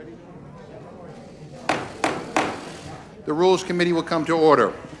The Rules Committee will come to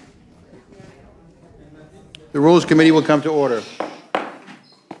order. The Rules Committee will come to order.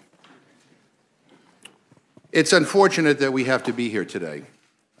 It's unfortunate that we have to be here today,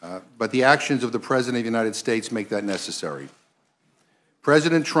 but the actions of the President of the United States make that necessary.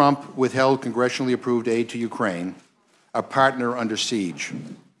 President Trump withheld congressionally approved aid to Ukraine, a partner under siege,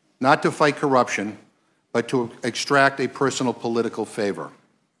 not to fight corruption, but to extract a personal political favor.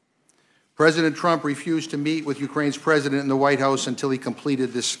 President Trump refused to meet with Ukraine's president in the White House until he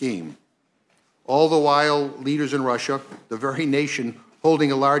completed this scheme. All the while, leaders in Russia, the very nation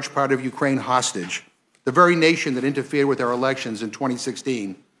holding a large part of Ukraine hostage, the very nation that interfered with our elections in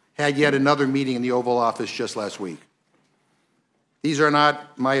 2016, had yet another meeting in the Oval Office just last week. These are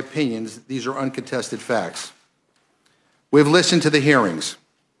not my opinions. These are uncontested facts. We've listened to the hearings.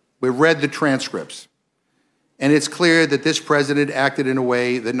 We've read the transcripts. And it's clear that this president acted in a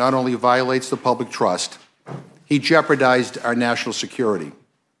way that not only violates the public trust, he jeopardized our national security,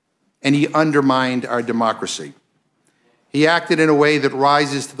 and he undermined our democracy. He acted in a way that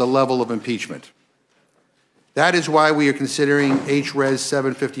rises to the level of impeachment. That is why we are considering H-Res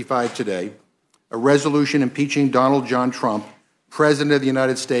 755 today, a resolution impeaching Donald John Trump, President of the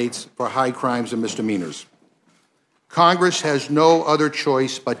United States, for high crimes and misdemeanors. Congress has no other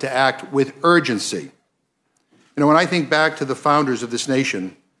choice but to act with urgency. You know, when I think back to the founders of this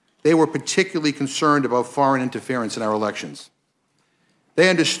nation, they were particularly concerned about foreign interference in our elections. They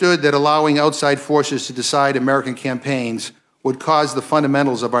understood that allowing outside forces to decide American campaigns would cause the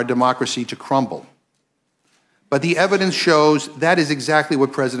fundamentals of our democracy to crumble. But the evidence shows that is exactly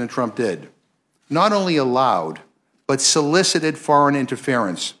what President Trump did. Not only allowed, but solicited foreign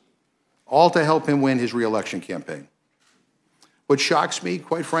interference, all to help him win his re-election campaign. What shocks me,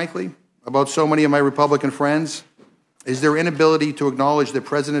 quite frankly, about so many of my Republican friends is their inability to acknowledge that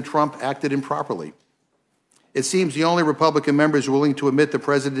President Trump acted improperly. It seems the only Republican members willing to admit the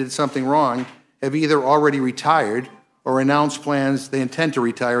president did something wrong have either already retired or announced plans they intend to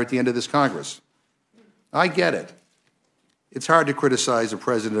retire at the end of this Congress. I get it. It's hard to criticize the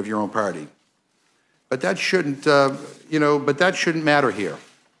president of your own party. But that shouldn't, matter here.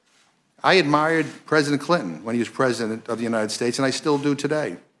 I admired President Clinton when he was president of the United States, and I still do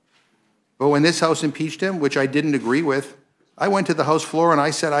today. But when this House impeached him, which I didn't agree with, I went to the House floor and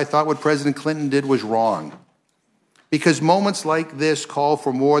I said I thought what President Clinton did was wrong. Because moments like this call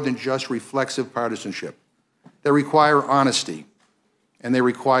for more than just reflexive partisanship. They require honesty, and they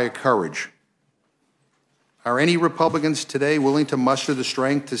require courage. Are any Republicans today willing to muster the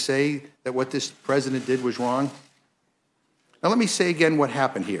strength to say that what this president did was wrong? Now let me say again what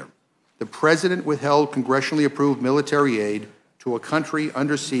happened here. The president withheld congressionally approved military aid to a country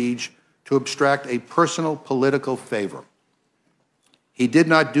under siege to abstract a personal political favor. He did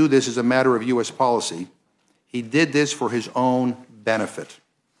not do this as a matter of U.S. policy. He did this for his own benefit.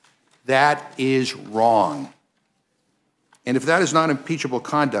 That is wrong. And if that is not impeachable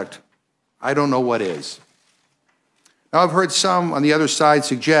conduct, I don't know what is. Now, I've heard some on the other side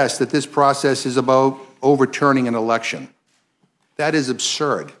suggest that this process is about overturning an election. That is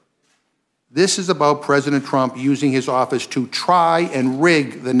absurd. This is about President Trump using his office to try and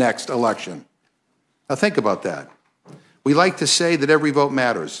rig the next election. Now think about that. We like to say that every vote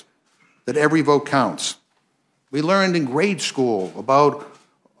matters, that every vote counts. We learned in grade school about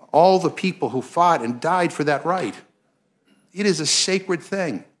all the people who fought and died for that right. It is a sacred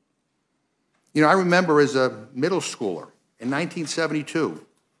thing. You know, I remember as a middle schooler in 1972,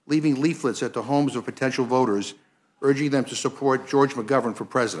 leaving leaflets at the homes of potential voters, urging them to support George McGovern for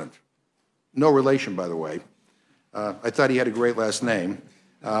president. No relation, by the way. I thought he had a great last name.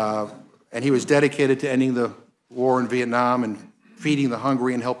 And he was dedicated to ending the war in Vietnam and feeding the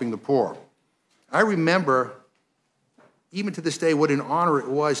hungry and helping the poor. I remember, even to this day, what an honor it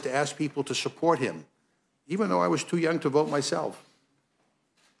was to ask people to support him, even though I was too young to vote myself.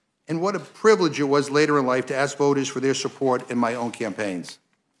 And what a privilege it was later in life to ask voters for their support in my own campaigns.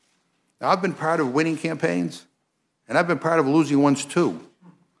 Now, I've been part of winning campaigns, and I've been part of losing ones too.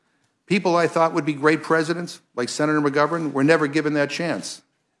 People I thought would be great presidents, like Senator McGovern, were never given that chance.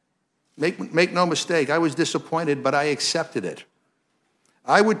 Make no mistake, I was disappointed, but I accepted it.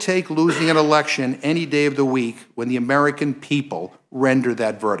 I would take losing an election any day of the week when the American people render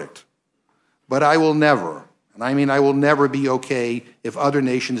that verdict. But I will never, and I mean I will never be okay if other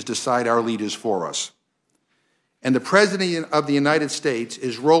nations decide our leaders for us. And the President of the United States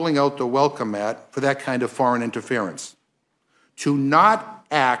is rolling out the welcome mat for that kind of foreign interference. To not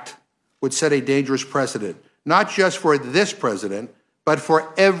act would set a dangerous precedent, not just for this president, but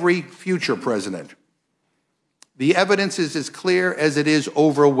for every future president. The evidence is as clear as it is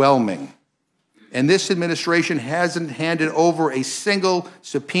overwhelming. And this administration hasn't handed over a single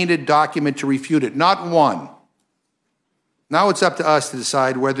subpoenaed document to refute it, not one. Now it's up to us to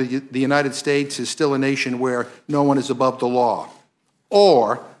decide whether the United States is still a nation where no one is above the law,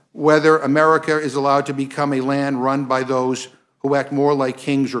 or whether America is allowed to become a land run by those who act more like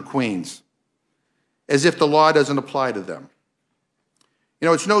kings or queens, as if the law doesn't apply to them. You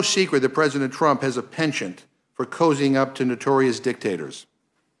know, it's no secret that President Trump has a penchant for cozying up to notorious dictators.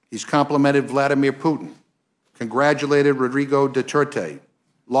 He's complimented Vladimir Putin, congratulated Rodrigo Duterte,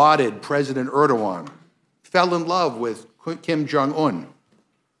 lauded President Erdogan, fell in love with Kim Jong-un.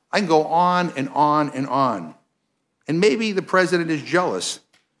 I can go on and on and on. And maybe the president is jealous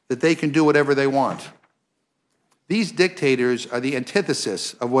that they can do whatever they want. These dictators are the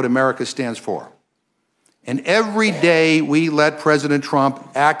antithesis of what America stands for. And every day we let President Trump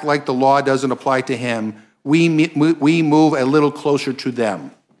act like the law doesn't apply to him, we move a little closer to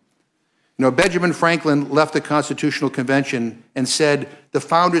them. You know, Benjamin Franklin left the Constitutional Convention and said, "The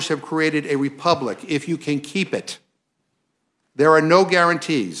founders have created a republic if you can keep it." There are no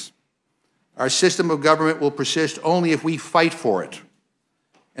guarantees. Our system of government will persist only if we fight for it.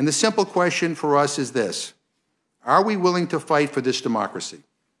 And the simple question for us is this: are we willing to fight for this democracy?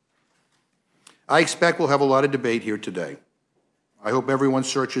 I expect we'll have a lot of debate here today. I hope everyone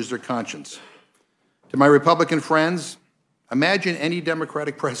searches their conscience. To my Republican friends, imagine any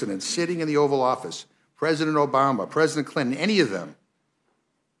Democratic president sitting in the Oval Office, President Obama, President Clinton, any of them.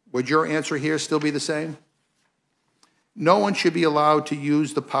 Would your answer here still be the same? No one should be allowed to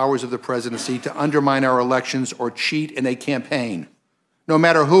use the powers of the presidency to undermine our elections or cheat in a campaign, no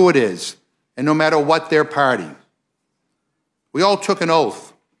matter who it is and no matter what their party. We all took an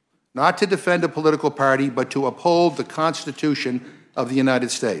oath not to defend a political party, but to uphold the Constitution of the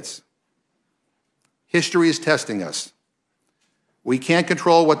United States. History is testing us. We can't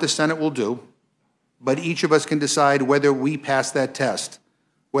control what the Senate will do, but each of us can decide whether we pass that test,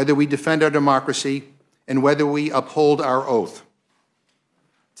 whether we defend our democracy, and whether we uphold our oath.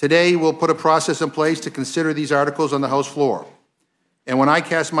 Today, we'll put a process in place to consider these articles on the House floor. And when I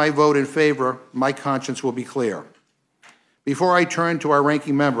cast my vote in favor, my conscience will be clear. Before I turn to our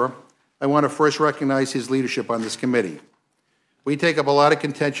ranking member, I want to first recognize his leadership on this committee. We take up a lot of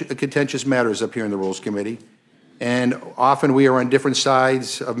contentious matters up here in the Rules Committee, and often we are on different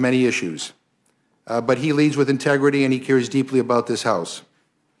sides of many issues. But he leads with integrity and he cares deeply about this House.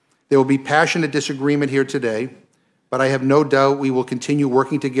 There will be passionate disagreement here today, but I have no doubt we will continue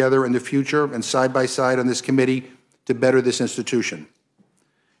working together in the future and side by side on this committee to better this institution.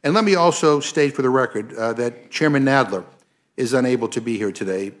 And let me also state for the record that Chairman Nadler is unable to be here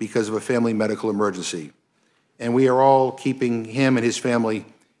today because of a family medical emergency. And we are all keeping him and his family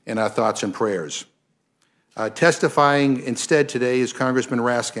in our thoughts and prayers. Testifying instead today is Congressman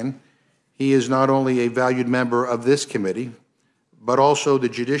Raskin. He is not only a valued member of this committee, but also the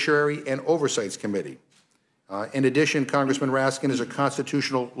Judiciary and Oversights Committee. In addition, Congressman Raskin is a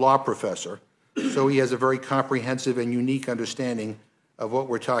constitutional law professor, so he has a very comprehensive and unique understanding of what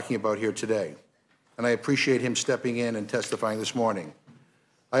we're talking about here today. And I appreciate him stepping in and testifying this morning.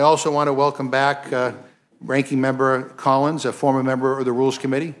 I also want to welcome back Ranking Member Collins, a former member of the Rules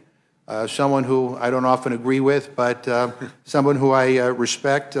Committee, someone who I don't often agree with, but someone who I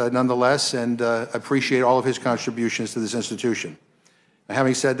respect nonetheless and appreciate all of his contributions to this institution.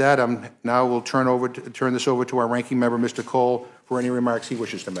 Having said that, now we'll turn this over to our ranking member, Mr. Cole, for any remarks he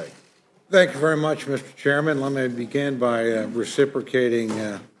wishes to make. Thank you very much, Mr. Chairman. Let me begin by reciprocating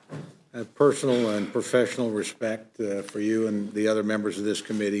personal and professional respect for you and the other members of this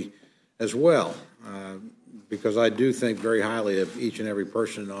committee as well, because I do think very highly of each and every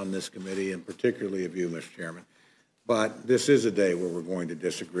person on this committee, and particularly of you, Mr. Chairman. But this is a day where we're going to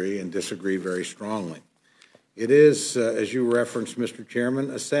disagree, and disagree very strongly. It is, as you referenced, Mr.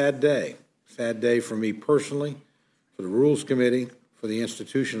 Chairman, a sad day for me personally, for the Rules Committee, for the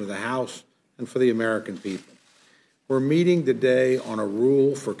institution of the House, and for the American people. We're meeting today on a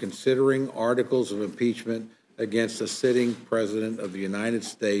rule for considering articles of impeachment against a sitting President of the United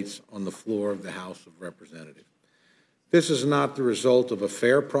States on the floor of the House of Representatives. This is not the result of a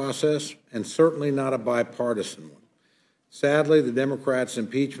fair process, and certainly not a bipartisan one. Sadly, the Democrats'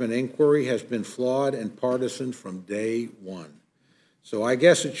 impeachment inquiry has been flawed and partisan from day one. So I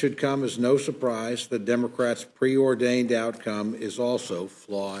guess it should come as no surprise that Democrats' preordained outcome is also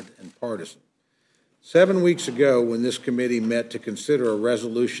flawed and partisan. 7 weeks ago, when this committee met to consider a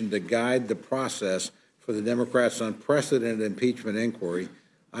resolution to guide the process for the Democrats' unprecedented impeachment inquiry,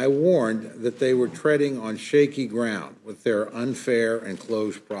 I warned that they were treading on shaky ground with their unfair and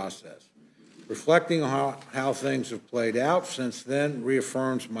closed process. Reflecting on how things have played out since then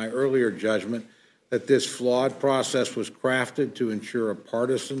reaffirms my earlier judgment that this flawed process was crafted to ensure a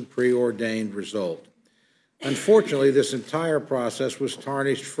partisan, preordained result. Unfortunately, this entire process was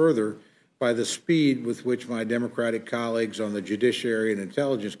tarnished further by the speed with which my Democratic colleagues on the Judiciary and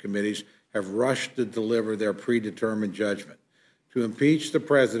Intelligence Committees have rushed to deliver their predetermined judgment. To impeach the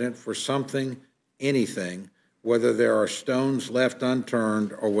president for something, anything, whether there are stones left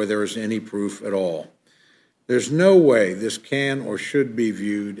unturned or whether there is any proof at all. There's no way this can or should be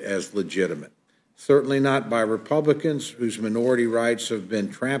viewed as legitimate. Certainly not by Republicans whose minority rights have been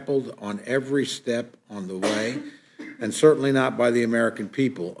trampled on every step on the way, and certainly not by the American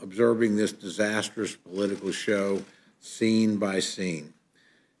people observing this disastrous political show scene by scene.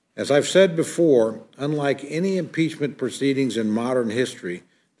 As I've said before, unlike any impeachment proceedings in modern history,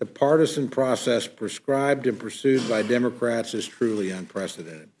 the partisan process prescribed and pursued by Democrats is truly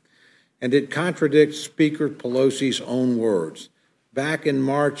unprecedented. And it contradicts Speaker Pelosi's own words. Back in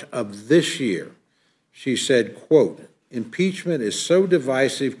March of this year, she said, quote, "Impeachment is so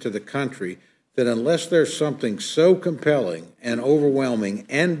divisive to the country that unless there's something so compelling and overwhelming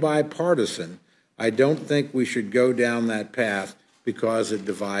and bipartisan, I don't think we should go down that path because it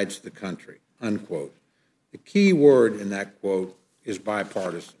divides the country," unquote. The key word in that quote is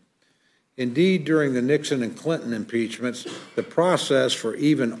bipartisan. Indeed, during the Nixon and Clinton impeachments, the process for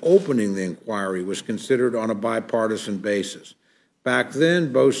even opening the inquiry was considered on a bipartisan basis. Back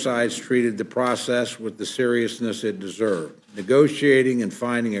then, both sides treated the process with the seriousness it deserved, negotiating and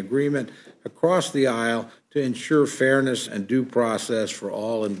finding agreement across the aisle to ensure fairness and due process for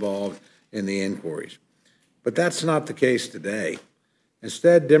all involved in the inquiries. But that's not the case today.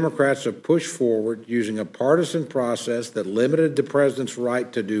 Instead, Democrats have pushed forward using a partisan process that limited the president's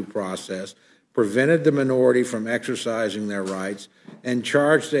right to due process, prevented the minority from exercising their rights, and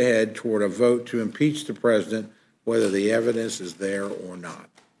charged ahead toward a vote to impeach the president whether the evidence is there or not.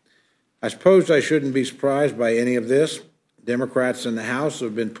 I suppose I shouldn't be surprised by any of this. Democrats in the House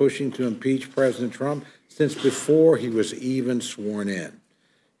have been pushing to impeach President Trump since before he was even sworn in.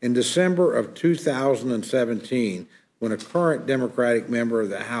 In December of 2017, when a current Democratic member of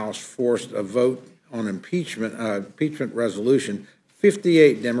the House forced a vote on impeachment resolution,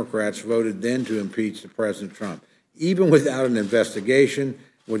 58 Democrats voted then to impeach President Trump, even without an investigation,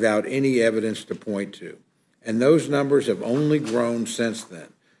 without any evidence to point to. And those numbers have only grown since then,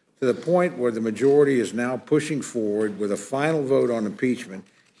 to the point where the majority is now pushing forward with a final vote on impeachment,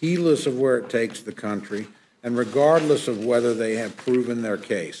 heedless of where it takes the country and regardless of whether they have proven their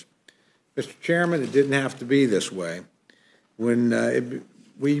case. Mr. Chairman, it didn't have to be this way. When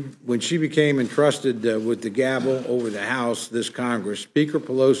she became entrusted with the gavel over the House, this Congress, Speaker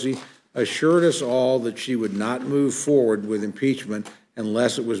Pelosi assured us all that she would not move forward with impeachment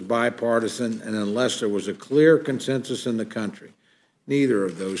unless it was bipartisan and unless there was a clear consensus in the country. Neither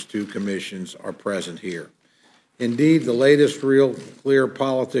of those two commissions are present here. Indeed, the latest Real Clear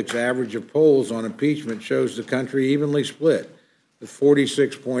Politics average of polls on impeachment shows the country evenly split, with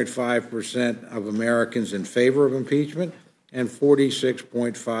 46.5% of Americans in favor of impeachment and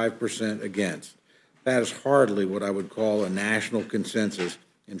 46.5% against. That is hardly what I would call a national consensus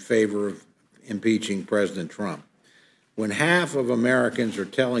in favor of impeaching President Trump. When half of Americans are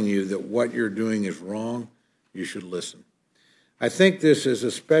telling you that what you're doing is wrong, you should listen. I think this is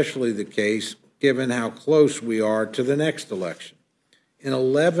especially the case given how close we are to the next election. In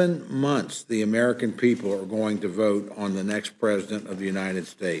 11 months, the American people are going to vote on the next president of the United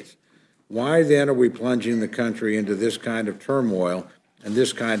States. Why then are we plunging the country into this kind of turmoil and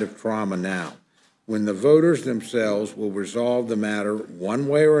this kind of trauma now, when the voters themselves will resolve the matter one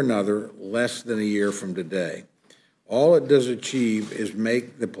way or another less than a year from today? All it does achieve is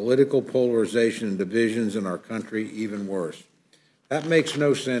make the political polarization and divisions in our country even worse. That makes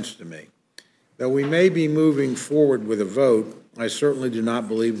no sense to me. Though we may be moving forward with a vote, I certainly do not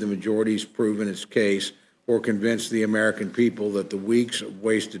believe the majority's proven its case or convinced the American people that the weeks of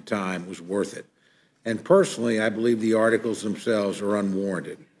wasted time was worth it. And personally, I believe the articles themselves are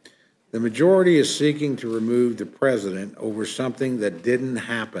unwarranted. The majority is seeking to remove the president over something that didn't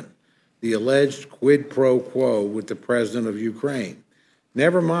happen, the alleged quid pro quo with the president of Ukraine.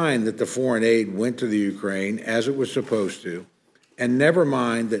 Never mind that the foreign aid went to the Ukraine as it was supposed to, and never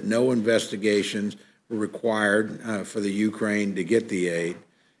mind that no investigations were required for the Ukraine to get the aid,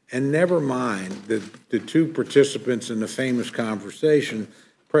 and never mind that the two participants in the famous conversation,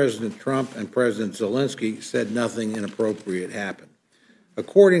 President Trump and President Zelensky, said nothing inappropriate happened.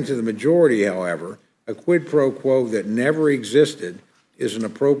 According to the majority, however, a quid pro quo that never existed is an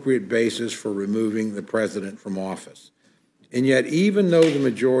appropriate basis for removing the president from office. And yet, even though the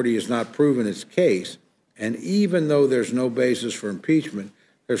majority has not proven its case, and even though there's no basis for impeachment,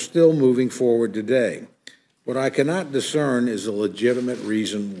 they're still moving forward today. What I cannot discern is a legitimate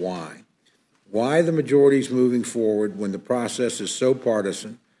reason why. Why the majority is moving forward when the process is so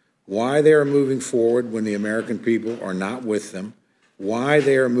partisan, why they are moving forward when the American people are not with them, why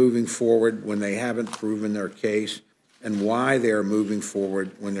they are moving forward when they haven't proven their case, and why they are moving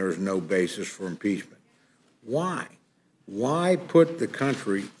forward when there is no basis for impeachment. Why? Why put the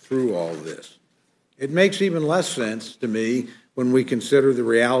country through all this? It makes even less sense to me when we consider the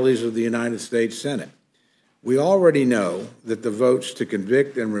realities of the United States Senate. We already know that the votes to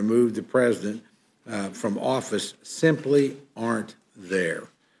convict and remove the president from office simply aren't there.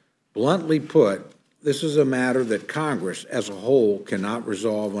 Bluntly put, this is a matter that Congress as a whole cannot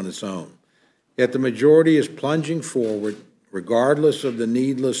resolve on its own. Yet the majority is plunging forward, regardless of the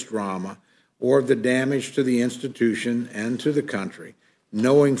needless drama or of the damage to the institution and to the country,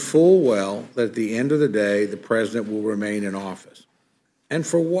 knowing full well that at the end of the day, the president will remain in office. And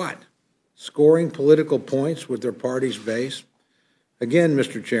for what? Scoring political points with their party's base? Again,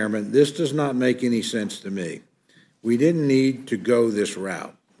 Mr. Chairman, this does not make any sense to me. We didn't need to go this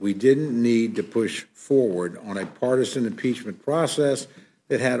route. We didn't need to push forward on a partisan impeachment process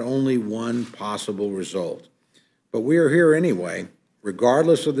that had only one possible result. But we are here anyway,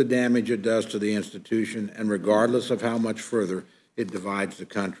 regardless of the damage it does to the institution and regardless of how much further it divides the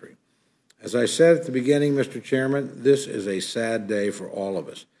country. As I said at the beginning, Mr. Chairman, this is a sad day for all of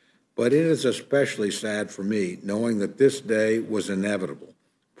us. But it is especially sad for me, knowing that this day was inevitable,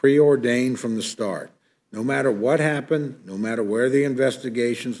 preordained from the start. No matter what happened, no matter where the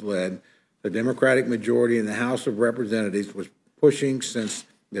investigations led, the Democratic majority in the House of Representatives was pushing since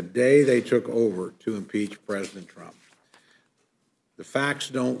the day they took over to impeach President Trump. The facts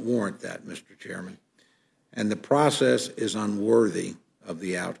don't warrant that, Mr. Chairman, and the process is unworthy of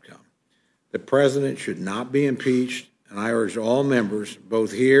the outcome. The president should not be impeached, and I urge all members,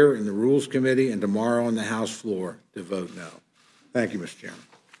 both here in the Rules Committee and tomorrow on the House floor, to vote no. Thank you, Mr. Chairman.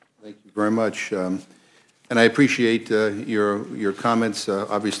 Thank you very much. And I appreciate your comments.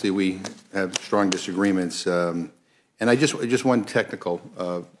 Obviously, we have strong disagreements. And just one technical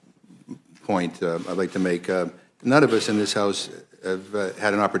point I'd like to make. None of us in this House have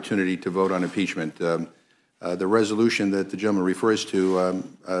had an opportunity to vote on impeachment. The resolution that the gentleman refers to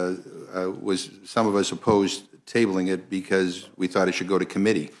was some of us opposed tabling it because we thought it should go to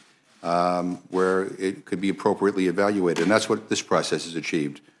committee where it could be appropriately evaluated. And that's what this process has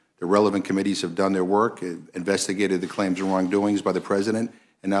achieved. The relevant committees have done their work, investigated the claims of wrongdoings by the president,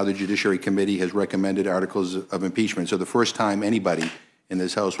 and now the Judiciary Committee has recommended articles of impeachment. So the first time anybody in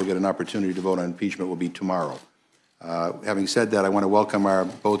this House will get an opportunity to vote on impeachment will be tomorrow. Having said that, I want to welcome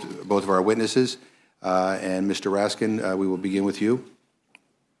both of our witnesses. And Mr. Raskin, we will begin with you.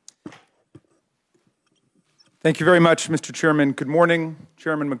 Thank you very much, Mr. Chairman. Good morning,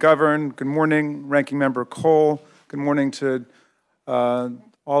 Chairman McGovern. Good morning, Ranking Member Cole. Good morning to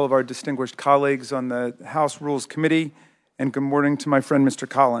all of our distinguished colleagues on the House Rules Committee, and good morning to my friend, Mr.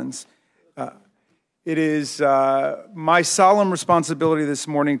 Collins. It is my solemn responsibility this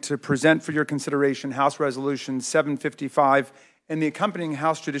morning to present for your consideration House Resolution 755 and the accompanying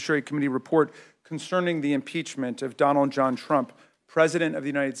House Judiciary Committee report concerning the impeachment of Donald John Trump, President of the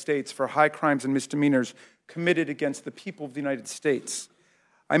United States, for high crimes and misdemeanors committed against the people of the United States.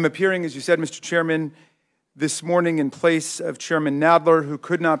 I'm appearing, as you said, Mr. Chairman, this morning in place of Chairman Nadler, who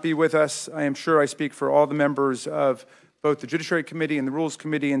could not be with us. I am sure I speak for all the members of both the Judiciary Committee and the Rules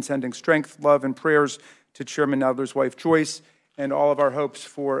Committee in sending strength, love, and prayers to Chairman Nadler's wife, Joyce, and all of our hopes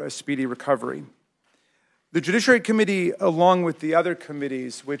for a speedy recovery. The Judiciary Committee, along with the other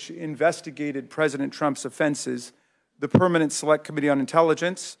committees which investigated President Trump's offenses, the Permanent Select Committee on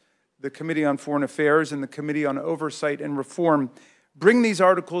Intelligence, the Committee on Foreign Affairs, and the Committee on Oversight and Reform, bring these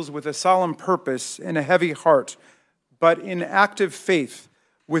articles with a solemn purpose and a heavy heart, but in active faith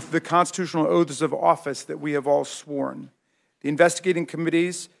with the constitutional oaths of office that we have all sworn. The investigating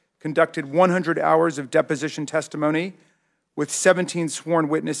committees conducted 100 hours of deposition testimony with 17 sworn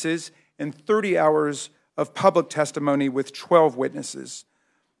witnesses and 30 hours of public testimony with 12 witnesses.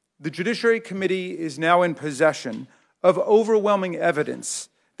 The Judiciary Committee is now in possession of overwhelming evidence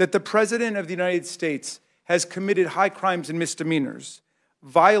that the President of the United States has committed high crimes and misdemeanors,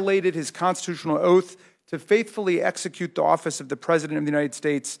 violated his constitutional oath to faithfully execute the office of the President of the United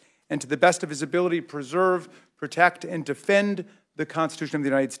States and to the best of his ability preserve, protect, and defend the Constitution of the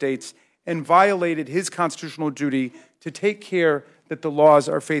United States, and violated his constitutional duty to take care that the laws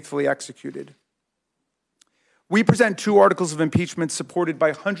are faithfully executed. We present 2 articles of impeachment supported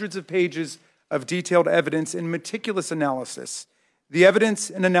by hundreds of pages of detailed evidence and meticulous analysis. The evidence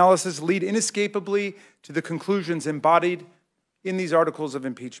and analysis lead inescapably to the conclusions embodied in these articles of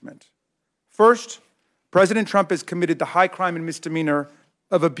impeachment. First, President Trump has committed the high crime and misdemeanor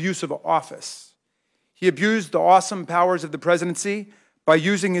of abuse of office. He abused the awesome powers of the presidency by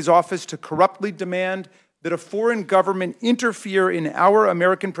using his office to corruptly demand that a foreign government interfere in our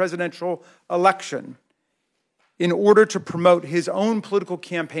American presidential election in order to promote his own political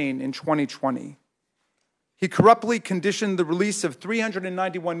campaign in 2020. He corruptly conditioned the release of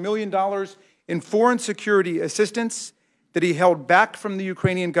 $391 million in foreign security assistance that he held back from the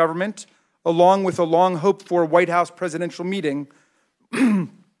Ukrainian government, along with a long-hoped-for White House presidential meeting.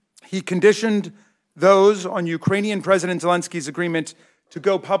 He conditioned those on Ukrainian President Zelensky's agreement to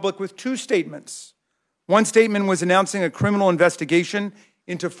go public with two statements. One statement was announcing a criminal investigation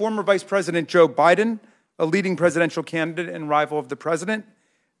into former Vice President Joe Biden, a leading presidential candidate and rival of the president.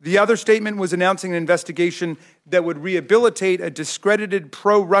 The other statement was announcing an investigation that would rehabilitate a discredited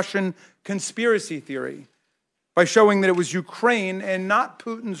pro-Russian conspiracy theory by showing that it was Ukraine and not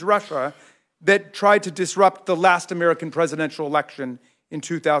Putin's Russia that tried to disrupt the last American presidential election in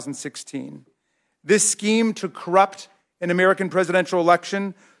 2016. This scheme to corrupt an American presidential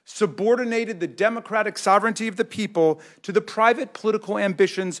election subordinated the democratic sovereignty of the people to the private political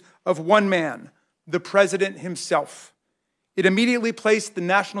ambitions of one man, the president himself. It immediately placed the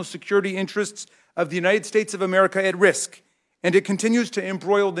national security interests of the United States of America at risk, and it continues to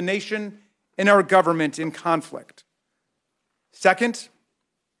embroil the nation and our government in conflict. Second,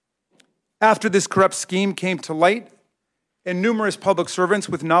 after this corrupt scheme came to light, and numerous public servants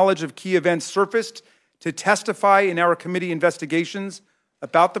with knowledge of key events surfaced to testify in our committee investigations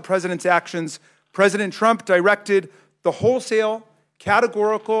about the president's actions, President Trump directed the wholesale,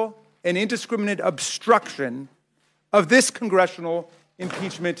 categorical, and indiscriminate obstruction of this congressional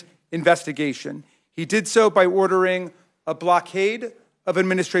impeachment investigation. He did so by ordering a blockade of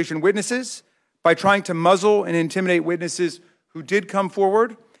administration witnesses, by trying to muzzle and intimidate witnesses who did come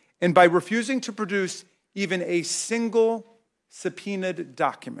forward, and by refusing to produce even a single subpoenaed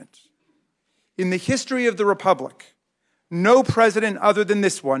document. In the history of the Republic, no president other than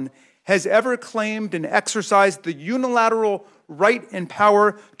this one has ever claimed and exercised the unilateral right and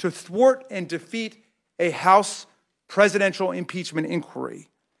power to thwart and defeat a House presidential impeachment inquiry.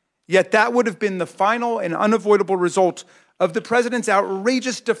 Yet that would have been the final and unavoidable result of the president's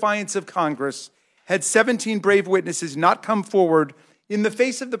outrageous defiance of Congress had 17 brave witnesses not come forward in the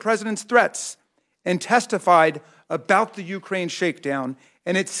face of the president's threats and testified about the Ukraine shakedown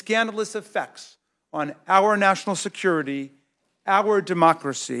and its scandalous effects on our national security, our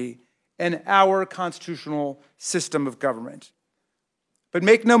democracy, and our constitutional system of government. But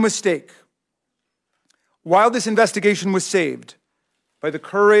make no mistake, while this investigation was saved by the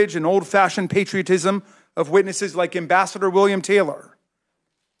courage and old-fashioned patriotism of witnesses like Ambassador William Taylor,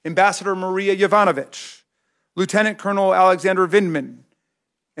 Ambassador Maria Yovanovitch, Lieutenant Colonel Alexander Vindman,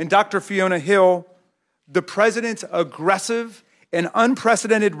 and Dr. Fiona Hill, the president's aggressive and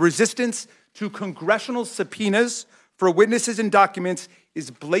unprecedented resistance to congressional subpoenas for witnesses and documents is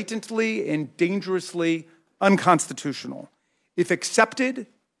blatantly and dangerously unconstitutional. If accepted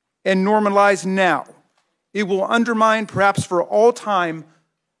and normalized now, it will undermine, perhaps for all time,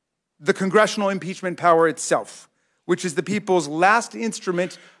 the congressional impeachment power itself, which is the people's last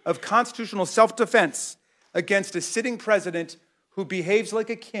instrument of constitutional self-defense against a sitting president who behaves like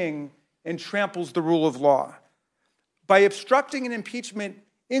a king and tramples the rule of law. By obstructing an impeachment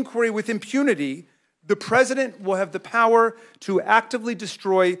inquiry with impunity, the president will have the power to actively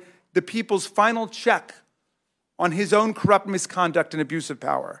destroy the people's final check on his own corrupt misconduct and abuse of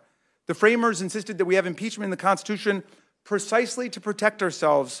power. The framers insisted that we have impeachment in the Constitution precisely to protect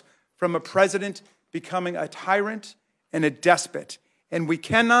ourselves from a president becoming a tyrant and a despot. And we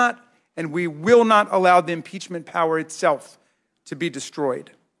cannot and we will not allow the impeachment power itself to be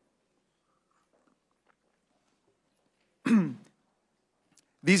destroyed.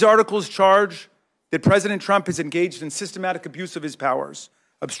 These articles charge that President Trump has engaged in systematic abuse of his powers,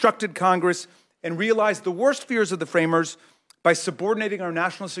 obstructed Congress, and realized the worst fears of the framers by subordinating our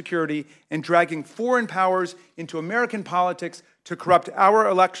national security and dragging foreign powers into American politics to corrupt our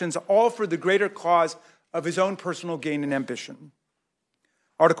elections, all for the greater cause of his own personal gain and ambition.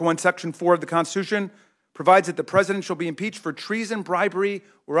 Article 1, Section 4 of the Constitution provides that the president shall be impeached for treason, bribery,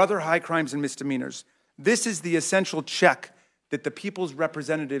 or other high crimes and misdemeanors. This is the essential check that the people's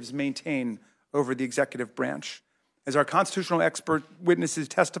representatives maintain over the executive branch. As our constitutional expert witnesses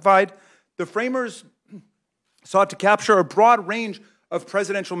testified, the framers sought to capture a broad range of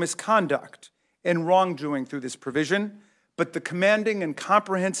presidential misconduct and wrongdoing through this provision, but the commanding and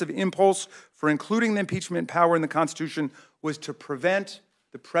comprehensive impulse for including the impeachment power in the Constitution was to prevent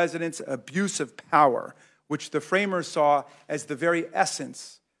the president's abuse of power, which the framers saw as the very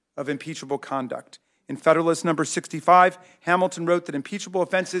essence of impeachable conduct. In Federalist number 65, Hamilton wrote that impeachable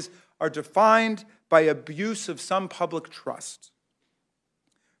offenses are defined by abuse of some public trust.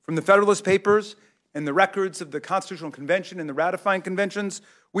 From the Federalist Papers and the records of the Constitutional Convention and the ratifying conventions,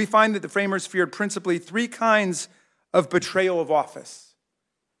 we find that the framers feared principally three kinds of betrayal of office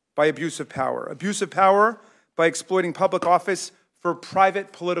by abuse of power. Abuse of power by exploiting public office for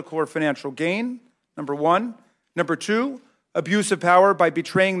private political or financial gain, number one. Number two, abuse of power by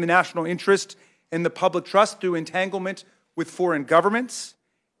betraying the national interest and the public trust through entanglement with foreign governments.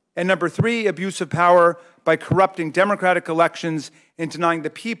 And number three, abuse of power by corrupting democratic elections and denying the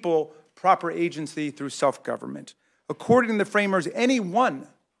people proper agency through self-government. According to the framers, any one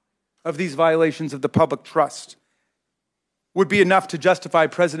of these violations of the public trust would be enough to justify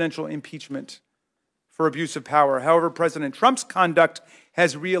presidential impeachment for abuse of power. However, President Trump's conduct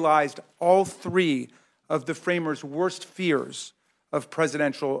has realized all three of the framers' worst fears of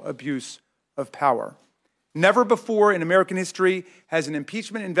presidential abuse of power. Never before in American history has an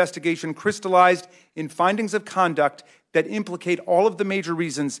impeachment investigation crystallized in findings of conduct that implicate all of the major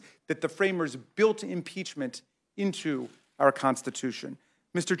reasons that the framers built impeachment into our Constitution.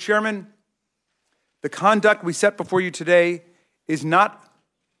 Mr. Chairman, the conduct we set before you today is not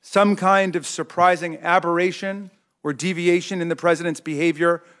some kind of surprising aberration or deviation in the president's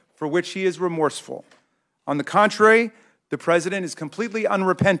behavior for which he is remorseful. On the contrary, the president is completely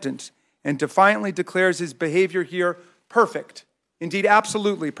unrepentant and defiantly declares his behavior here perfect, indeed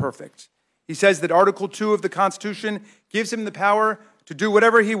absolutely perfect. He says that Article 2 of the Constitution gives him the power to do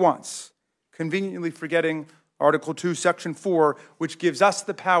whatever he wants, conveniently forgetting Article 2, Section 4, which gives us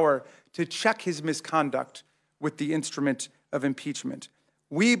the power to check his misconduct with the instrument of impeachment.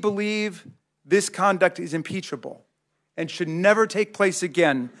 We believe this conduct is impeachable and should never take place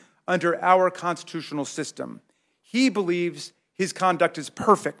again under our constitutional system. He believes his conduct is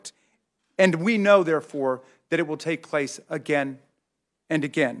perfect, and we know, therefore, that it will take place again and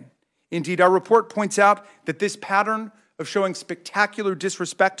again. Indeed, our report points out that this pattern of showing spectacular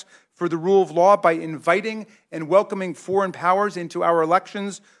disrespect for the rule of law by inviting and welcoming foreign powers into our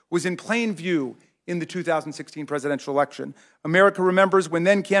elections was in plain view in the 2016 presidential election. America remembers when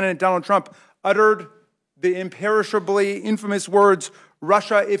then-candidate Donald Trump uttered the imperishably infamous words,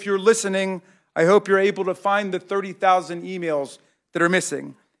 "Russia, if you're listening, I hope you're able to find the 30,000 emails that are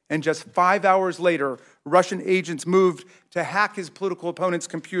missing." And just 5 hours later, Russian agents moved to hack his political opponents'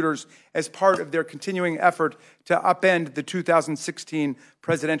 computers as part of their continuing effort to upend the 2016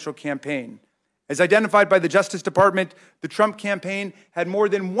 presidential campaign. As identified by the Justice Department, the Trump campaign had more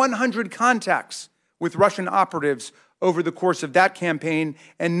than 100 contacts with Russian operatives over the course of that campaign,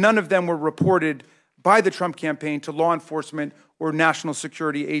 and none of them were reported by the Trump campaign to law enforcement or national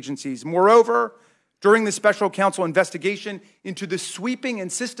security agencies. Moreover, during the special counsel investigation into the sweeping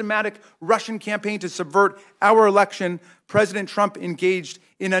and systematic Russian campaign to subvert our election, President Trump engaged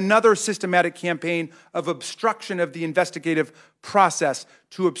in another systematic campaign of obstruction of the investigative process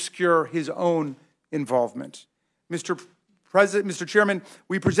to obscure his own involvement. Mr. Chairman,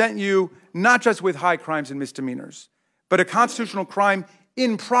 we present you not just with high crimes and misdemeanors, but a constitutional crime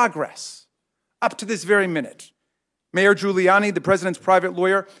in progress up to this very minute. Mayor Giuliani, the president's private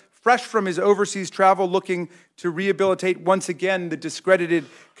lawyer, fresh from his overseas travel, looking to rehabilitate once again the discredited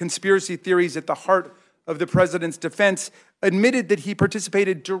conspiracy theories at the heart of the president's defense, admitted that he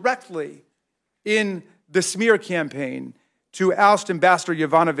participated directly in the smear campaign to oust Ambassador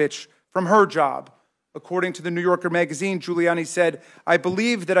Yovanovitch from her job. According to the New Yorker magazine, Giuliani said, "I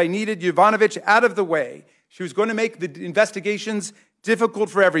believed that I needed Yovanovitch out of the way. She was going to make the investigations difficult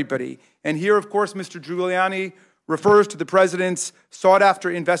for everybody." And here, of course, Mr. Giuliani refers to the president's sought-after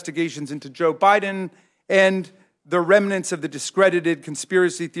investigations into Joe Biden and the remnants of the discredited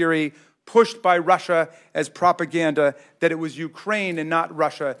conspiracy theory pushed by Russia as propaganda that it was Ukraine and not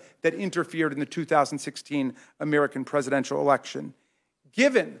Russia that interfered in the 2016 American presidential election.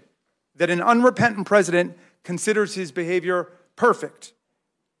 Given that an unrepentant president considers his behavior perfect,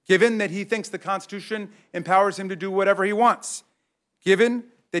 given that he thinks the Constitution empowers him to do whatever he wants, given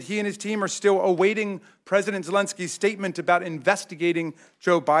that he and his team are still awaiting President Zelensky's statement about investigating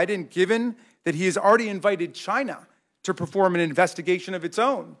Joe Biden, given that he has already invited China to perform an investigation of its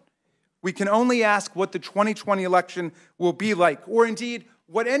own, we can only ask what the 2020 election will be like, or indeed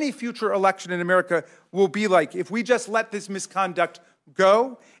what any future election in America will be like, if we just let this misconduct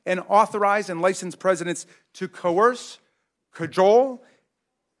go and authorize and license presidents to coerce, cajole,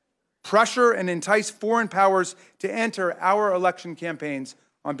 pressure, and entice foreign powers to enter our election campaigns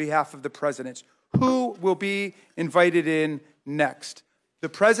on behalf of the president. Who will be invited in next? The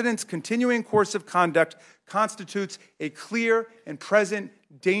President's continuing course of conduct constitutes a clear and present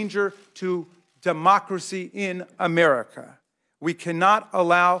danger to democracy in America. We cannot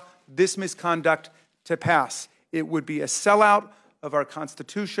allow this misconduct to pass. It would be a sellout of our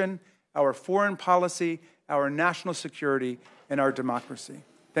Constitution, our foreign policy, our national security, and our democracy.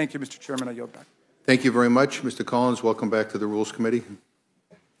 Thank you, Mr. Chairman. I yield back. Thank you very much. Mr. Collins, welcome back to the Rules Committee.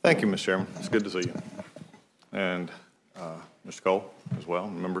 Thank you, Mr. Chairman. It's good to see you. And Mr. Cole as well,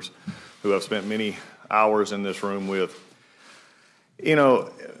 members who I've spent many hours in this room with. You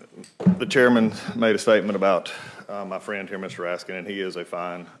know, the chairman made a statement about my friend here, Mr. Raskin, and he is a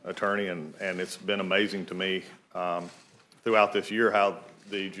fine attorney, and it's been amazing to me throughout this year how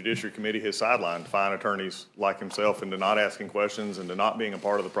the Judiciary Committee has sidelined fine attorneys like himself into not asking questions and to not being a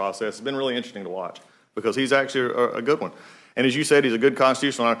part of the process. It's been really interesting to watch because he's actually a good one. And as you said, he's a good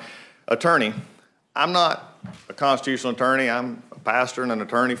constitutional attorney. I'm not a constitutional attorney. I'm a pastor and an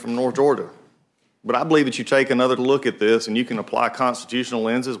attorney from North Georgia. But I believe that you take another look at this and you can apply constitutional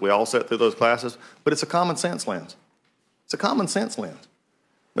lenses. We all sat through those classes, but it's a common sense lens. It's a common sense lens.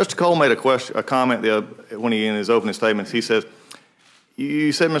 Mr. Cole made a comment when he in his opening statements. He says,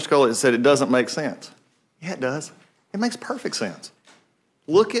 you said, Mr. Cole, it said it doesn't make sense. Yeah, it does. It makes perfect sense.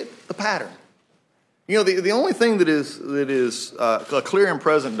 Look at the pattern. You know, the only thing that is a clear and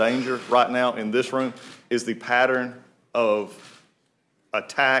present danger right now in this room is the pattern of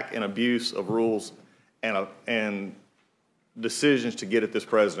attack and abuse of rules and decisions to get at this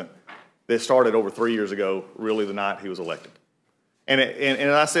president that started over 3 years ago, really the night he was elected. And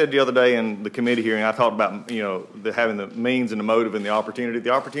I said the other day in the committee hearing, I talked about, you know, having the means and the motive and the opportunity.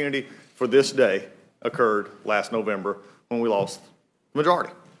 The opportunity for this day occurred last November when we lost the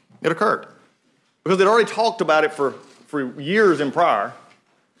majority. It occurred. Because they'd already talked about it for years in prior.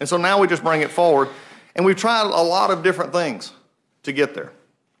 And so now we just bring it forward. And we've tried a lot of different things to get there.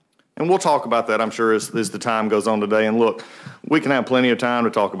 And we'll talk about that, I'm sure, as the time goes on today. And look, we can have plenty of time to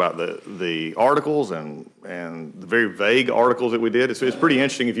talk about the articles and the very vague articles that we did. It's pretty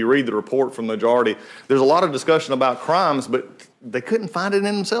interesting if you read the report from the majority. There's a lot of discussion about crimes, but they couldn't find it in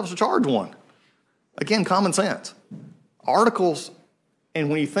themselves to charge one. Again, common sense. Articles, and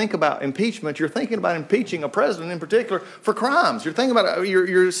when you think about impeachment, you're thinking about impeaching a president in particular for crimes. You're thinking about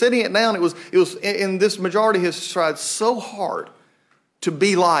you're sitting it down. It was, and this majority has tried so hard to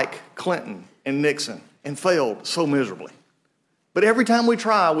be like Clinton and Nixon and failed so miserably. But every time we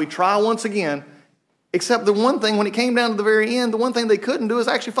try once again, except the one thing, when it came down to the very end, the one thing they couldn't do is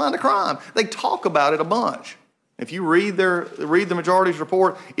actually find a crime. They talk about it a bunch. If you read the majority's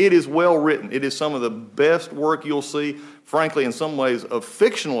report, it is well written. It is some of the best work you'll see, frankly, in some ways, of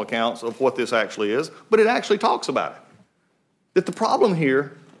fictional accounts of what this actually is, but it actually talks about it. That the problem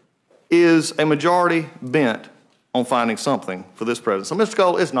here is a majority bent on finding something for this president. So, Mr.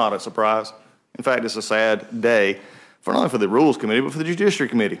 Cole, it's not a surprise. In fact, it's a sad day, for not only for the Rules Committee, but for the Judiciary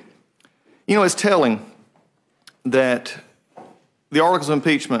Committee. You know, it's telling that the articles of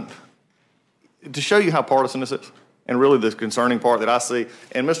impeachment, to show you how partisan this is, and really the concerning part that I see,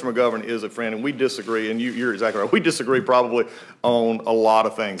 and Mr. McGovern is a friend, and we disagree, and you're exactly right. We disagree probably on a lot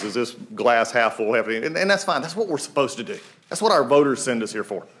of things. Is this glass half full, half empty? And that's fine. That's what we're supposed to do. That's what our voters send us here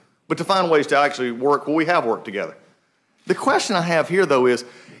for. But to find ways to actually work, well, we have worked together. The question I have here, though, is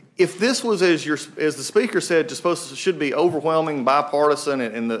if this was, as the Speaker said, should be overwhelming, bipartisan,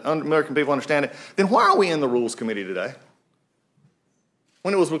 and the American people understand it, then why are we in the Rules Committee today?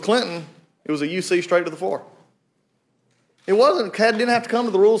 When it was with Clinton, it was a UC straight to the floor. It didn't have to come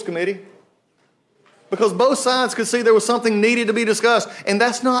to the Rules Committee because both sides could see there was something needed to be discussed, and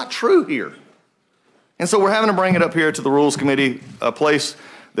that's not true here. And so we're having to bring it up here to the Rules Committee, a place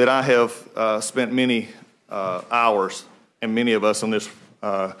that I have spent many hours, and many of us on this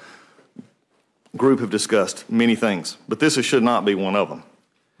group have discussed many things, but this should not be one of them.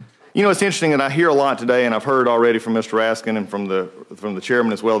 You know, it's interesting that I hear a lot today, and I've heard already from Mr. Raskin and from the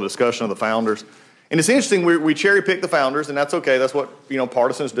chairman as well, the discussion of the founders. And it's interesting, we cherry pick the founders, and that's okay. That's what, you know,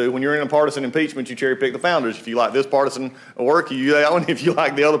 partisans do. When you're in a partisan impeachment, you cherry pick the founders. If you like this partisan work, you do that one. If you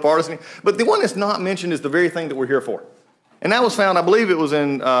like the other partisan. But the one that's not mentioned is the very thing that we're here for. And that was found, I believe it was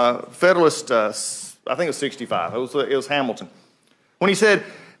in Federalist, I think it was 65. It was Hamilton. When he said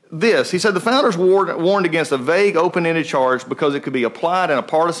this, he said, the founders warned against a vague, open-ended charge because it could be applied in a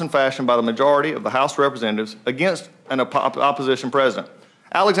partisan fashion by the majority of the House of Representatives against an opposition president.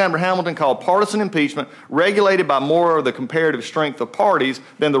 Alexander Hamilton called partisan impeachment regulated by more of the comparative strength of parties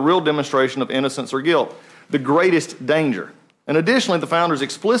than the real demonstration of innocence or guilt, the greatest danger. And additionally, the founders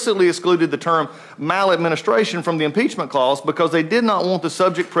explicitly excluded the term maladministration from the impeachment clause because they did not want to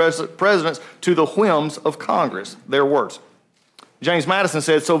subject presidents to the whims of Congress, their words. James Madison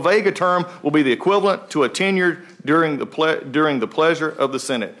said, so vague a term will be the equivalent to a tenure during the pleasure of the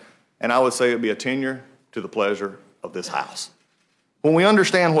Senate. And I would say it would be a tenure to the pleasure of this House. When we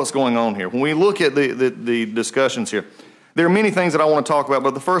understand what's going on here, when we look at the discussions here, there are many things that I want to talk about,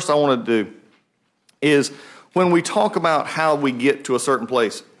 but the first I want to do is when we talk about how we get to a certain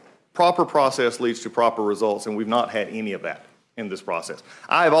place, proper process leads to proper results, and we've not had any of that in this process.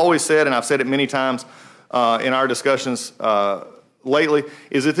 I have always said, and I've said it many times in our discussions lately,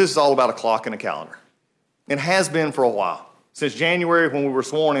 is that this is all about a clock and a calendar. It has been for a while. Since January when we were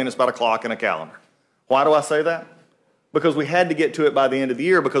sworn in, it's about a clock and a calendar. Why do I say that? Because we had to get to it by the end of the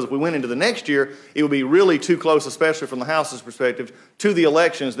year, because if we went into the next year, it would be really too close, especially from the House's perspective, to the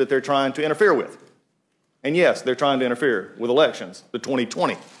elections that they're trying to interfere with. And yes, they're trying to interfere with elections, the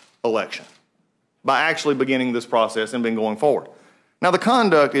 2020 election, by actually beginning this process and been going forward. Now, the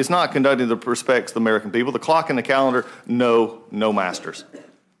conduct is not conducted that respects the American people. The clock and the calendar know no masters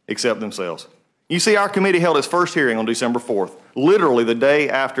except themselves. You see, our committee held its first hearing on December 4th, literally the day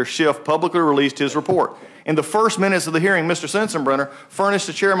after Schiff publicly released his report. In the first minutes of the hearing, Mr. Sensenbrenner furnished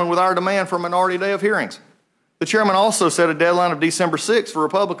the chairman with our demand for a minority day of hearings. The chairman also set a deadline of December 6th for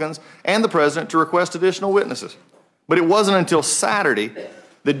Republicans and the president to request additional witnesses. But it wasn't until Saturday,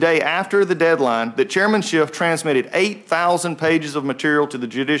 the day after the deadline, that Chairman Schiff transmitted 8,000 pages of material to the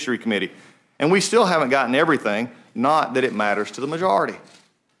Judiciary Committee. And we still haven't gotten everything, not that it matters to the majority.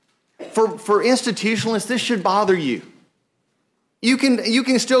 For institutionalists, this should bother you. You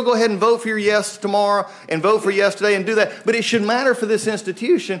can still go ahead and vote for your yes tomorrow and vote for yes today and do that. But it should matter for this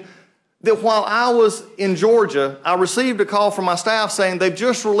institution that while I was in Georgia, I received a call from my staff saying they've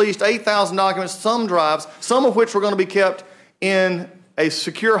just released 8,000 documents, some drives, some of which were going to be kept in a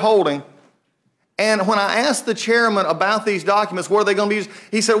secure holding. And when I asked the chairman about these documents, where are they going to be used,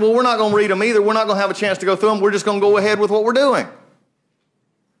 he said, well, we're not going to read them either. We're not going to have a chance to go through them. We're just going to go ahead with what we're doing.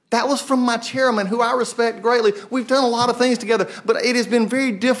 That was from my chairman, who I respect greatly. We've done a lot of things together, but it has been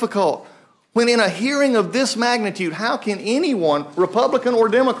very difficult. When in a hearing of this magnitude, how can anyone, Republican or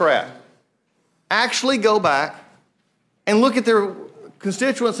Democrat, actually go back and look at their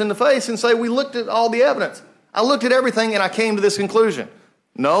constituents in the face and say, we looked at all the evidence. I looked at everything and I came to this conclusion.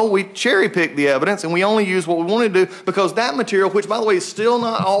 No, we cherry-picked the evidence and we only used what we wanted to do because that material, which, by the way, has still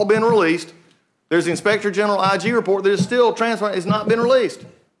not all been released, there's the Inspector General IG report that is still transparent, has not been released.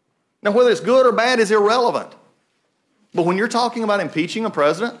 Now, whether it's good or bad is irrelevant. But when you're talking about impeaching a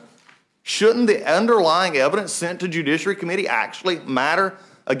president, shouldn't the underlying evidence sent to Judiciary Committee actually matter?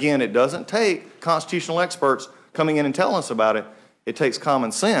 Again, it doesn't take constitutional experts coming in and telling us about it. It takes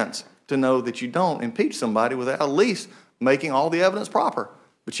common sense to know that you don't impeach somebody without at least making all the evidence proper.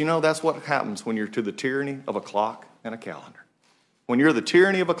 But you know, that's what happens when you're to the tyranny of a clock and a calendar. When you're the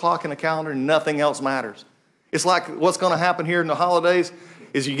tyranny of a clock and a calendar, nothing else matters. It's like what's going to happen here in the holidays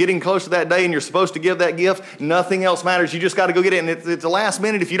is you're getting close to that day and you're supposed to give that gift. Nothing else matters. You just got to go get it. And it's the last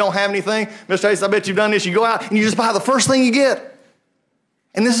minute. If you don't have anything, Mr. Hayes, I bet you've done this. You go out and you just buy the first thing you get.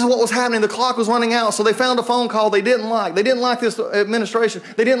 And this is what was happening. The clock was running out. So they found a phone call they didn't like. They didn't like this administration.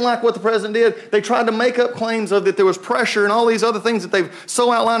 They didn't like what the president did. They tried to make up claims of that there was pressure and all these other things that they've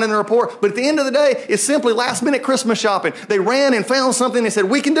so outlined in the report. But at the end of the day, it's simply last minute Christmas shopping. They ran and found something. They said,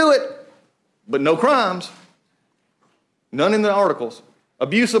 we can do it. But no crimes. None in the articles.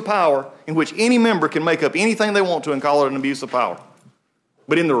 Abuse of power, in which any member can make up anything they want to and call it an abuse of power.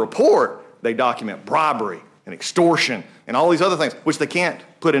 But in the report, they document bribery and extortion and all these other things, which they can't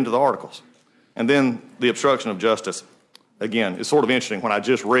put into the articles. And then the obstruction of justice, again, is sort of interesting. When I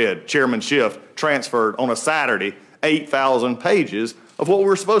just read Chairman Schiff transferred on a Saturday 8,000 pages of what we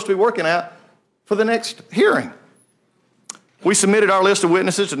were supposed to be working at for the next hearing. We submitted our list of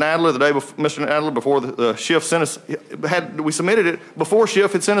witnesses to Nadler the day before, Mr. Nadler, before the Schiff sent us, we submitted it before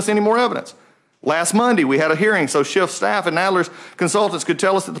Schiff had sent us any more evidence. Last Monday, we had a hearing so Schiff's staff and Nadler's consultants could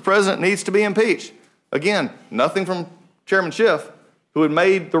tell us that the president needs to be impeached. Again, nothing from Chairman Schiff, who had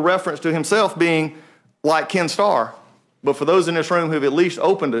made the reference to himself being like Ken Starr. But for those in this room who have at least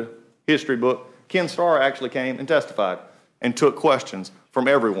opened a history book, Ken Starr actually came and testified and took questions from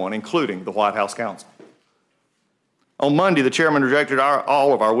everyone, including the White House counsel. On Monday, the chairman rejected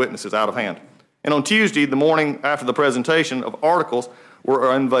all of our witnesses out of hand. And on Tuesday, the morning after the presentation of articles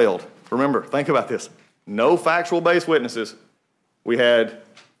were unveiled. Remember, think about this. No factual-based witnesses. We had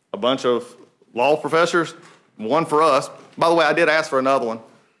a bunch of law professors, one for us. By the way, I did ask for another one.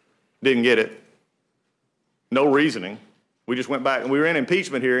 Didn't get it. No reasoning. We just went back, and we were in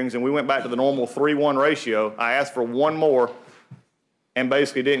impeachment hearings, and we went back to the normal 3-1 ratio. I asked for one more and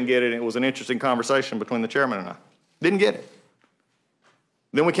basically didn't get it. It was an interesting conversation between the chairman and I. Didn't get it.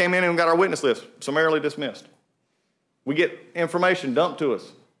 Then we came in and got our witness list summarily dismissed. We get information dumped to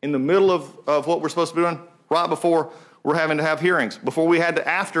us in the middle of what we're supposed to be doing, right before we're having to have hearings, before we had to,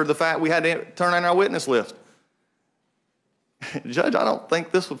 after the fact, we had to turn in our witness list. Judge, I don't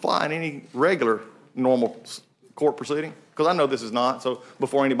think this would fly in any regular, normal court proceeding, because I know this is not. So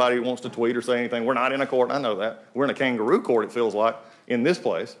before anybody wants to tweet or say anything, we're not in a court. I know that. We're in a kangaroo court, it feels like, in this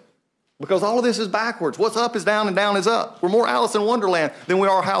place, because all of this is backwards. What's up is down and down is up. We're more Alice in Wonderland than we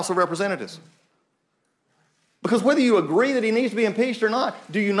are House of Representatives. Because whether you agree that he needs to be impeached or not,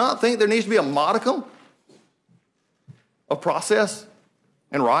 do you not think there needs to be a modicum of process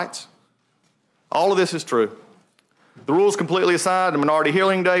and rights? All of this is true. The rules completely aside, the minority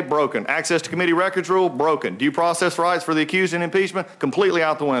hearing day, broken. Access to committee records rule, broken. Due process rights for the accused in impeachment, completely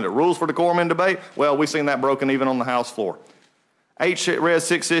out the window. Rules for decorum in debate, well, we've seen that broken even on the House floor. Res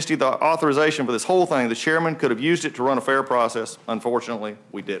 660, the authorization for this whole thing, the chairman could have used it to run a fair process. Unfortunately,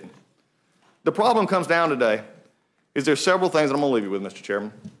 we didn't. The problem comes down today is there's several things that I'm going to leave you with, Mr.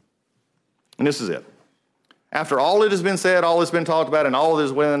 Chairman, and this is it. After all that has been said, all that's been talked about, and all that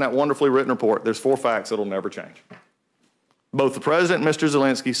is within that wonderfully written report, there's 4 facts that will never change. Both the President and Mr.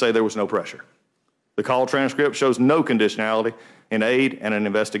 Zelensky say there was no pressure. The call transcript shows no conditionality in aid and an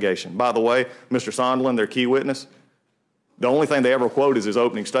investigation. By the way, Mr. Sondland, their key witness, the only thing they ever quote is his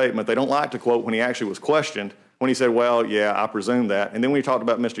opening statement. They don't like to quote when he actually was questioned, when he said, well, yeah, I presume that. And then when we talked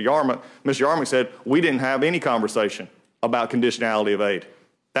about Mr. Yarmuk said, we didn't have any conversation about conditionality of aid.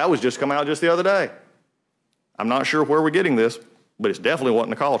 That was just come out just the other day. I'm not sure where we're getting this, but it's definitely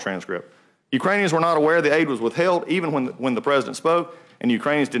wasn't a call transcript. Ukrainians were not aware the aid was withheld even when the president spoke, and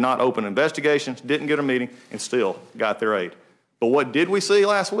Ukrainians did not open investigations, didn't get a meeting, and still got their aid. But what did we see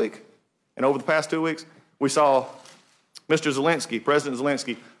last week and over the past 2 weeks? We saw Mr. Zelensky, President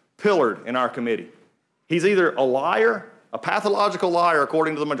Zelensky, pillared in our committee. He's either a liar, a pathological liar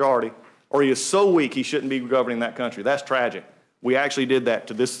according to the majority, or he is so weak he shouldn't be governing that country. That's tragic. We actually did that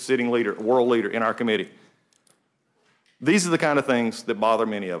to this sitting leader, world leader in our committee. These are the kind of things that bother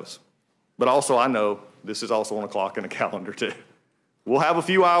many of us. But also, I know this is also on a clock and a calendar, too. We'll have a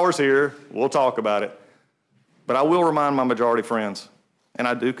few hours here. We'll talk about it. But I will remind my majority friends, and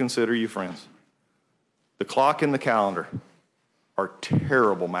I do consider you friends, the clock and the calendar are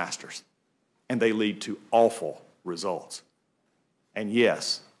terrible masters, and they lead to awful results. And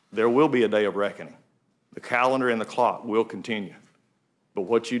yes, there will be a day of reckoning. The calendar and the clock will continue. But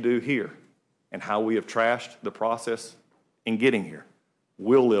what you do here and how we have trashed the process in getting here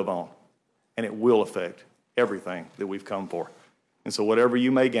will live on, and it will affect everything that we've come for. And so whatever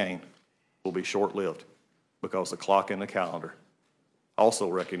you may gain will be short-lived, because the clock and the calendar also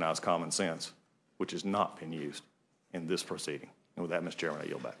recognize common sense, which has not been used in this proceeding. And with that, Mr. Chairman, I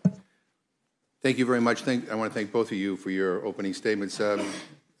yield back. Thank you very much. I want to thank both of you for your opening statements.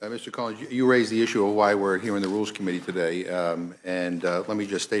 Mr. Collins, you raised the issue of why we're here in the Rules Committee today. Let me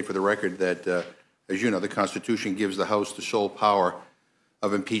just state for the record that, as you know, the Constitution gives the House the sole power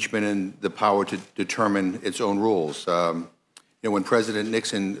of impeachment and the power to determine its own rules. When President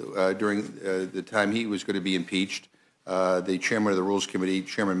Nixon, during the time he was going to be impeached, the chairman of the Rules Committee,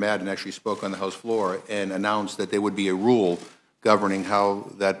 Chairman Madden, actually spoke on the House floor and announced that there would be a rule governing how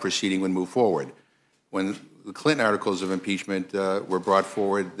that proceeding would move forward. When the Clinton articles of impeachment were brought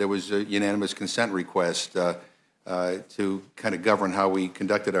forward, there was a unanimous consent request to kind of govern how we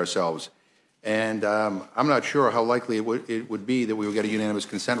conducted ourselves. And I'm not sure how likely it would be that we would get a unanimous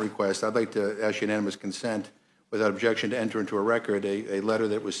consent request. I'd like to ask unanimous consent without objection to enter into a record a letter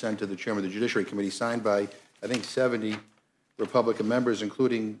that was sent to the chairman of the Judiciary Committee, signed by, I think, 70 Republican members,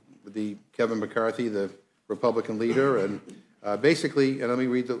 including Kevin McCarthy, the Republican leader. And basically, and let me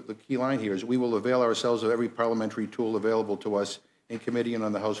read the key line here, is we will avail ourselves of every parliamentary tool available to us in committee and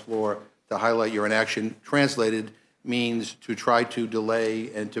on the House floor to highlight your inaction. Translated means to try to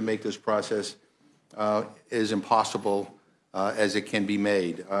delay and to make this process as impossible as it can be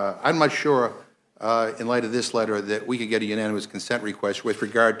made. I'm not sure, in light of this letter, that we could get a unanimous consent request with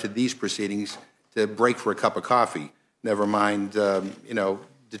regard to these proceedings to break for a cup of coffee, never mind,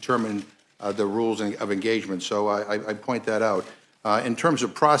 determine the rules of engagement. So I point that out. In terms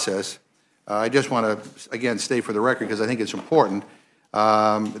of process, I just want to, again, state for the record, because I think it's important,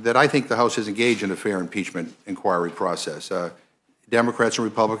 that I think the House has engaged in a fair impeachment inquiry process. Democrats and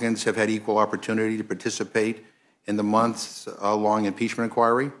Republicans have had equal opportunity to participate in the months-long impeachment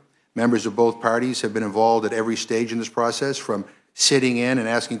inquiry. Members of both parties have been involved at every stage in this process, from sitting in and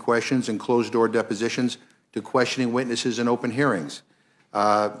asking questions in closed-door depositions to questioning witnesses in open hearings.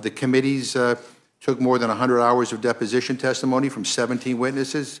 The committees took more than 100 hours of deposition testimony from 17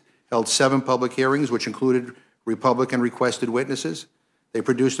 witnesses, held 7 public hearings, which included Republican-requested witnesses. They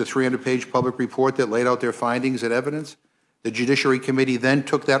produced a 300-page public report that laid out their findings and evidence. The Judiciary Committee then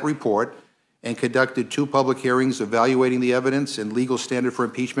took that report and conducted 2 public hearings evaluating the evidence and legal standard for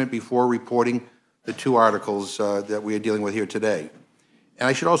impeachment before reporting the 2 articles that we are dealing with here today. And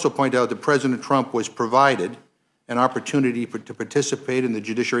I should also point out that President Trump was provided an opportunity to participate in the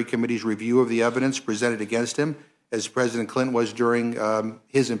Judiciary Committee's review of the evidence presented against him, as President Clinton was during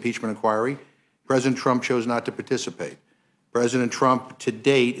his impeachment inquiry. President Trump chose not to participate. President Trump, to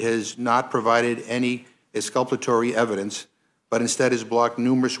date, has not provided any exculpatory evidence, but instead has blocked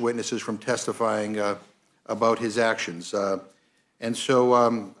numerous witnesses from testifying about his actions. And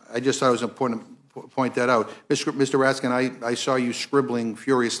so I just thought it was important to point that out. Mr. Raskin, I saw you scribbling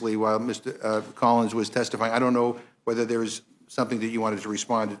furiously while Mr. Collins was testifying. I don't know whether there's something that you wanted to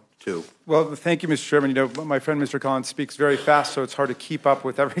respond to. Well, thank you, Mr. Chairman. You know, my friend Mr. Collins speaks very fast, so it's hard to keep up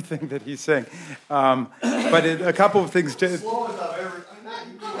with everything that he's saying. But a couple of things. That's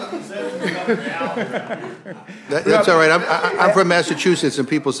all right. I'm from Massachusetts, and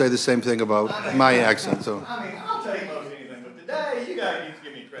people say the same thing about my accent. So. I mean, I'll take most anything, but today you guys need to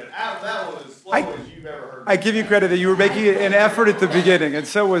give me credit. That was as slow as you've ever heard. I give you credit that you were making an effort at the beginning, and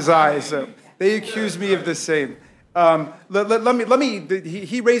so was I. So they accuse me of the same.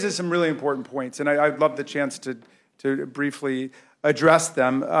 He raises some really important points, and I'd love the chance to briefly address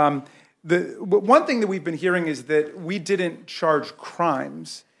them. One thing that we've been hearing is that we didn't charge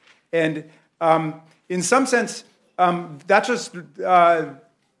crimes. And in some sense, that just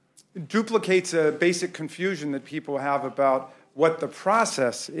duplicates a basic confusion that people have about what the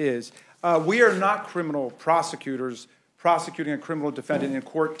process is. We are not criminal prosecutors prosecuting a criminal defendant in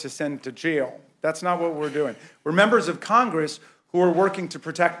court to send to jail. That's not what we're doing. We're members of Congress who are working to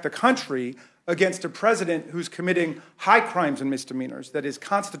protect the country against a president who's committing high crimes and misdemeanors, that is,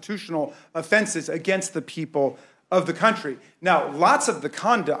 constitutional offenses against the people of the country. Now, lots of the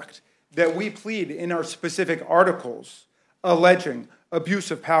conduct that we plead in our specific articles alleging abuse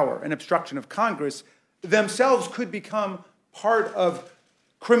of power and obstruction of Congress themselves could become part of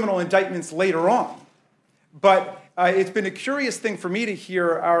criminal indictments later on. But it's been a curious thing for me to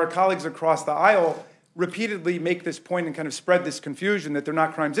hear our colleagues across the aisle repeatedly make this point and kind of spread this confusion that there are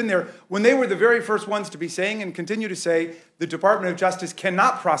not crimes in there, when they were the very first ones to be saying and continue to say the Department of Justice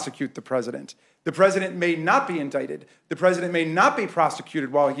cannot prosecute the president. The president may not be indicted. The president may not be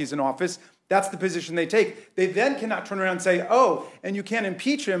prosecuted while he's in office. That's the position they take. They then cannot turn around and say, oh, and you can't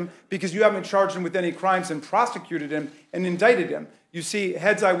impeach him because you haven't charged him with any crimes and prosecuted him and indicted him. You see,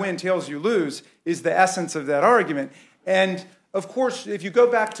 heads I win, tails you lose is the essence of that argument. And, of course, if you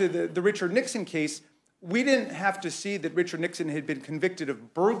go back to the Richard Nixon case, we didn't have to see that Richard Nixon had been convicted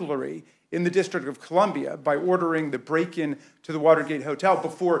of burglary in the District of Columbia by ordering the break-in to the Watergate Hotel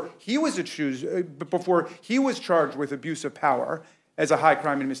before he was charged with abuse of power as a high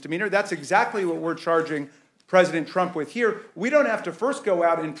crime and misdemeanor. That's exactly what we're charging President Trump with here. We don't have to first go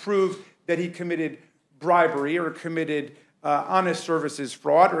out and prove that he committed bribery or committed honest services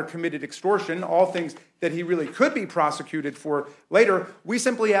fraud or committed extortion, all things that he really could be prosecuted for later. We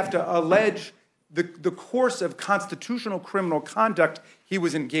simply have to allege the course of constitutional criminal conduct he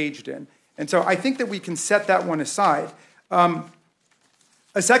was engaged in. And so I think that we can set that one aside. A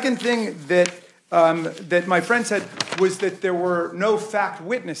second thing that my friend said was that there were no fact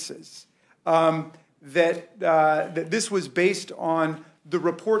witnesses, that this was based on the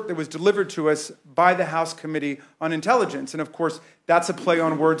report that was delivered to us by the House Committee on Intelligence. And, of course, that's a play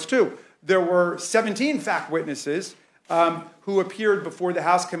on words, too. There were 17 fact witnesses who appeared before the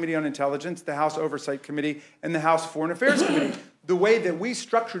House Committee on Intelligence, the House Oversight Committee, and the House Foreign Affairs Committee. The way that we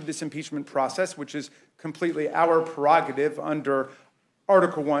structured this impeachment process, which is completely our prerogative under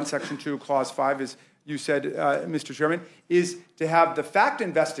Article 1, Section 2, Clause 5, as you said, Mr. Chairman, is to have the fact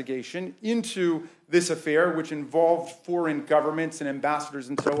investigation into this affair, which involved foreign governments and ambassadors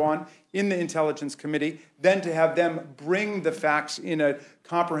and so on, in the Intelligence Committee, then to have them bring the facts in a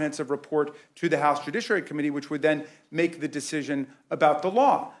comprehensive report to the House Judiciary Committee, which would then make the decision about the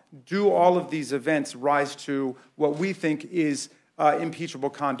law. Do all of these events rise to what we think is impeachable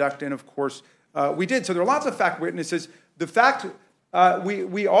conduct? And, of course, we did. So there are lots of fact witnesses. The fact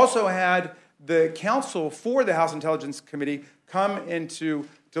we also had the counsel for the House Intelligence Committee come and to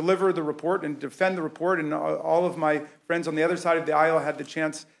deliver the report and defend the report, and all of my friends on the other side of the aisle had the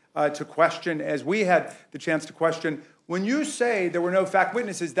chance to question, as we had the chance to question. When you say there were no fact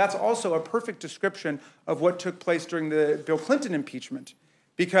witnesses, that's also a perfect description of what took place during the Bill Clinton impeachment,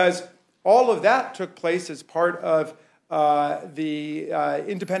 because all of that took place as part of the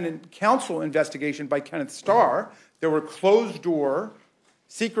independent counsel investigation by Kenneth Starr. There were closed-door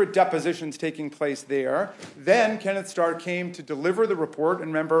secret depositions taking place there. Then Kenneth Starr came to deliver the report, and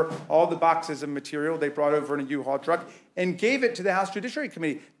remember all the boxes of material they brought over in a U-Haul truck, and gave it to the House Judiciary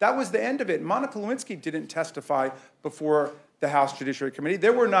Committee. That was the end of it. Monica Lewinsky didn't testify before the House Judiciary Committee.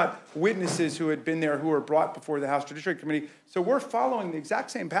 There were not witnesses who had been there who were brought before the House Judiciary Committee. So we're following the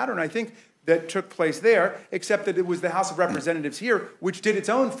exact same pattern, I think, that took place there, except that it was the House of Representatives here which did its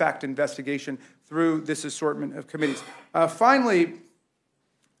own fact investigation through this assortment of committees. Finally,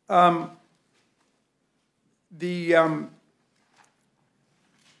 let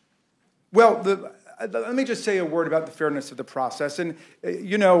me just say a word about the fairness of the process. And,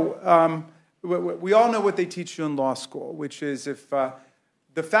 we all know what they teach you in law school, which is if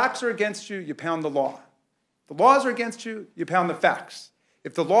the facts are against you, you pound the law. If the laws are against you, you pound the facts.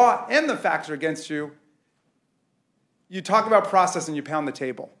 If the law and the facts are against you, you talk about process and you pound the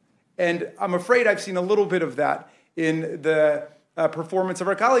table. And I'm afraid I've seen a little bit of that in the performance of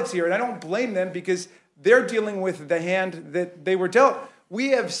our colleagues here. And I don't blame them because they're dealing with the hand that they were dealt. We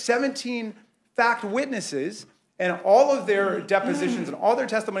have 17 fact witnesses, and all of their depositions and all their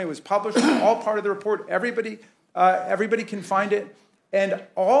testimony was published, all part of the report. Everybody can find it. And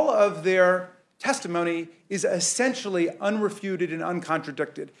all of their testimony is essentially unrefuted and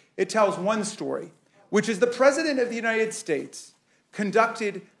uncontradicted. It tells one story, which is the President of the United States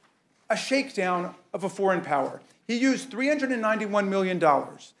conducted a shakedown of a foreign power. He used $391 million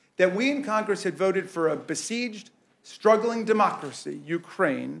that we in Congress had voted for a besieged, struggling democracy,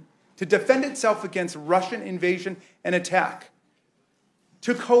 Ukraine, to defend itself against Russian invasion and attack,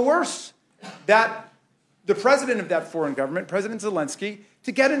 to coerce the president of that foreign government, President Zelensky,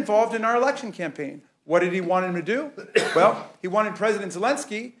 to get involved in our election campaign. What did he want him to do? Well, he wanted President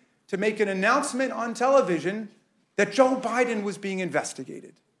Zelensky to make an announcement on television that Joe Biden was being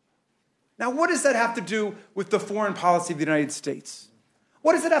investigated. Now, what does that have to do with the foreign policy of the United States?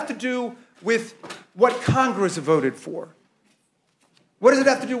 What does it have to do with what Congress voted for? What does it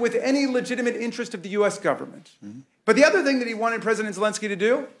have to do with any legitimate interest of the U.S. government? Mm-hmm. But the other thing that he wanted President Zelensky to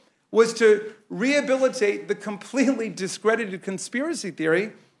do was to rehabilitate the completely discredited conspiracy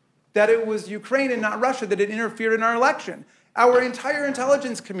theory that it was Ukraine and not Russia that had interfered in our election. Our entire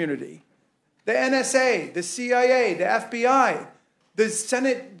intelligence community, the NSA, the CIA, the FBI, the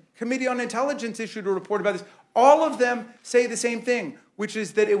Senate Committee on Intelligence issued a report about this. All of them say the same thing, which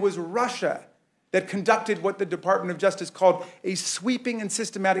is that it was Russia that conducted what the Department of Justice called a sweeping and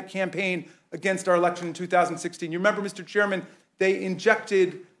systematic campaign against our election in 2016. You remember, Mr. Chairman, they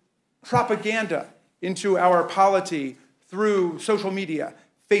injected propaganda into our polity through social media,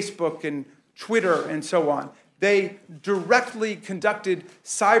 Facebook and Twitter and so on. They directly conducted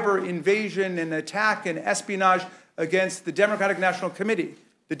cyber invasion and attack and espionage against the Democratic National Committee,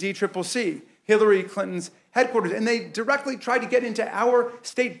 the DCCC, Hillary Clinton's headquarters, and they directly tried to get into our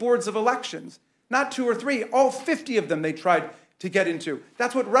state boards of elections. Not 2 or 3, all 50 of them they tried to get into.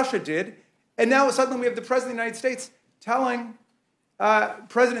 That's what Russia did. And now suddenly we have the President of the United States telling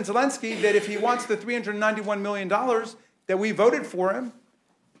President Zelensky that if he wants the $391 million that we voted for him,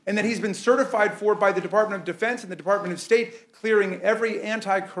 and that he's been certified for by the Department of Defense and the Department of State, clearing every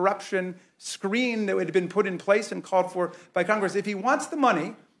anti-corruption screen that had been put in place and called for by Congress. If he wants the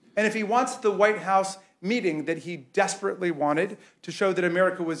money, and if he wants the White House meeting that he desperately wanted to show that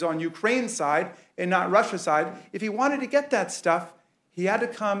America was on Ukraine's side and not Russia's side, if he wanted to get that stuff, he had to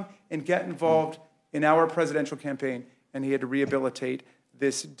come and get involved in our presidential campaign, and he had to rehabilitate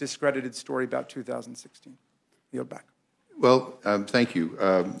this discredited story about 2016. Yield back. Well, thank you.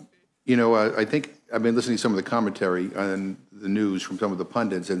 I think I've been listening to some of the commentary on the news from some of the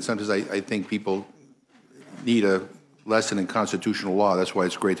pundits, and sometimes I think people need a lesson in constitutional law. That's why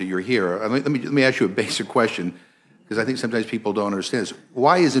it's great that you're here. Let me ask you a basic question, because I think sometimes people don't understand this.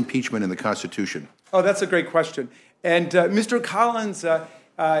 Why is impeachment in the Constitution? Oh, that's a great question. And Mr. Collins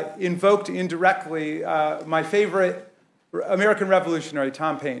invoked indirectly my favorite American revolutionary,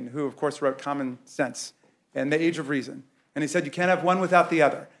 Tom Paine, who, of course, wrote Common Sense and The Age of Reason. And he said you can't have one without the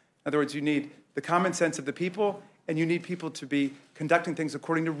other. In other words, you need the common sense of the people, and you need people to be conducting things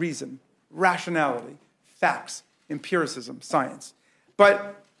according to reason, rationality, facts, empiricism, science.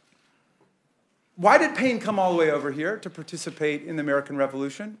 But why did Paine come all the way over here to participate in the American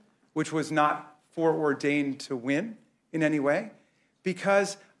Revolution, which was not foreordained to win in any way?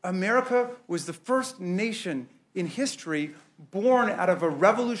 Because America was the first nation in history born out of a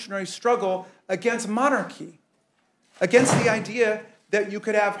revolutionary struggle against monarchy, against the idea that you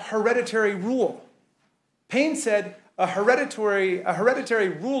could have hereditary rule. Paine said a hereditary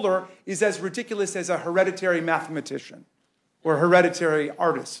ruler is as ridiculous as a hereditary mathematician or hereditary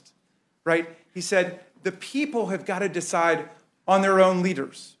artist, right? He said the people have got to decide on their own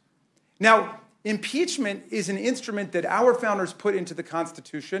leaders. Now, impeachment is an instrument that our founders put into the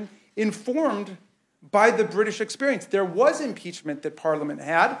Constitution, informed by the British experience. There was impeachment that Parliament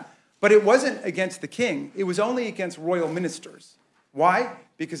had, but it wasn't against the king. It was only against royal ministers. Why?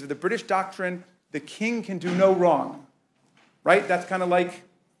 Because of the British doctrine, the king can do no wrong, right? That's kind of like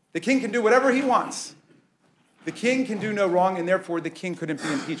the king can do whatever he wants. The king can do no wrong, and therefore the king couldn't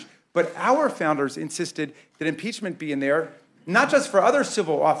be impeached. But our founders insisted that impeachment be in there, not just for other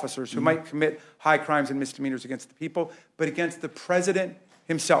civil officers who might commit high crimes and misdemeanors against the people, but against the president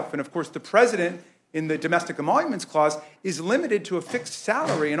himself. And of course, the president, in the Domestic Emoluments Clause, is limited to a fixed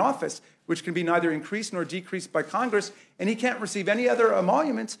salary in office, which can be neither increased nor decreased by Congress, and he can't receive any other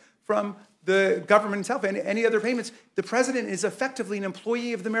emoluments from the government itself, and any other payments. The president is effectively an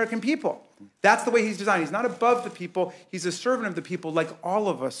employee of the American people. That's the way he's designed. He's not above the people. He's a servant of the people like all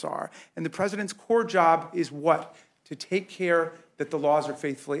of us are. And the president's core job is what? To take care that the laws are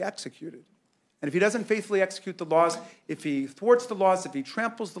faithfully executed. And if he doesn't faithfully execute the laws, if he thwarts the laws, if he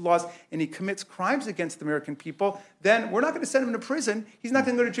tramples the laws, and he commits crimes against the American people, then we're not going to send him to prison. He's not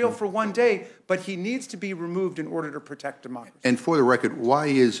going to go to jail for one day, but he needs to be removed in order to protect democracy. And for the record, why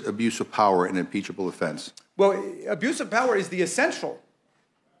is abuse of power an impeachable offense? Well, abuse of power is the essential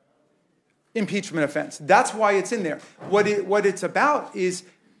impeachment offense. That's why it's in there. What it's about is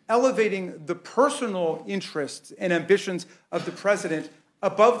elevating the personal interests and ambitions of the president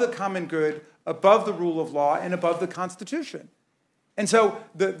above the common good, above the rule of law, and above the Constitution. And so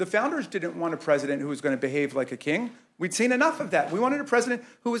the founders didn't want a president who was going to behave like a king. We'd seen enough of that. We wanted a president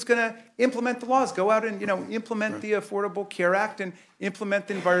who was going to implement the laws, go out and implement the Affordable Care Act and implement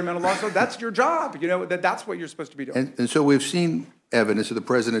the environmental laws. So that's your job. That's what you're supposed to be doing. And so we've seen evidence that the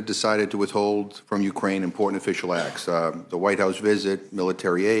president decided to withhold from Ukraine important official acts, the White House visit,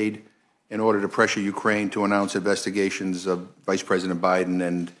 military aid, in order to pressure Ukraine to announce investigations of Vice President Biden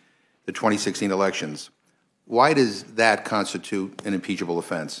and the 2016 elections. Why does that constitute an impeachable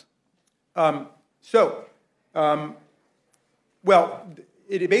offense? Well,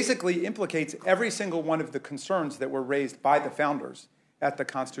 it basically implicates every single one of the concerns that were raised by the founders at the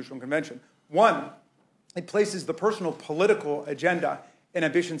Constitutional Convention. One, it places the personal political agenda and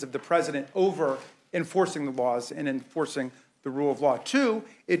ambitions of the president over enforcing the laws and enforcing the rule of law. Two,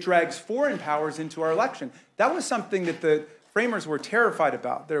 it drags foreign powers into our election. That was something that the framers were terrified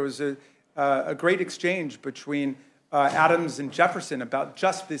about. There was a great exchange between Adams and Jefferson about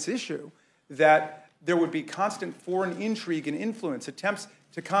just this issue, that there would be constant foreign intrigue and influence, attempts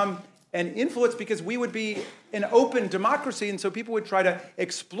to come and influence, because we would be an open democracy, and so people would try to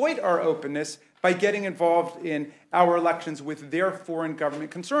exploit our openness by getting involved in our elections with their foreign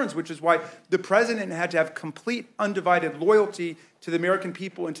government concerns, which is why the president had to have complete, undivided loyalty to the American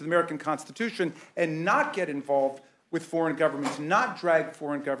people and to the American Constitution and not get involved with foreign governments, not drag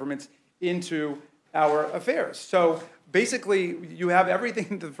foreign governments into our affairs. So basically, you have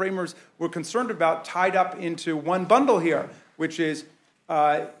everything the framers were concerned about tied up into one bundle here, which is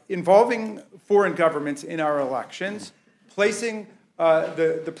involving foreign governments in our elections, placing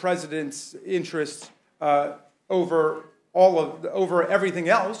the president's interests over everything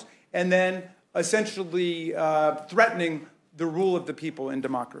else, and then essentially threatening the rule of the people in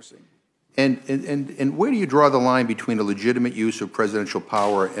democracy. And where do you draw the line between a legitimate use of presidential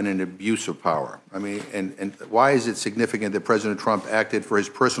power and an abuse of power? I mean, and why is it significant that President Trump acted for his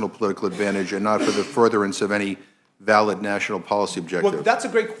personal political advantage and not for the furtherance of any valid national policy objective? Well, that's a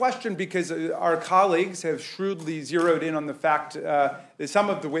great question, because our colleagues have shrewdly zeroed in on the fact that some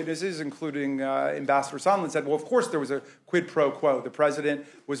of the witnesses, including Ambassador Sondland, said, well, of course there was a quid pro quo. The president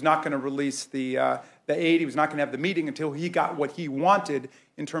was not going to release the aid. He was not going to have the meeting until he got what he wanted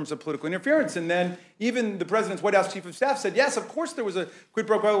in terms of political interference. And then even the president's White House chief of staff said, yes, of course there was a quid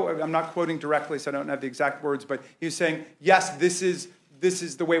pro quo. I'm not quoting directly, so I don't have the exact words, but he was saying, yes, this is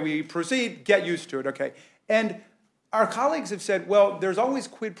the way we proceed. Get used to it, okay? And our colleagues have said, well, there's always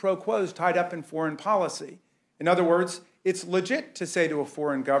quid pro quos tied up in foreign policy. In other words, it's legit to say to a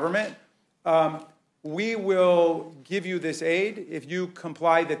foreign government, we will give you this aid if you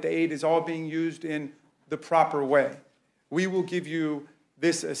comply that the aid is all being used in the proper way. We will give you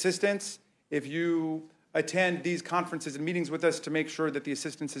this assistance if you attend these conferences and meetings with us to make sure that the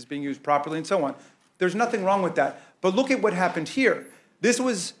assistance is being used properly, and so on. There's nothing wrong with that. But look at what happened here. This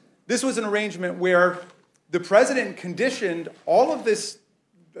was an arrangement where the president conditioned all of this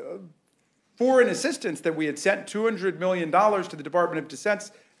foreign assistance that we had sent, $200 million to the Department of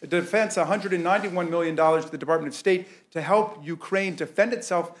Defense, $191 million to the Department of State to help Ukraine defend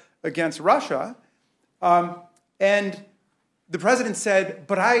itself against Russia. And the president said,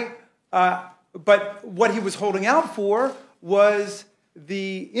 but what he was holding out for was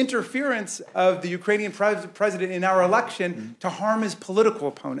the interference of the Ukrainian president in our election to harm his political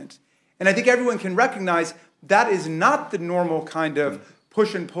opponent. And I think everyone can recognize that is not the normal kind of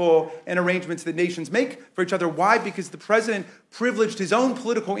push and pull and arrangements that nations make for each other. Why? Because the president privileged his own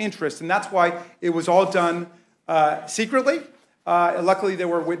political interests, and that's why it was all done secretly. Luckily, there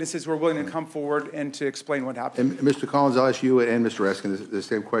were witnesses who were willing to come forward and to explain what happened. And Mr. Collins, I'll ask you and Mr. Raskin the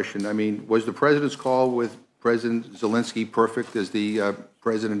same question. I mean, was the president's call with President Zelensky perfect, as the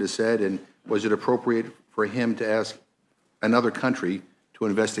president has said, and was it appropriate for him to ask another country to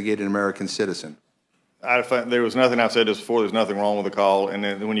investigate an American citizen? There was nothing, I've said this before, there's nothing wrong with the call. And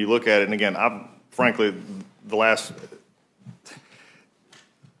then when you look at it, and again, frankly, the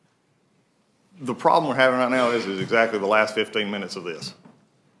problem we're having right now is exactly the last 15 minutes of this.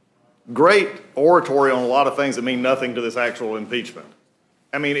 Great oratory on a lot of things that mean nothing to this actual impeachment.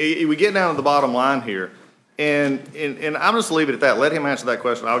 I mean, we get down to the bottom line here, and I'm just leave it at that. Let him answer that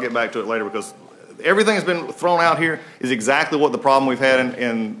question. I'll get back to it later, because everything that's been thrown out here is exactly what the problem we've had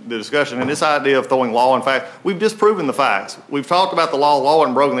in the discussion. And this idea of throwing law and fact, we've disproven the facts. We've talked about the law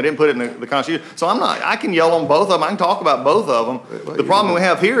wasn't broken. They didn't put it in the Constitution. So I can yell on both of them. I can talk about both of them. The problem we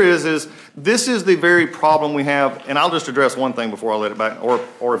have here is this is the very problem we have. And I'll just address one thing before I let it back.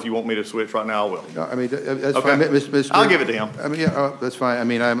 Or if you want me to switch right now, I will. No, I mean, that's okay. fine. Mr. I'll give it to him. I mean, yeah, that's fine. I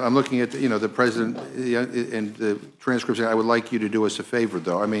mean, I'm looking at, the president and the transcripts. I would like you to do us a favor,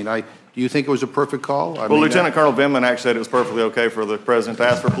 though. I mean, do you think it was a perfect call? Lieutenant Colonel Vindman actually said it was perfcly okay for the president to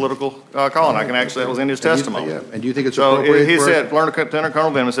ask for a political call, and I can actually, that was in his testimony. And do you think it's appropriate? So he said, Lieutenant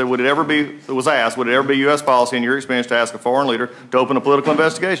Colonel Vindman said, would it ever be U.S. policy in your experience to ask a foreign leader to open a political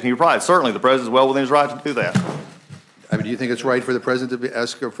investigation? He replied, certainly, the president is well within his right to do that. I mean, do you think it's right for the president to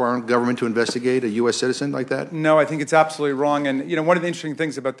ask a foreign government to investigate a U.S. citizen like that? No, I think it's absolutely wrong. And, one of the interesting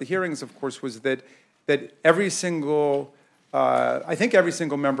things about the hearings, of course, was that every single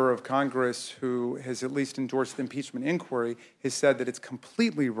member of Congress who has at least endorsed the impeachment inquiry has said that it's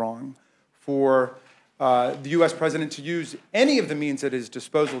completely wrong for the U.S. president to use any of the means at his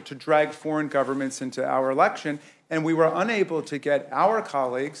disposal to drag foreign governments into our election. And we were unable to get our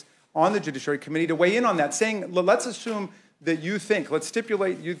colleagues on the Judiciary Committee to weigh in on that, saying, let's assume that let's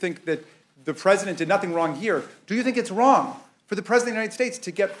stipulate you think that the president did nothing wrong here. Do you think it's wrong for the president of the United States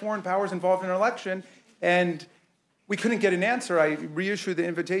to get foreign powers involved in an election? And we couldn't get an answer. I reissued the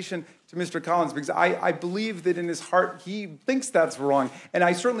invitation to Mr. Collins because I believe that in his heart he thinks that's wrong. And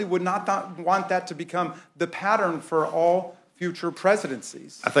I certainly would not want that to become the pattern for all future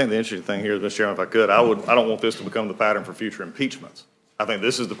presidencies. I think the interesting thing here, Mr. Chairman, if I could, I don't want this to become the pattern for future impeachments. I think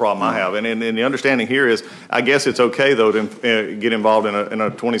this is the problem I have. And the understanding here is, I guess it's okay, though, to get involved in a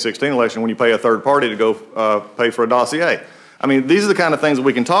 2016 election when you pay a third party to go pay for a dossier. I mean, these are the kind of things that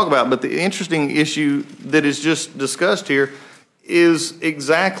we can talk about, but the interesting issue that is just discussed here is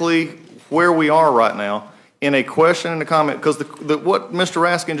exactly where we are right now in a question and a comment, because what Mr.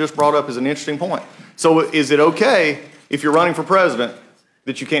 Raskin just brought up is an interesting point. So is it okay if you're running for president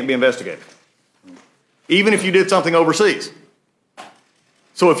that you can't be investigated, even if you did something overseas?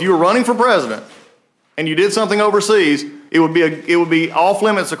 So if you were running for president and you did something overseas, it would be off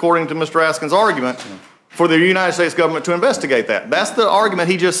limits, according to Mr. Raskin's argument, for the United States government to investigate that. That's the argument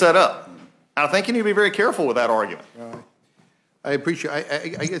he just set up. I think you need to be very careful with that argument. I appreciate.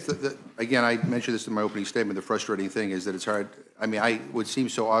 I guess again, I mentioned this in my opening statement. The frustrating thing is that it's hard. I mean, it would seem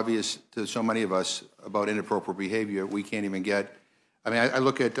so obvious to so many of us about inappropriate behavior. We can't even get. I mean, I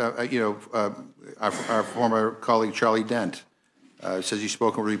look at our former colleague Charlie Dent says he's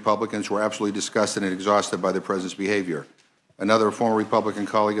spoken with Republicans who are absolutely disgusted and exhausted by the president's behavior. Another former Republican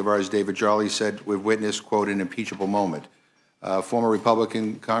colleague of ours, David Jolly, said we've witnessed, quote, an impeachable moment. Former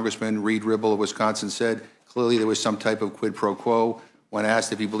Republican Congressman Reed Ribble of Wisconsin said clearly there was some type of quid pro quo. When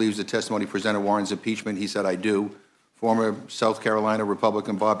asked if he believes the testimony presented warrants impeachment, he said, I do. Former South Carolina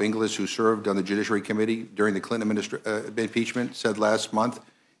Republican Bob Inglis, who served on the Judiciary Committee during the Clinton impeachment, said last month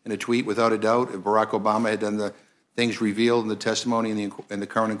in a tweet, without a doubt, if Barack Obama had done the things revealed in the testimony in the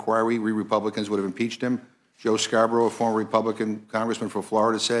current inquiry, we Republicans would have impeached him. Joe Scarborough, a former Republican congressman from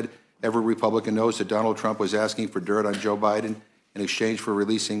Florida, said every Republican knows that Donald Trump was asking for dirt on Joe Biden in exchange for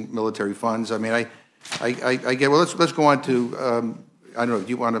releasing military funds. I mean, I get. Well, let's go on to. I don't know. Do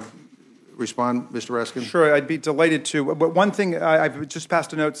you want to respond, Mr. Raskin? Sure, I'd be delighted to. But one thing, I've just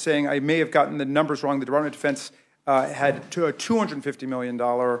passed a note saying I may have gotten the numbers wrong. The Department of Defense had a $250 million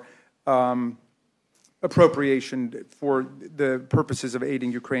appropriation for the purposes of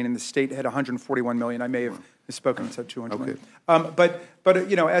aiding Ukraine, and the state had $141 million. I may have misspoken and said $200 million. But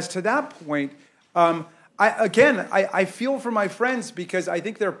as to that point, I feel for my friends because I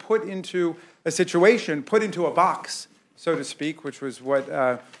think they're put into a situation, put into a box, so to speak, which was what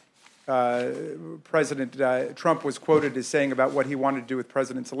President Trump was quoted as saying about what he wanted to do with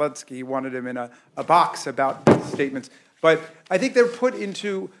President Zelensky. He wanted him in a box about statements. But I think they're put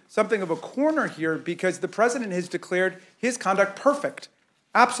into something of a corner here because the president has declared his conduct perfect,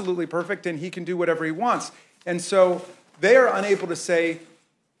 absolutely perfect, and he can do whatever he wants. And so they are unable to say,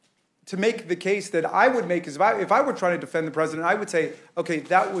 to make the case that I would make is if I were trying to defend the president, I would say, okay,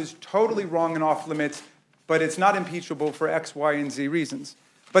 that was totally wrong and off limits, but it's not impeachable for X, Y, and Z reasons.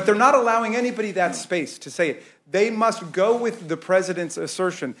 But they're not allowing anybody that space to say it. They must go with the president's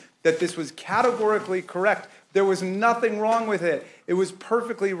assertion that this was categorically correct. There was nothing wrong with it. It was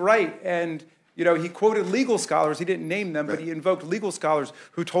perfectly right. And, you know, he quoted legal scholars. He didn't name them, but he invoked legal scholars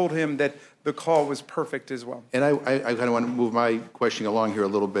who told him that the call was perfect as well. And I kind of want to move my questioning along here a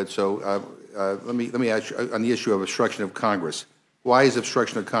little bit. So let me ask you on the issue of obstruction of Congress. Why is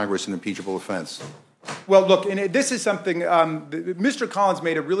obstruction of Congress an impeachable offense? Well, look, and this is something, Mr. Collins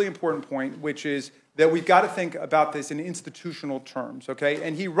made a really important point, which is that we've got to think about this in institutional terms, okay?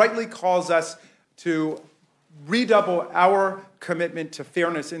 And he rightly calls us to redouble our commitment to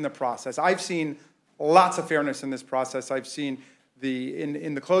fairness in the process. I've seen lots of fairness in this process. I've seen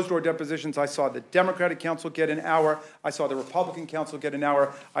in the closed-door depositions, I saw the Democratic counsel get an hour. I saw the Republican counsel get an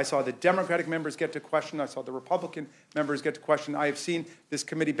hour. I saw the Democratic members get to question. I saw the Republican members get to question. I have seen this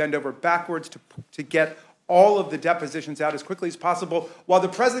committee bend over backwards to get all of the depositions out as quickly as possible, while the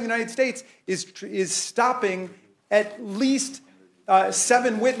President of the United States is stopping at least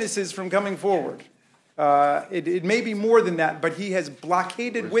 7 witnesses from coming forward. It may be more than that, but he has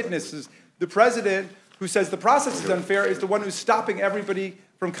blockaded witnesses. The President, who says the process is unfair, is the one who's stopping everybody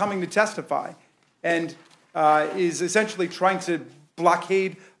from coming to testify and is essentially trying to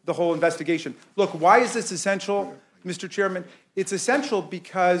blockade the whole investigation. Look, why is this essential, Mr. Chairman? It's essential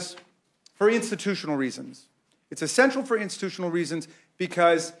because for institutional reasons. It's essential for institutional reasons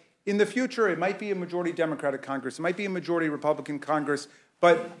because in the future, it might be a majority Democratic Congress, it might be a majority Republican Congress,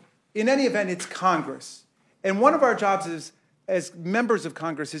 but in any event, it's Congress. And one of our jobs is, as members of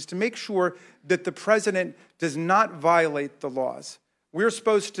Congress, is to make sure that the president does not violate the laws. We're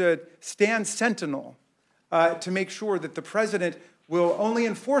supposed to stand sentinel to make sure that the president will only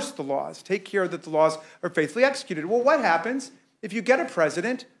enforce the laws, take care that the laws are faithfully executed. Well, what happens if you get a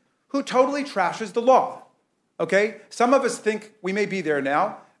president who totally trashes the law? Okay? Some of us think we may be there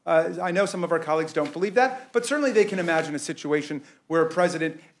now. I know some of our colleagues don't believe that, but certainly they can imagine a situation where a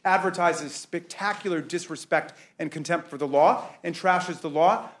president advertises spectacular disrespect and contempt for the law and trashes the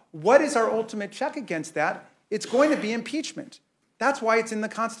law. What is our ultimate check against that? It's going to be impeachment. That's why it's in the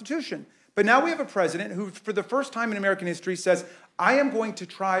Constitution. But now we have a president who, for the first time in American history, says, I am going to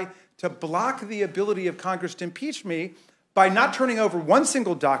try to block the ability of Congress to impeach me by not turning over one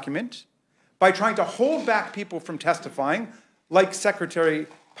single document, by trying to hold back people from testifying, like Secretary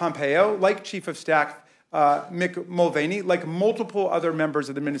Pompeo, like Chief of Staff Mick Mulvaney, like multiple other members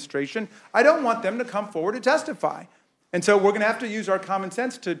of the administration. I don't want them to come forward to testify. And so we're going to have to use our common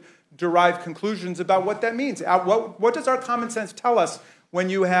sense to derive conclusions about what that means. What does our common sense tell us when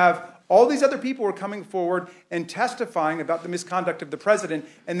you have all these other people who are coming forward and testifying about the misconduct of the president,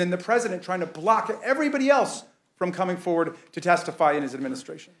 and then the president trying to block everybody else from coming forward to testify in his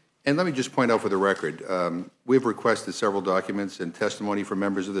administration? And let me just point out for the record, we've requested several documents and testimony from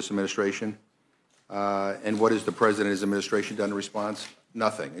members of this administration. And what has the president and his administration done in response?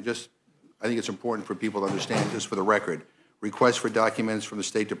 Nothing. I think it's important for people to understand, just for the record, requests for documents from the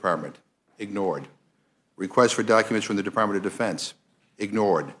State Department, ignored. Requests for documents from the Department of Defense,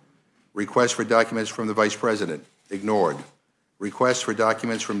 ignored. Requests for documents from the Vice President, ignored. Requests for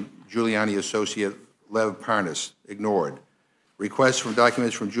documents from Giuliani associate Lev Parnas, ignored. Requests from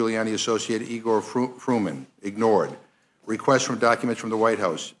documents from Giuliani associate Igor Fruman, ignored. Requests from documents from the White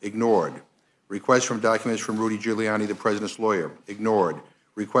House, ignored. Requests from documents from Rudy Giuliani, the president's lawyer, ignored.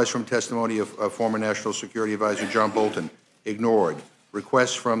 Requests from testimony of former National Security Advisor John Bolton, ignored.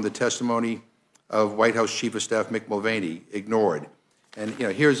 Requests from the testimony of White House Chief of Staff Mick Mulvaney, ignored. And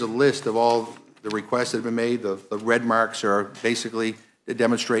here's a list of all the requests that have been made. The red marks are basically to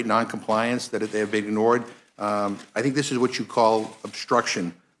demonstrate noncompliance, that they have been ignored. I think this is what you call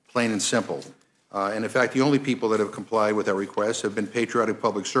obstruction, plain and simple. And in fact, the only people that have complied with our requests have been patriotic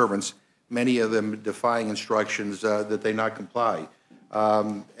public servants, many of them defying instructions that they not comply.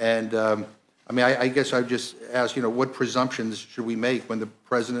 I guess I just ask, what presumptions should we make when the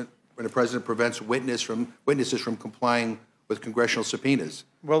president prevents witnesses from complying with congressional subpoenas?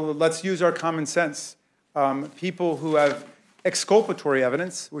 Well, let's use our common sense. People who have exculpatory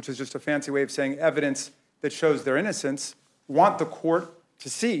evidence, which is just a fancy way of saying evidence that shows their innocence, want the court to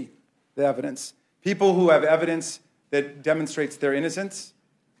see the evidence. People who have evidence that demonstrates their innocence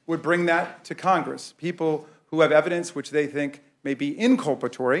would bring that to Congress. People who have evidence which they think may be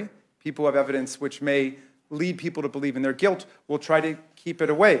inculpatory, people who have evidence which may lead people to believe in their guilt, will try to keep it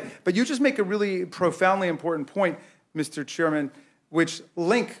away. But you just make a really profoundly important point, Mr. Chairman, which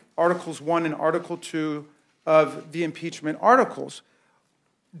link Articles 1 and Article 2 of the impeachment articles.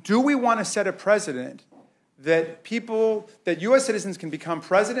 Do we want to set a precedent that U.S. citizens can become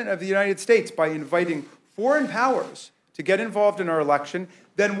president of the United States by inviting foreign powers to get involved in our election?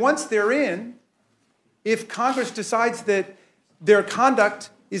 Then once they're in, if Congress decides that their conduct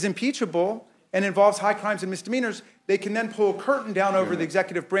is impeachable and involves high crimes and misdemeanors, they can then pull a curtain down over the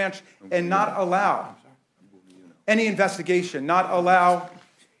executive branch and not allow any investigation, not allow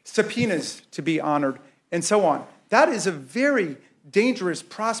subpoenas to be honored, and so on. That is a very dangerous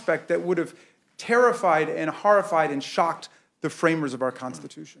prospect that would have terrified and horrified and shocked the framers of our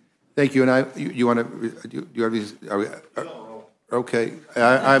Constitution. Thank you. And you want to? You have these? Okay.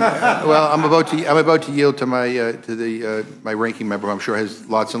 I'm about to yield to my ranking member, who I'm sure has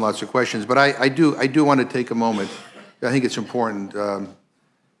lots and lots of questions. But I do want to take a moment. I think it's important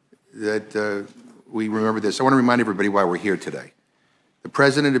that we remember this. I want to remind everybody why we're here today. The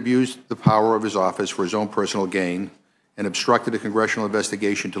president abused the power of his office for his own personal gain and obstructed a congressional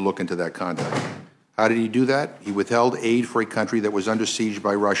investigation to look into that conduct. How did he do that? He withheld aid for a country that was under siege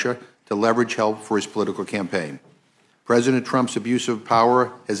by Russia to leverage help for his political campaign. President Trump's abuse of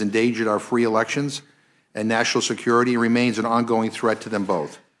power has endangered our free elections and national security and remains an ongoing threat to them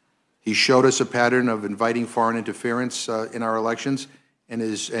both. He showed us a pattern of inviting foreign interference in our elections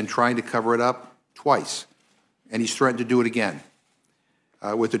and trying to cover it up twice, and he's threatened to do it again.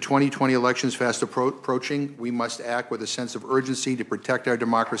 With the 2020 elections fast approaching, we must act with a sense of urgency to protect our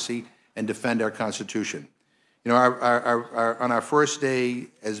democracy and defend our Constitution. You know, on our first day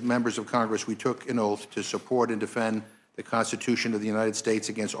as members of Congress, we took an oath to support and defend the Constitution of the United States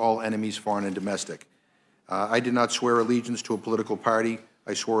against all enemies, foreign and domestic. I did not swear allegiance to a political party.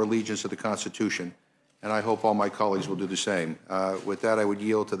 I swore allegiance to the Constitution, and I hope all my colleagues will do the same. With that, I would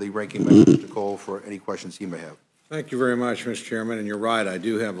yield to the ranking member, Mr. Cole, for any questions he may have. Thank you very much, Mr. Chairman. And you're right, I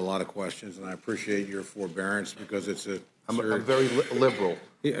do have a lot of questions, and I appreciate your forbearance because it's a... I'm very liberal.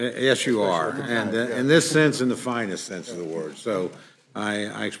 Yes, you are, and in this sense, in the finest sense of the word. So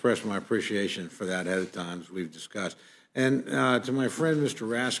I express my appreciation for that ahead of time, as we've discussed. And to my friend, Mr.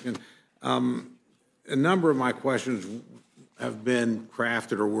 Raskin, a number of my questions have been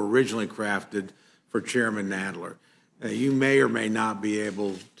crafted or were originally crafted for Chairman Nadler. You may or may not be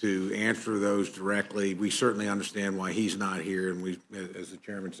able to answer those directly. We certainly understand why he's not here, and we, as the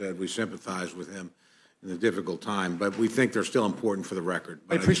chairman said, we sympathize with him in a difficult time. But we think they're still important for the record.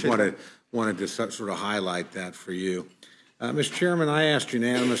 But I appreciate it. Wanted to sort of highlight that for you. Mr. Chairman, I asked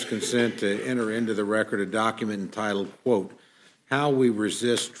unanimous consent to enter into the record a document entitled, quote, "How We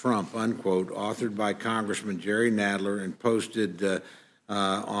Resist Trump," unquote, authored by Congressman Jerry Nadler and posted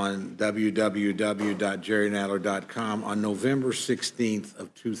on www.jerrynadler.com on November 16th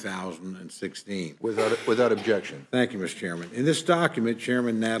of 2016. Without objection. Thank you, Mr. Chairman. In this document,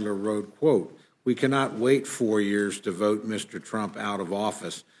 Chairman Nadler wrote, quote, "We cannot wait 4 years to vote Mr. Trump out of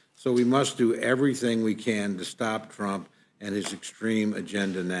office, so we must do everything we can to stop Trump and his extreme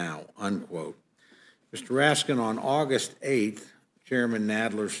agenda now," unquote. Mr. Raskin, on August 8th, Chairman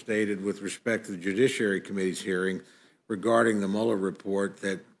Nadler stated with respect to the Judiciary Committee's hearing regarding the Mueller report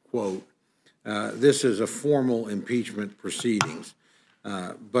that, quote, "This is a formal impeachment proceedings,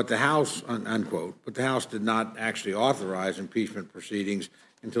 but the House," unquote, "but the House did not actually authorize impeachment proceedings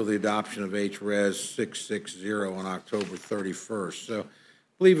until the adoption of H-Res 660 on October 31st. So I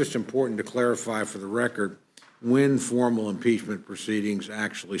believe it's important to clarify for the record when formal impeachment proceedings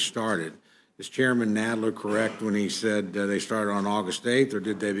actually started. Is Chairman Nadler correct when he said they started on August 8th, or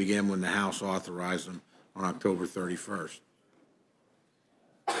did they begin when the House authorized them on October 31st?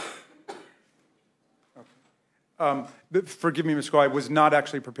 Forgive me, Ms. Cole, I was not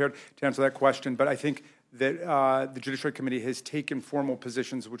actually prepared to answer that question, but I think that the Judiciary Committee has taken formal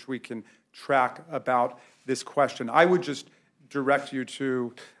positions which we can track about this question. I would just direct you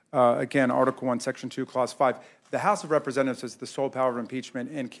to, again, Article 1, Section 2, Clause 5. The House of Representatives has the sole power of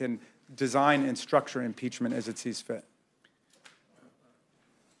impeachment and can design and structure impeachment as it sees fit.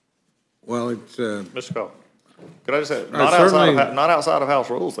 Well, it's... Mr. Cole, could I just say, not outside of House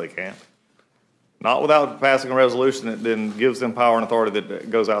rules they can't. Not without passing a resolution that then gives them power and authority that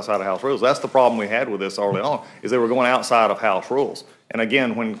goes outside of House rules. That's the problem we had with this early on, is they were going outside of House rules. And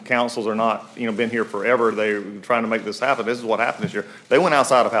again, when councils are not, been here forever, they're trying to make this happen. This is what happened this year. They went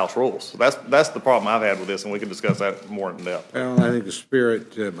outside of House rules. So that's the problem I've had with this, and we can discuss that more in depth. Well, I think the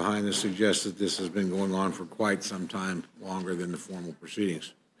spirit behind this suggests that this has been going on for quite some time, longer than the formal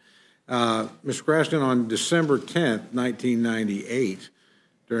proceedings. Mr. Graston, on December 10th, 1998,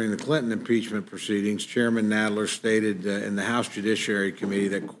 during the Clinton impeachment proceedings, Chairman Nadler stated in the House Judiciary Committee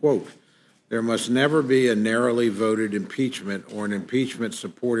that, quote, "There must never be a narrowly voted impeachment or an impeachment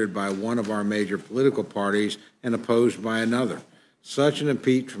supported by one of our major political parties and opposed by another. Such an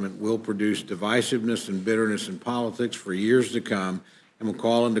impeachment will produce divisiveness and bitterness in politics for years to come and will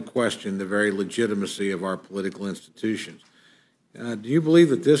call into question the very legitimacy of our political institutions." Do you believe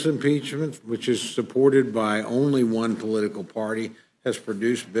that this impeachment, which is supported by only one political party, has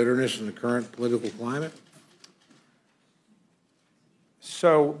produced bitterness in the current political climate?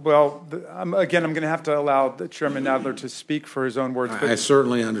 So, well, again, I'm going to have to allow the Chairman Nadler to speak for his own words. I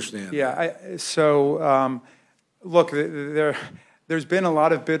certainly understand. Yeah, look, there's been a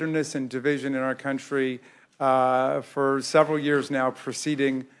lot of bitterness and division in our country for several years now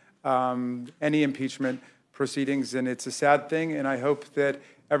preceding any impeachment proceedings, and it's a sad thing, and I hope that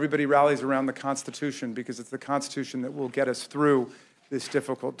everybody rallies around the Constitution, because it's the Constitution that will get us through this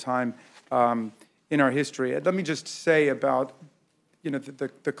difficult time in our history. Let me just say about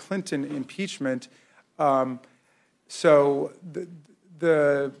the Clinton impeachment. So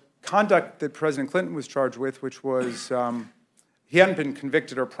the conduct that President Clinton was charged with, which was he hadn't been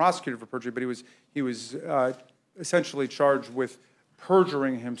convicted or prosecuted for perjury, but he was essentially charged with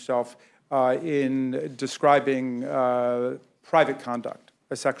perjuring himself in describing private conduct,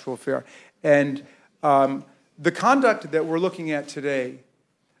 a sexual affair, and the conduct that we're looking at today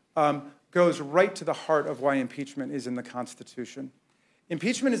goes right to the heart of why impeachment is in the Constitution.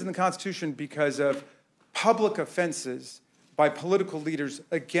 Impeachment is in the Constitution because of public offenses by political leaders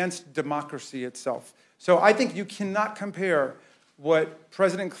against democracy itself. So I think you cannot compare what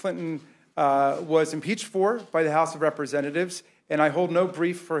President Clinton was impeached for by the House of Representatives, and I hold no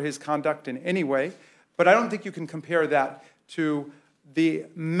brief for his conduct in any way, but I don't think you can compare that to the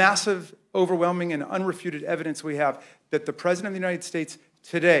massive, overwhelming, and unrefuted evidence we have that the President of the United States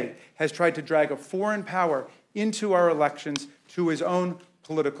today has tried to drag a foreign power into our elections to his own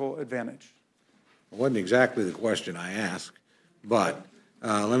political advantage. It wasn't exactly the question I asked, but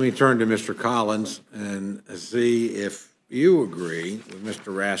let me turn to Mr. Collins and see if you agree with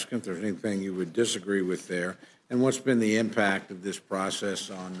Mr. Raskin, if there's anything you would disagree with there, and what's been the impact of this process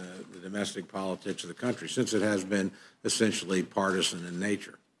on the domestic politics of the country, since it has been essentially partisan in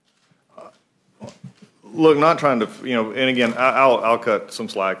nature. Look, not trying to, and again, I'll cut some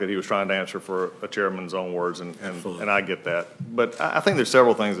slack that he was trying to answer for a chairman's own words, and I get that. But I think there's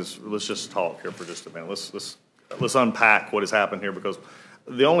several things. Let's just talk here for just a minute. Let's unpack what has happened here, because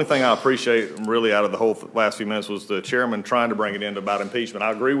the only thing I appreciate really out of the whole last few minutes was the chairman trying to bring it into about impeachment.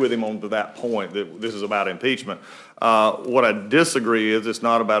 I agree with him on that point, that this is about impeachment. What I disagree is it's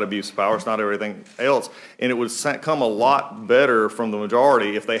not about abuse of power. It's not everything else. And it would come a lot better from the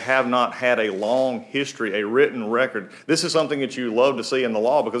majority if they have not had a long history, a written record. This is something that you love to see in the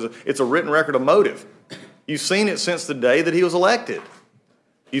law because it's a written record of motive. You've seen it since the day that he was elected.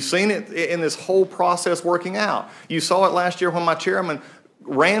 You've seen it in this whole process working out. You saw it last year when my chairman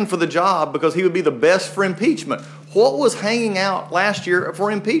ran for the job because he would be the best for impeachment. What was hanging out last year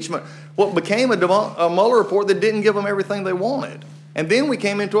for impeachment? What became a Mueller report that didn't give them everything they wanted. And then we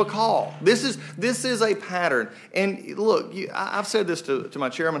came into a call. This is a pattern. And look, I've said this to my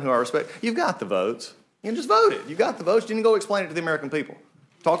chairman, who I respect. You've got the votes. You can just vote it. You've got the votes. You can go explain it to the American people.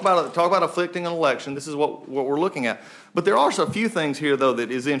 Talk about afflicting an election. This is what we're looking at. But there are a few things here, though,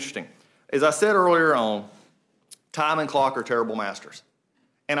 that is interesting. As I said earlier on, time and clock are terrible masters.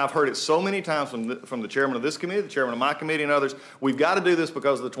 And I've heard it so many times from the chairman of this committee, the chairman of my committee, and others. We've got to do this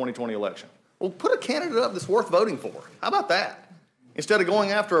because of the 2020 election. Well, put a candidate up that's worth voting for. How about that? Instead of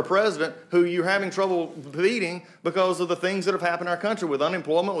going after a president who you're having trouble beating because of the things that have happened in our country with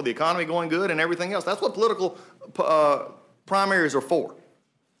unemployment, with the economy going good, and everything else. That's what political primaries are for,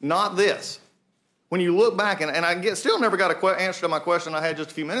 not this. When you look back, and I still never got an answer to my question I had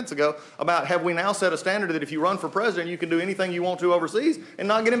just a few minutes ago about have we now set a standard that if you run for president, you can do anything you want to overseas and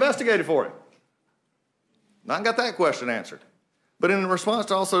not get investigated for it? Not got that question answered. But in response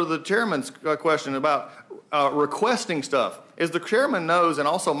to also the chairman's question about requesting stuff, as the chairman knows, and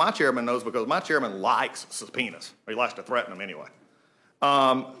also my chairman knows because my chairman likes subpoenas, or he likes to threaten them anyway.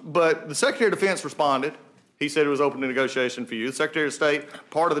 But the Secretary of Defense responded. He said it was open to negotiation for you. The Secretary of State,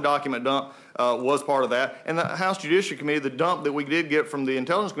 part of the document dump, was part of that. And the House Judiciary Committee, the dump that we did get from the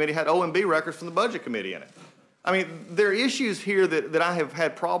Intelligence Committee, had OMB records from the Budget Committee in it. I mean, there are issues here that I have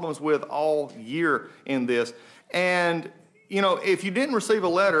had problems with all year in this. And, you know, if you didn't receive a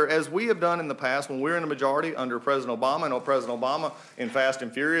letter, as we have done in the past when we were in the majority under President Obama, I know President Obama in Fast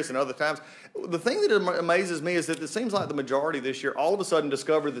and Furious and other times, the thing that amazes me is that it seems like the majority this year all of a sudden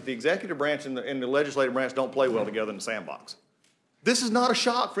discovered that the executive branch and the legislative branch don't play well together in the sandbox. This is not a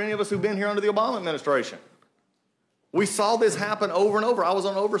shock for any of us who've been here under the Obama administration. We saw this happen over and over. I was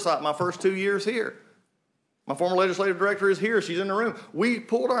on oversight my first 2 years here. My former legislative director is here. She's in the room. We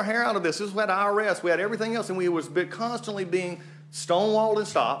pulled our hair out of this. This was at IRS. We had everything else, and we was constantly being stonewalled and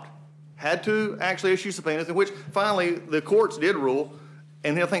stopped, had to actually issue subpoenas, in which finally the courts did rule,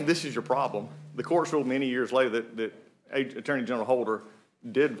 and I think this is your problem. The courts ruled many years later that Attorney General Holder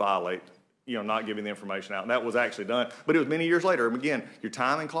did violate, you know, not giving the information out, and that was actually done. But it was many years later. And again, your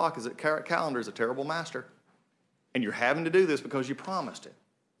timing clock is calendar is a terrible master, and you're having to do this because you promised it.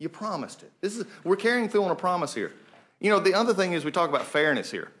 You promised it. We're carrying through on a promise here. You know, the other thing is we talk about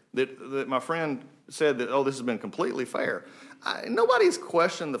fairness here. That my friend said that, oh, this has been completely fair. Nobody's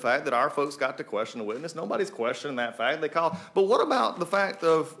questioned the fact that our folks got to question the witness. Nobody's questioning that fact. But what about the fact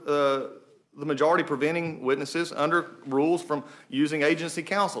of the majority preventing witnesses under rules from using agency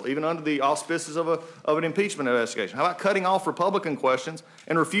counsel, even under the auspices of an impeachment investigation? How about cutting off Republican questions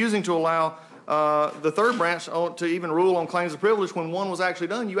and refusing to allow the third branch to even rule on claims of privilege when one was actually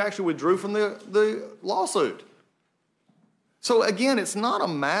done? You actually withdrew from the lawsuit. So again, it's not a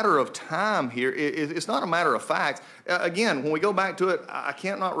matter of time here. It's not a matter of facts. Again, when we go back to it, I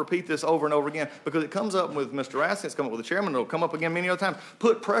can't not repeat this over and over again because it comes up with Mr. Raskin, it's come up with the chairman, it'll come up again many other times.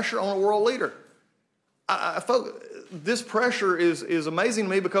 Put pressure on a world leader. Folks, this pressure is amazing to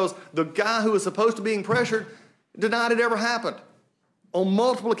me because the guy who was supposed to be being pressured denied it ever happened. On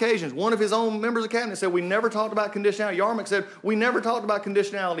multiple occasions, one of his own members of cabinet said, we never talked about conditionality. Yarmick said, we never talked about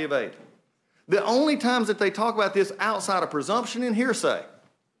conditionality of aid. The only times that they talk about this outside of presumption and hearsay,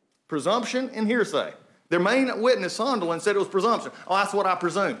 their main witness, Sondland, said it was presumption. Oh, that's what I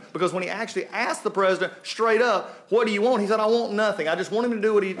presume. Because when he actually asked the president straight up, what do you want? He said, I want nothing. I just want him to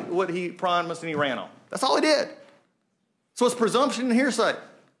do what he promised and he ran on. That's all he did. So it's presumption and hearsay.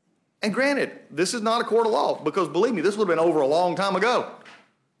 And granted, this is not a court of law because, believe me, this would have been over a long time ago.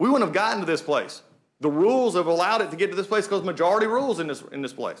 We wouldn't have gotten to this place. The rules have allowed it to get to this place because majority rules in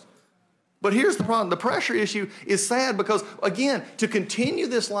this place. But here's the problem. The pressure issue is sad because, again, to continue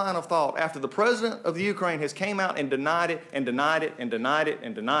this line of thought after the president of the Ukraine has came out and denied it and denied it and denied it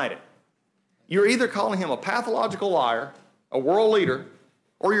and denied it, you're either calling him a pathological liar, a world leader,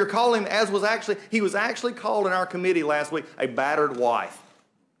 or you're calling him, he was actually called in our committee last week, a battered wife.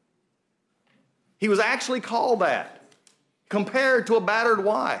 He was actually called that, compared to a battered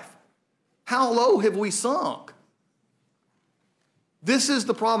wife. How low have we sunk? This is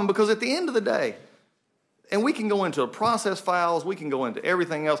the problem because at the end of the day, and we can go into process files, we can go into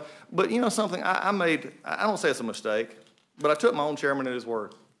everything else, but you know something, I don't say it's a mistake, but I took my own chairman at his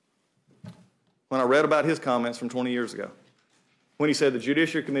word when I read about his comments from 20 years ago, when he said the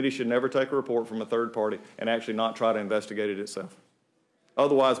Judiciary Committee should never take a report from a third party and actually not try to investigate it itself.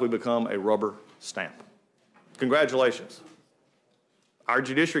 Otherwise, we become a rubber stamp. Congratulations. Our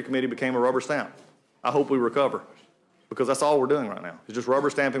Judiciary Committee became a rubber stamp. I hope we recover because that's all we're doing right now. It's just rubber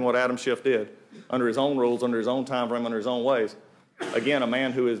stamping what Adam Schiff did under his own rules, under his own time frame, under his own ways. Again, a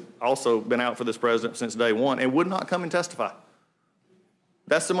man who has also been out for this president since day one and would not come and testify.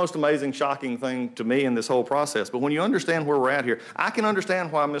 That's the most amazing, shocking thing to me in this whole process. But when you understand where we're at here, I can understand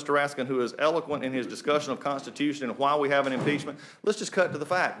why Mr. Raskin, who is eloquent in his discussion of Constitution and why we have an impeachment, let's just cut to the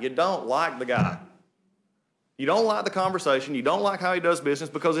fact. You don't like the guy. You don't like the conversation. You don't like how he does business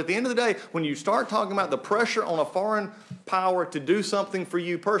because at the end of the day, when you start talking about the pressure on a foreign power to do something for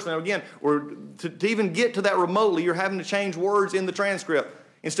you personally, again, or to even get to that remotely, you're having to change words in the transcript.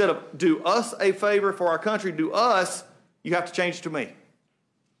 Instead of do us a favor for our country, do us, you have to change it to me.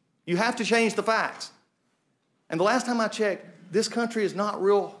 You have to change the facts. And the last time I checked, this country is not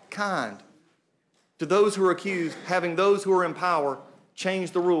real kind to those who are accused, having those who are in power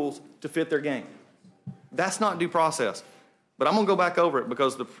change the rules to fit their game. That's not due process. But I'm going to go back over it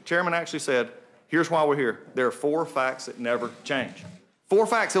because the chairman actually said, here's why we're here. There are 4 facts that never change. 4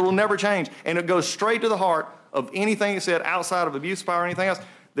 facts that will never change. And it goes straight to the heart of anything that's said outside of abuse of power or anything else.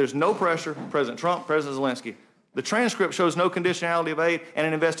 There's no pressure. President Trump, President Zelensky. The transcript shows no conditionality of aid and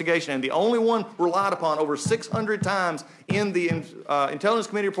an investigation. And the only one relied upon over 600 times in the Intelligence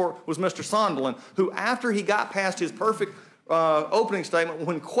Committee report was Mr. Sondland, who after he got past his perfect opening statement,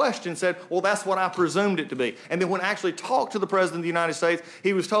 when questioned, said, well, that's what I presumed it to be. And then when actually talked to the President of the United States,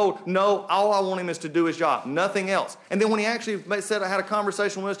 he was told, no, all I want him is to do his job, nothing else. And then when he actually said I had a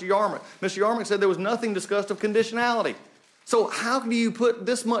conversation with Mr. Yarmick said there was nothing discussed of conditionality. So how do you put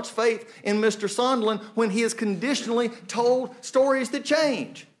this much faith in Mr. Sondland when he is conditionally told stories that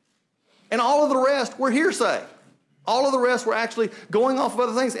change? And all of the rest were hearsay. All of the rest were actually going off of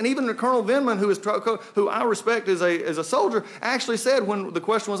other things. And even Colonel Vindman, who I respect as a soldier, actually said when the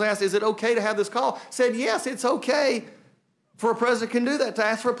question was asked, is it okay to have this call, said, yes, it's okay for a president can do that, to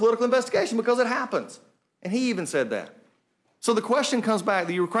ask for a political investigation because it happens. And he even said that. So the question comes back.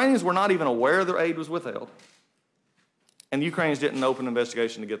 The Ukrainians were not even aware their aid was withheld. And the Ukrainians didn't open an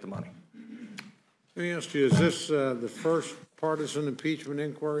investigation to get the money. Let me ask you, is this the first partisan impeachment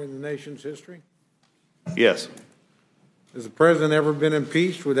inquiry in the nation's history? Yes. Has the president ever been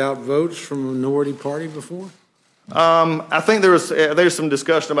impeached without votes from a minority party before? I think there's some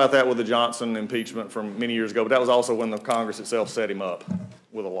discussion about that with the Johnson impeachment from many years ago, but that was also when the Congress itself set him up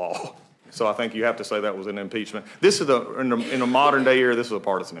with a law. So I think you have to say that was an impeachment. This is in a modern day era, this is a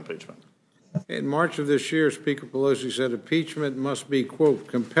partisan impeachment. In March of this year, Speaker Pelosi said impeachment must be, quote,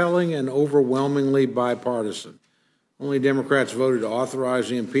 compelling and overwhelmingly bipartisan. Only Democrats voted to authorize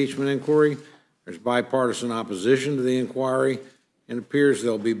the impeachment inquiry. There's bipartisan opposition to the inquiry, and it appears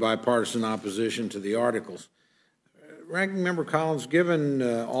there'll be bipartisan opposition to the articles. Ranking Member Collins, given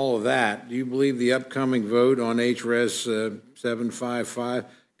all of that, do you believe the upcoming vote on HRES 755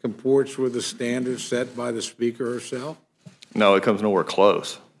 comports with the standards set by the Speaker herself? No, it comes nowhere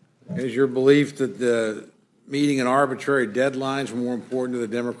close. Is your belief that the meeting an arbitrary deadlines more important to the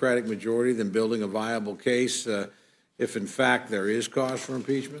Democratic majority than building a viable case if, in fact, there is cause for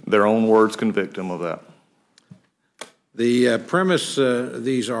impeachment? Their own words convict them of that. The premise of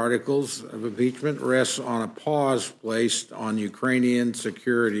these articles of impeachment rests on a pause placed on Ukrainian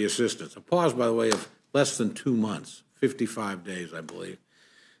security assistance. A pause, by the way, of less than 2 months, 55 days, I believe.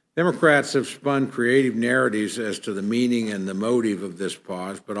 Democrats have spun creative narratives as to the meaning and the motive of this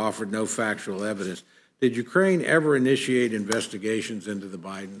pause, but offered no factual evidence. Did Ukraine ever initiate investigations into the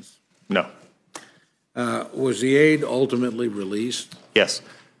Bidens? No. Was the aid ultimately released? Yes.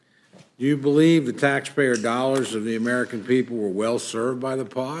 Do you believe the taxpayer dollars of the American people were well served by the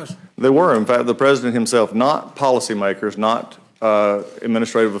pause? They were. In fact, the president himself, not policymakers, not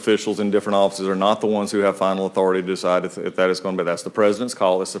administrative officials in different offices, are not the ones who have final authority to decide if that is going to be. That's the president's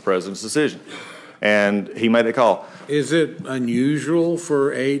call. It's the president's decision. And he made a call. Is it unusual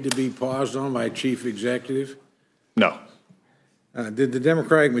for aid to be paused on by a chief executive? No. Did the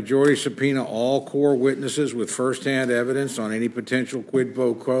Democratic majority subpoena all core witnesses with firsthand evidence on any potential quid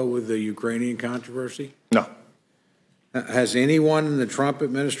pro quo with the Ukrainian controversy? No. Has anyone in the Trump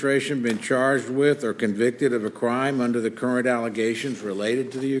administration been charged with or convicted of a crime under the current allegations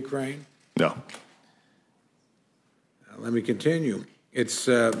related to the Ukraine? No. Let me continue. It's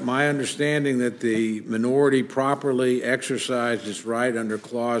my understanding that the minority properly exercised its right under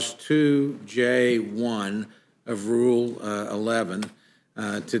Clause 2J1 of Rule 11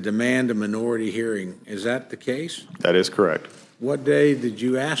 to demand a minority hearing. Is that the case? That is correct. What day did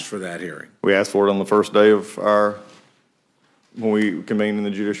you ask for that hearing? We asked for it on the first day of when we convened in the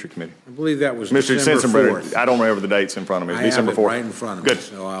Judiciary Committee. I believe that was Mr. December 4th. I don't remember the dates in front of me. I December have it 4th. right in front of Good. me,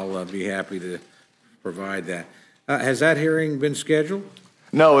 so I'll be happy to provide that. Has that hearing been scheduled?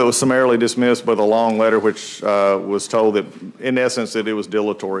 No, it was summarily dismissed with a long letter which was told that, in essence, that it was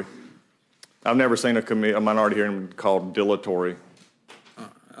dilatory. I've never seen a minority hearing called dilatory.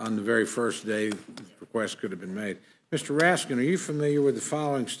 On the very first day, the request could have been made. Mr. Raskin, are you familiar with the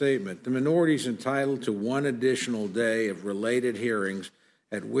following statement? The minority is entitled to one additional day of related hearings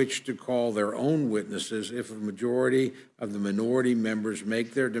at which to call their own witnesses if a majority of the minority members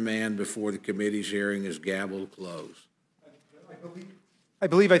make their demand before the committee's hearing is gaveled closed. I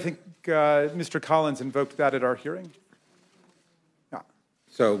think Mr. Collins invoked that at our hearing.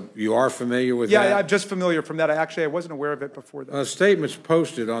 So you are familiar with that? Yeah, I'm just familiar from that. I wasn't aware of it before that. A statement's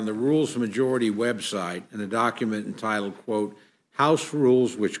posted on the Rules Majority website in a document entitled, quote, House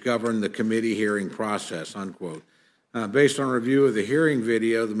Rules Which Govern the Committee Hearing Process, unquote. Based on a review of the hearing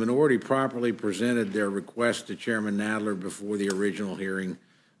video, the minority properly presented their request to Chairman Nadler before the original hearing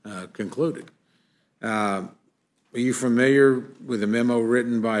concluded. Are you familiar with a memo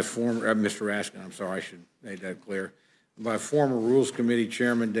written by former, Mr. Raskin, I'm sorry, I should make that clear, by former Rules Committee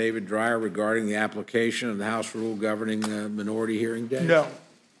Chairman David Dreyer regarding the application of the House rule governing minority hearing days? No.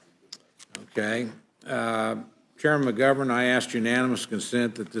 Okay. Chairman McGovern, I asked unanimous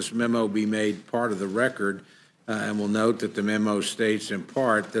consent that this memo be made part of the record and will note that the memo states in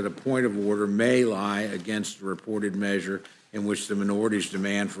part that a point of order may lie against the reported measure in which the minority's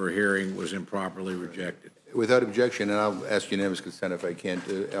demand for a hearing was improperly rejected? Without objection, and I'll ask unanimous consent if I can,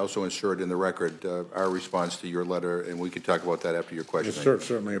 to also insert in the record our response to your letter, and we can talk about that after your question. It's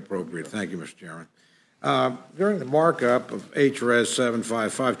certainly appropriate. Thank you, Mr. Chairman. During the markup of HRS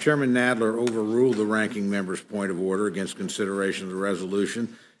 755, Chairman Nadler overruled the ranking member's point of order against consideration of the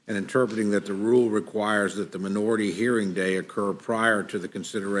resolution and interpreting that the rule requires that the minority hearing day occur prior to the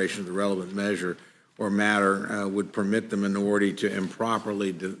consideration of the relevant measure or matter would permit the minority to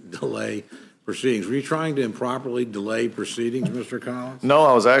improperly delay proceedings. Were you trying to improperly delay proceedings, Mr. Collins? No,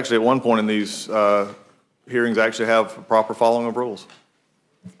 I was actually at one point in these hearings actually have a proper following of rules.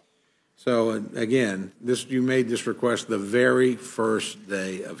 So again, you made this request the very first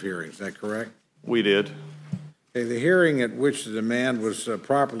day of hearing. Is that correct? We did. Okay, the hearing at which the demand was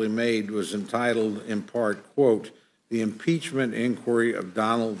properly made was entitled, in part, quote, "The Impeachment Inquiry of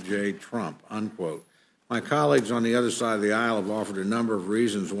Donald J. Trump," unquote. My colleagues on the other side of the aisle have offered a number of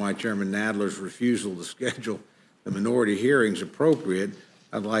reasons why Chairman Nadler's refusal to schedule the minority hearings appropriate.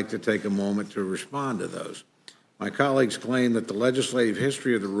 I'd like to take a moment to respond to those. My colleagues claim that the legislative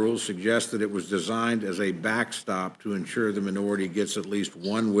history of the rule suggests that it was designed as a backstop to ensure the minority gets at least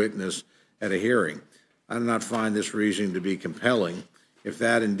one witness at a hearing. I do not find this reasoning to be compelling. If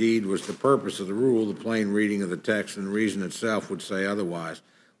that indeed was the purpose of the rule, the plain reading of the text and the reason itself would say otherwise.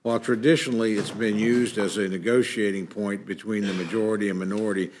 While traditionally it's been used as a negotiating point between the majority and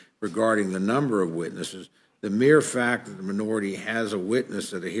minority regarding the number of witnesses, the mere fact that the minority has a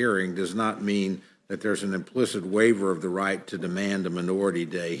witness at a hearing does not mean that there's an implicit waiver of the right to demand a minority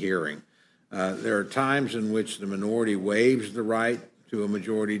day hearing. There are times in which the minority waives the right to a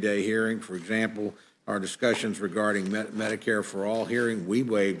majority day hearing. For example, our discussions regarding Medicare for All hearing, we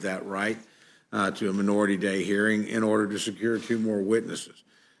waived that right to a minority day hearing in order to secure two more witnesses.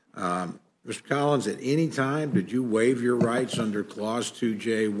 Mr. Collins, at any time, did you waive your rights under Clause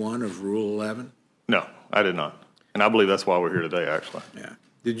 2J1 of Rule 11? No, I did not. And I believe that's why we're here today, actually. Yeah.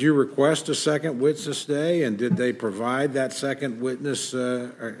 Did you request a second witness day, and did they provide that second witness,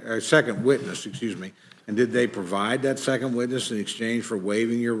 and did they provide that second witness in exchange for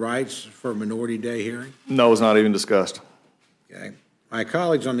waiving your rights for a minority day hearing? No, it was not even discussed. Okay. My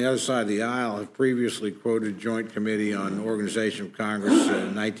colleagues on the other side of the aisle have previously quoted Joint Committee on Organization of Congress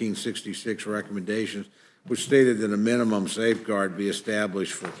 1966 recommendations, which stated that a minimum safeguard be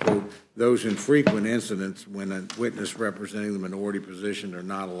established for, quote, those infrequent incidents when a witness representing the minority position are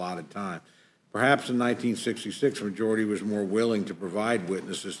not allotted time. Perhaps in 1966, the majority was more willing to provide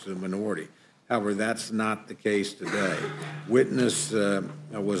witnesses to the minority. However, that's not the case today. Witness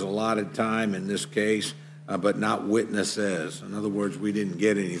was allotted time in this case, but not witnesses. In other words, we didn't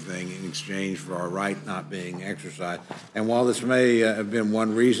get anything in exchange for our right not being exercised. And while this may have been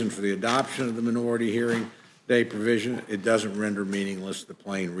one reason for the adoption of the minority hearing day provision, it doesn't render meaningless the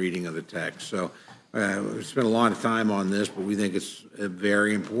plain reading of the text. So we spent a lot of time on this, but we think it's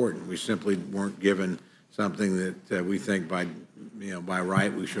very important. We simply weren't given something that we think by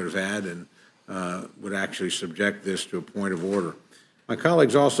right we should have had, and would actually subject this to a point of order. My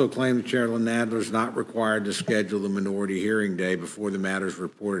colleagues also claim that Chairman Nadler is not required to schedule the minority hearing day before the matter is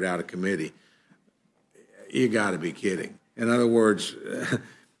reported out of committee. You got to be kidding. In other words,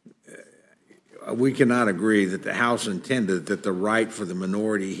 we cannot agree that the House intended that the right for the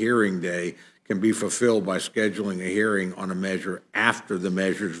minority hearing day can be fulfilled by scheduling a hearing on a measure after the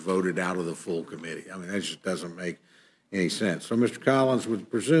measure is voted out of the full committee. I mean, that just doesn't make any sense. So, Mr. Collins, with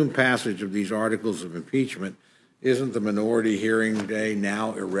presumed passage of these articles of impeachment, isn't the minority hearing day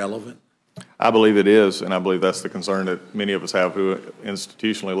now irrelevant? I believe it is, and I believe that's the concern that many of us have who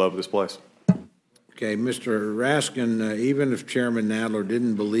institutionally love this place. Okay, Mr. Raskin, even if Chairman Nadler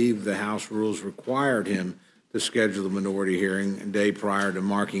didn't believe the House rules required him to schedule the minority hearing a day prior to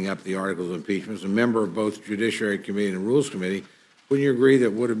marking up the articles of impeachment, as a member of both the Judiciary Committee and the Rules Committee, wouldn't you agree that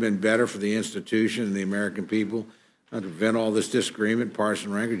it would have been better for the institution and the American people to prevent all this disagreement,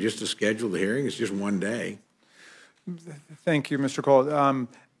 partisan rancor, just to schedule the hearing? It's just one day. Thank you, Mr. Cole.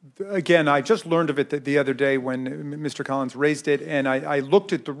 Again, I just learned of it the other day when Mr. Collins raised it, and I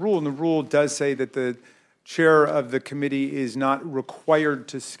looked at the rule, and the rule does say that the chair of the committee is not required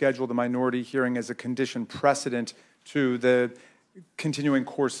to schedule the minority hearing as a condition precedent to the continuing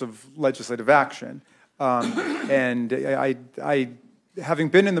course of legislative action. And I, having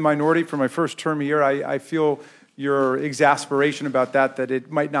been in the minority for my first term here, I feel your exasperation about that it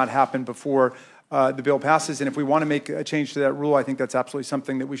might not happen before the bill passes. And if we want to make a change to that rule, I think that's absolutely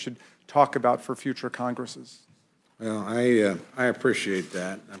something that we should talk about for future Congresses. Well, I appreciate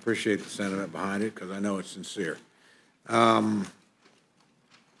that. I appreciate the sentiment behind it because I know it's sincere. Again,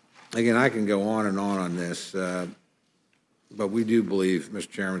 I can go on and on this. but we do believe, Mr.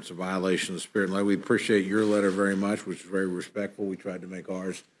 Chairman, it's a violation of the spirit and letter. We appreciate your letter very much, which is very respectful. We tried to make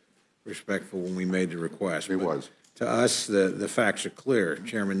ours respectful when we made the request. It was. To us, the facts are clear.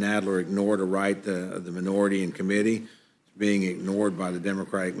 Chairman Nadler ignored a right of the minority in committee. It's being ignored by the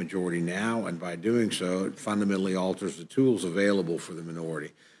Democratic majority now, and by doing so, it fundamentally alters the tools available for the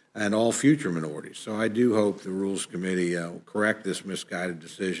minority and all future minorities. So I do hope the Rules Committee will correct this misguided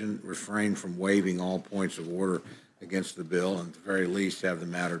decision, refrain from waiving all points of order against the bill, and at the very least have the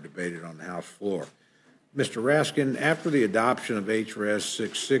matter debated on the House floor. Mr. Raskin, after the adoption of HRS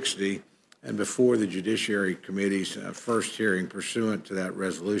 660 and before the Judiciary Committee's first hearing pursuant to that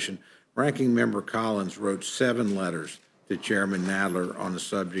resolution, Ranking Member Collins wrote 7 letters to Chairman Nadler on the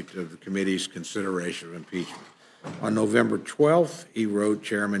subject of the committee's consideration of impeachment. On November 12th, he wrote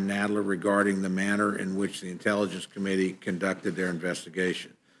Chairman Nadler regarding the manner in which the Intelligence Committee conducted their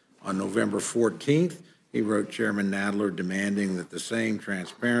investigation. On November 14th, he wrote Chairman Nadler demanding that the same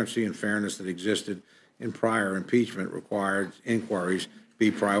transparency and fairness that existed in prior impeachment required inquiries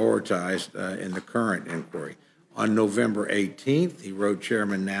be prioritized in the current inquiry. On November 18th, he wrote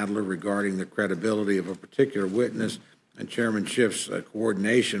Chairman Nadler regarding the credibility of a particular witness and Chairman Schiff's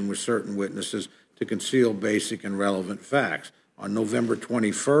coordination with certain witnesses to conceal basic and relevant facts. On November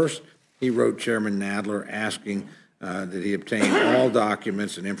 21st, he wrote Chairman Nadler asking that he obtain all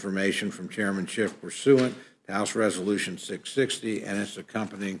documents and information from Chairman Schiff pursuant to House Resolution 660 and its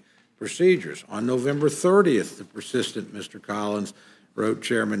accompanying procedures. On November 30th, the persistent Mr. Collins wrote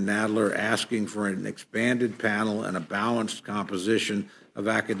Chairman Nadler asking for an expanded panel and a balanced composition of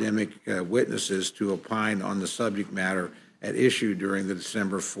academic witnesses to opine on the subject matter at issue during the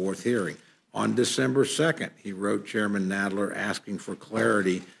December 4th hearing. On December 2nd, he wrote Chairman Nadler asking for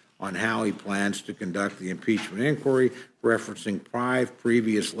clarity on how he plans to conduct the impeachment inquiry, referencing 5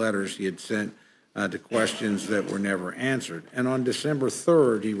 previous letters he had sent to questions that were never answered. And on December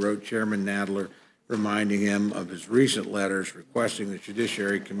 3rd, he wrote Chairman Nadler reminding him of his recent letters requesting the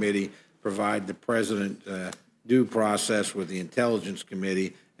Judiciary Committee provide the President due process with the Intelligence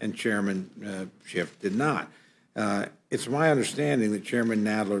Committee, and Chairman Schiff did not. It's my understanding that Chairman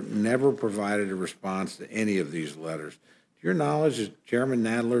Nadler never provided a response to any of these letters. To your knowledge, does Chairman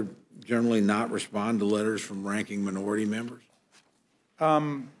Nadler generally not respond to letters from ranking minority members?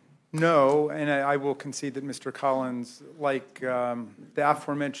 No, and I will concede that Mr. Collins, like the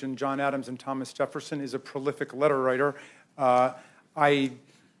aforementioned John Adams and Thomas Jefferson, is a prolific letter writer. I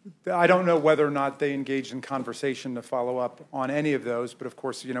don't know whether or not they engaged in conversation to follow up on any of those, but of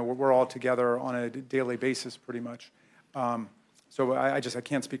course, you know, we're all together on a daily basis pretty much. So I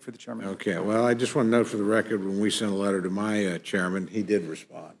can't speak for the chairman. Okay, well, I just want to note for the record, when we sent a letter to my chairman, he did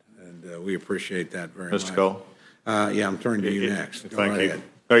respond, and we appreciate that very much. Mr. Cole? Yeah, I'm turning to you next. Thank you.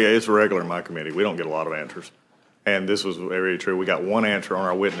 Oh, yeah, it's regular in my committee. We don't get a lot of answers. And this was very true. We got one answer on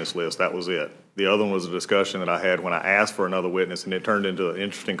our witness list. That was it. The other one was a discussion that I had when I asked for another witness, and it turned into an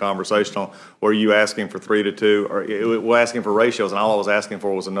interesting conversation on, were you asking for 3 to 2? Or we're asking for ratios, and all I was asking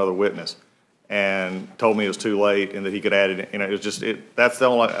for was another witness. And told me it was too late and that he could add it. You know, it was just, that's the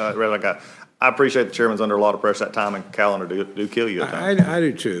only I got. I appreciate the chairman's under a lot of pressure. That time and calendar do kill you at times. I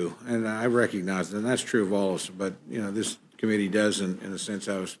do too, and I recognize that, and that's true of all of us. But, you know, this committee does, in a sense,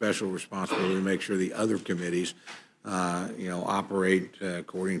 have a special responsibility to make sure the other committees, you know, operate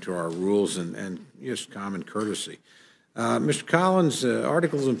according to our rules and just common courtesy. Mr. Collins,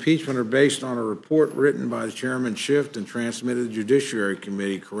 articles of impeachment are based on a report written by the Chairman Schiff and transmitted to the Judiciary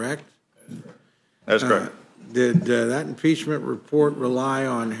Committee, correct? That's correct. Did that impeachment report rely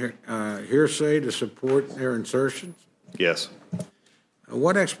on hearsay to support their insertions? Yes.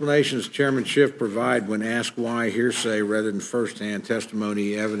 What explanation does Chairman Schiff provide when asked why hearsay rather than firsthand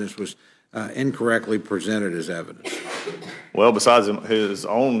testimony evidence was incorrectly presented as evidence? Well, besides his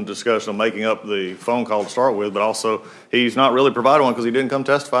own discussion of making up the phone call to start with, but also he's not really provided one because he didn't come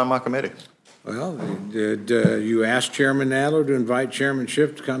testify in my committee. Well, did you ask Chairman Nadler to invite Chairman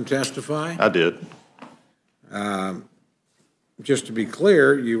Schiff to come testify? I did. Just to be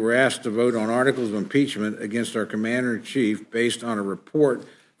clear, you were asked to vote on articles of impeachment against our Commander-in-Chief based on a report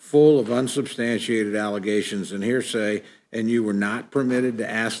full of unsubstantiated allegations and hearsay, and you were not permitted to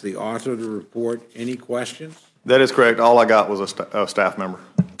ask the author of the report any questions? That is correct. All I got was a staff member.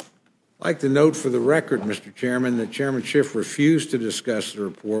 I'd like to note for the record, Mr. Chairman, that Chairman Schiff refused to discuss the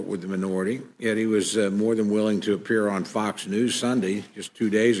report with the minority, yet he was more than willing to appear on Fox News Sunday, just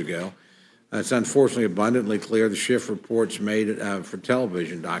 2 days ago. It's unfortunately abundantly clear the Schiff reports made for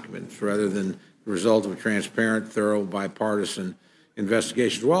television documents rather than the result of a transparent, thorough, bipartisan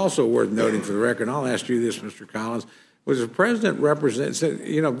investigation. It's also worth noting for the record, and I'll ask you this, Mr. Collins, Was the president represent?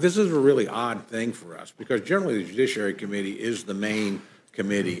 You know, this is a really odd thing for us because generally the Judiciary Committee is the main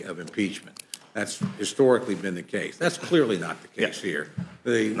committee of impeachment. That's historically been the case. That's clearly not the case here.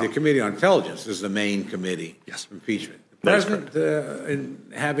 The Committee on Intelligence is the main committee of impeachment. The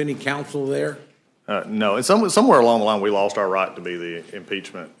president have any counsel there? No, and somewhere along the line we lost our right to be the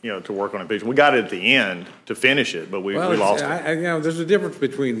impeachment, to work on impeachment. We got it at the end to finish it, but we lost it. There's a difference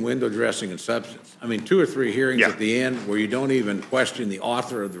between window dressing and substance. I mean, 2 or 3 hearings at the end where you don't even question the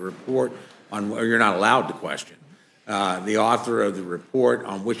author of the report or you're not allowed to question the author of the report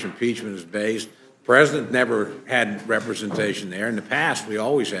on which impeachment is based. The president never had representation there. In the past, we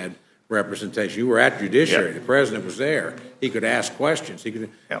always had representation. You were at Judiciary. The president was there. He could ask questions.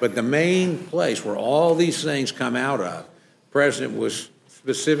 But the main place where all these things come out of, the president was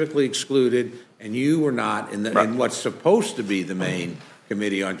specifically excluded, and you were not in what's supposed to be the main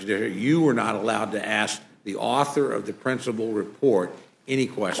committee on judiciary. You were not allowed to ask the author of the principal report any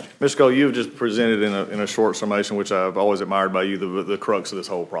question. Mr. Cole, you've just presented in a short summation, which I've always admired by you, the crux of this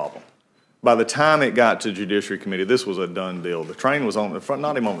whole problem. By the time it got to Judiciary Committee, this was a done deal. The train was on the front,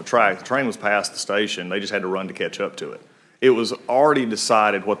 not even on the track. The train was past the station. They just had to run to catch up to it. It was already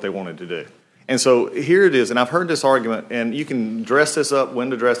decided what they wanted to do. And so here it is, and I've heard this argument, and you can dress this up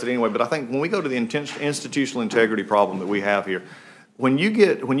when to dress it anyway, but I think when we go to the institutional integrity problem that we have here, when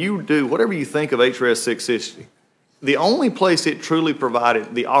you do whatever you think of HRS 660, the only place it truly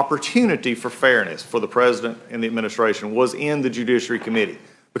provided the opportunity for fairness for the president and the administration was in the Judiciary Committee.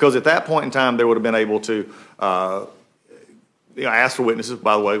 Because at that point in time, they would have been able to ask for witnesses,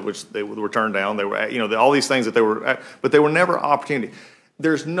 by the way, which they were turned down. They were, all these things that they were, but they were never opportunity.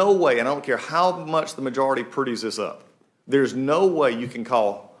 There's no way, and I don't care how much the majority pretties this up, there's no way you can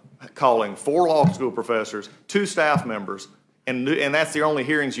calling 4 law school professors, 2 staff members, and that's the only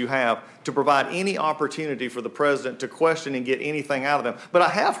hearings you have to provide any opportunity for the president to question and get anything out of them. But I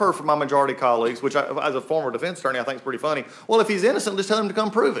have heard from my majority colleagues, which as a former defense attorney I think is pretty funny, well, if he's innocent, just tell him to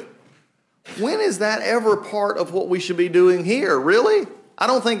come prove it. When is that ever part of what we should be doing here, really? I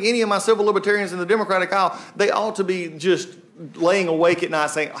don't think any of my civil libertarians in the Democratic aisle, they ought to be just laying awake at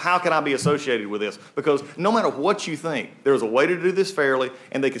night saying, how can I be associated with this? Because no matter what you think, there's a way to do this fairly,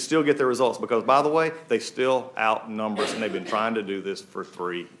 and they can still get their results. Because, by the way, they still outnumber us, and they've been trying to do this for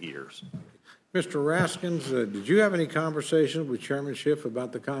 3 years. Mr. Raskins, did you have any conversations with Chairman Schiff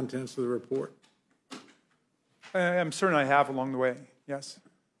about the contents of the report? I'm certain I have along the way, yes.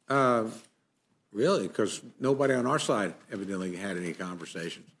 Really? Because nobody on our side evidently had any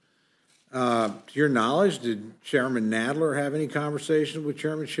conversations. To your knowledge, did Chairman Nadler have any conversation with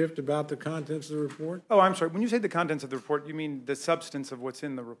Chairman Schiff about the contents of the report? Oh, I'm sorry. When you say the contents of the report, you mean the substance of what's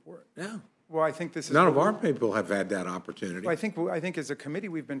in the report? Yeah. Well, I think this is... None of our people have had that opportunity. Well, I think as a committee,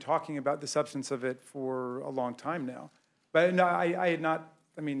 we've been talking about the substance of it for a long time now. But no, I had not,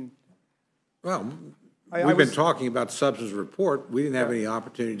 I mean... Well, we've been talking about the substance of the report. We didn't have any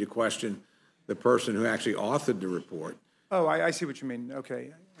opportunity to question the person who actually authored the report. Oh, I see what you mean.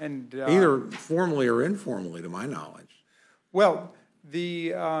 Okay. And either formally or informally, to my knowledge. Well,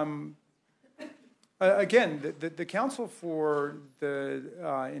 the again, the counsel for the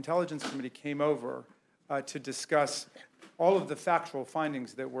Intelligence Committee came over to discuss all of the factual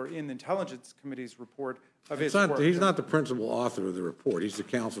findings that were in the Intelligence Committee's report of its work. He's not the principal author of the report. He's the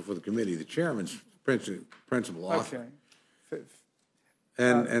counsel for the committee. The chairman's principal author. Okay.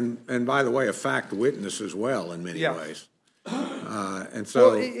 And by the way, a fact witness as well in many ways. And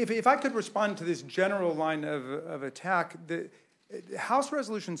so, well, if I could respond to this general line of attack, the House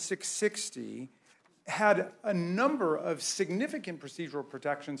Resolution 660 had a number of significant procedural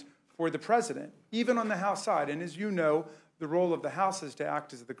protections for the president, even on the House side. And as you know, the role of the House is to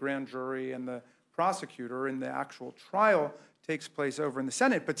act as the grand jury and the prosecutor, and the actual trial takes place over in the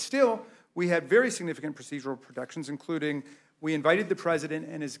Senate. But still, we had very significant procedural protections, including we invited the president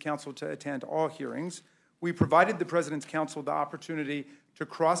and his counsel to attend all hearings. We provided the president's counsel the opportunity to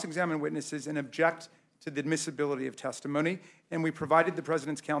cross-examine witnesses and object to the admissibility of testimony. And we provided the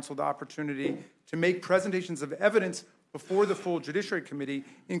president's counsel the opportunity to make presentations of evidence before the full Judiciary Committee,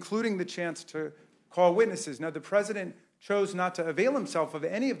 including the chance to call witnesses. Now, the president chose not to avail himself of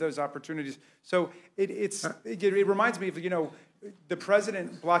any of those opportunities. So it reminds me of, the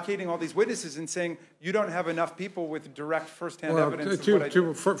president blockading all these witnesses and saying, you don't have enough people with direct firsthand evidence.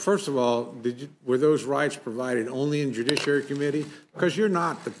 First of all, were those rights provided only in Judiciary Committee? Because you're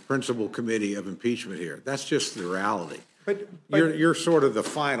not the principal committee of impeachment here. That's just the reality. But you're sort of the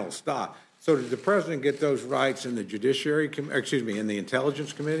final stop. So did the president get those rights in the in the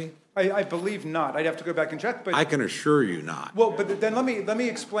Intelligence Committee? I believe not. I'd have to go back and check, but I can assure you not. well, but then let me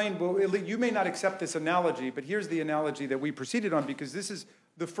explain. Well, you may not accept this analogy, but here's the analogy that we proceeded on, because this is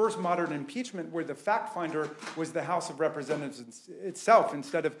the first modern impeachment where the fact finder was the House of Representatives itself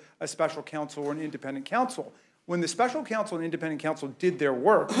instead of a special counsel or an independent counsel. When the special counsel and independent counsel did their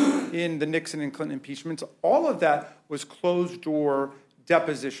work in the Nixon and Clinton impeachments, all of that was closed-door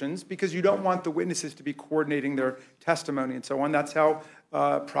depositions, because you don't want the witnesses to be coordinating their testimony and so on. That's how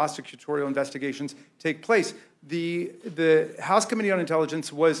prosecutorial investigations take place. The House Committee on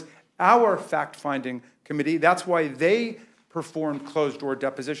Intelligence was our fact-finding committee. That's why they performed closed-door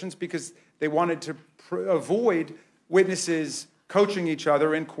depositions, because they wanted to avoid witnesses coaching each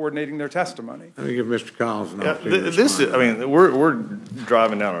other and coordinating their testimony. Let me give Mr. Collins an opportunity. I mean, we're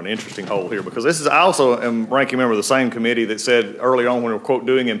driving down an interesting hole here, because this is, I also am ranking member of the same committee that said early on when we were, quote,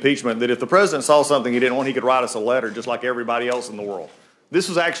 doing impeachment, that if the president saw something he didn't want, he could write us a letter just like everybody else in the world. This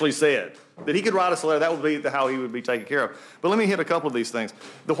was actually said, that he could write us a letter. That would be how he would be taken care of. But let me hit a couple of these things.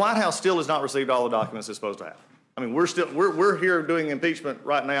 The White House still has not received all the documents it's supposed to have. I mean, we're here doing impeachment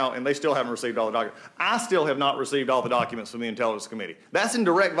right now, and they still haven't received all the documents. I still have not received all the documents from the Intelligence Committee. That's in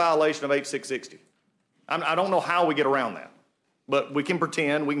direct violation of H.660. I don't know how we get around that. But we can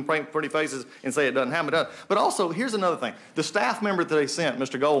pretend, we can paint pretty faces and say it doesn't happen. It does. But also, here's another thing. The staff member that they sent,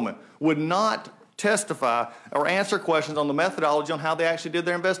 Mr. Goldman, would not testify or answer questions on the methodology on how they actually did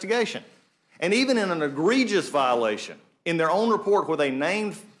their investigation. And even in an egregious violation, in their own report where they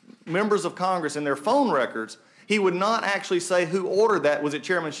named members of Congress in their phone records, he would not actually say who ordered that. Was it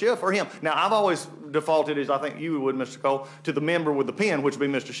Chairman Schiff or him? Now, I've always defaulted, as I think you would, Mr. Cole, to the member with the pen, which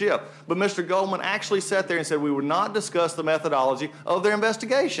would be Mr. Schiff. But Mr. Goldman actually sat there and said we would not discuss the methodology of their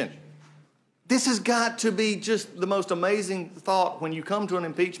investigation. This has got to be just the most amazing thought when you come to an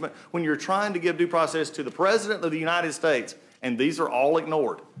impeachment, when you're trying to give due process to the President of the United States, and these are all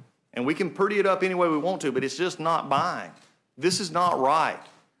ignored. And we can pretty it up any way we want to, but it's just not buying. This is not right.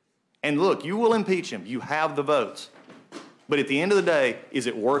 And look, you will impeach him. You have the votes. But at the end of the day, is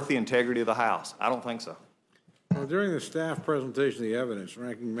it worth the integrity of the House? I don't think so. Well, during the staff presentation of the evidence,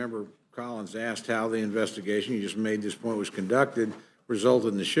 Ranking Member Collins asked how the investigation, you just made this point, was conducted,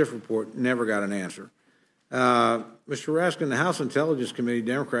 resulted in the Schiff report, never got an answer. Mr. Raskin, the House Intelligence Committee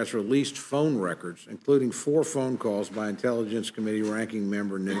Democrats released phone records, including 4 phone calls by Intelligence Committee Ranking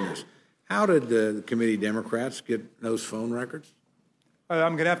Member Nunes. How did the committee Democrats get those phone records?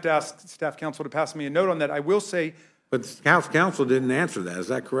 I'm going to have to ask staff counsel to pass me a note on that. I will say... But House counsel didn't answer that. Is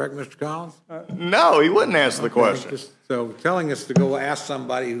that correct, Mr. Collins? No, he wouldn't answer the question. So telling us to go ask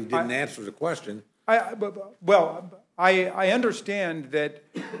somebody who didn't answer the question... I understand that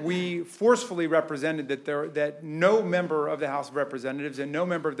we forcefully represented that no member of the House of Representatives and no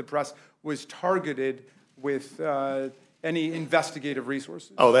member of the press was targeted with any investigative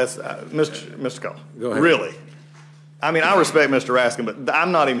resources. Oh, that's Mr. Cole. Go ahead. Really? I mean, I respect Mr. Raskin, but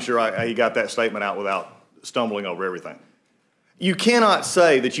I'm not even sure he got that statement out without stumbling over everything. You cannot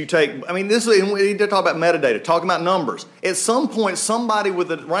say that you take, I mean, we need to talk about metadata, talking about numbers. At some point, somebody with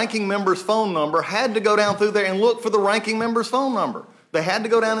the ranking member's phone number had to go down through there and look for the ranking member's phone number. They had to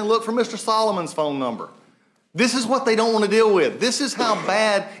go down and look for Mr. Solomon's phone number. This is what they don't want to deal with. This is how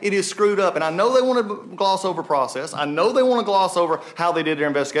bad it is screwed up. And I know they want to gloss over process. I know they want to gloss over how they did their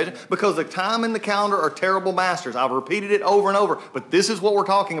investigation, because the time and the calendar are terrible masters. I've repeated it over and over, but this is what we're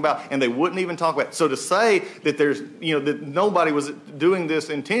talking about, and they wouldn't even talk about it. So to say that that nobody was doing this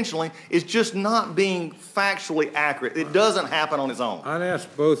intentionally is just not being factually accurate. It doesn't happen on its own. I'd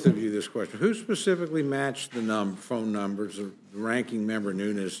ask both of you this question. Who specifically matched the phone numbers of the ranking member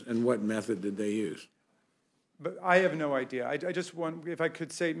Nunes, and what method did they use? But I have no idea. I just want, if I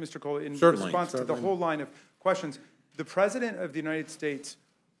could say, Mr. Cole, in Certainly. response to the whole line of questions, the President of the United States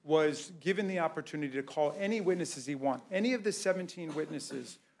was given the opportunity to call any witnesses he wanted. Any of the 17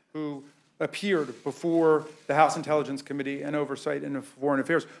 witnesses who appeared before the House Intelligence Committee and Oversight and Foreign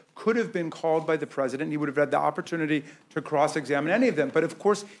Affairs could have been called by the President. He would have had the opportunity to cross-examine any of them. But of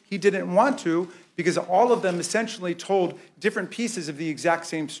course, he didn't want to, because all of them essentially told different pieces of the exact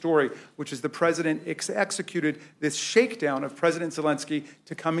same story, which is the President executed this shakedown of President Zelensky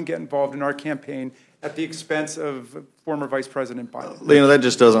to come and get involved in our campaign at the expense of former Vice President Biden. That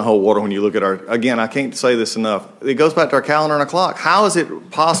just doesn't hold water when you look at again, I can't say this enough. It goes back to our calendar and our clock. How is it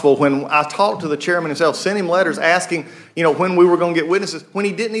possible when I talked to the chairman himself, sent him letters asking, when we were going to get witnesses, when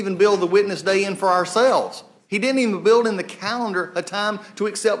he didn't even build the witness day in for ourselves? He didn't even build in the calendar a time to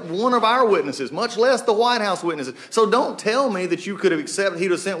accept one of our witnesses, much less the White House witnesses. So don't tell me that you could have accepted,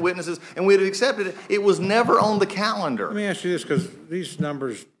 he'd have sent witnesses and we'd have accepted it. It was never on the calendar. Let me ask you this, because these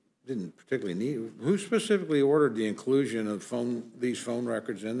numbers didn't particularly need, who specifically ordered the inclusion of these phone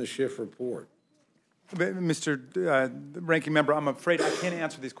records in the Schiff report? Mr. Ranking Member, I'm afraid I can't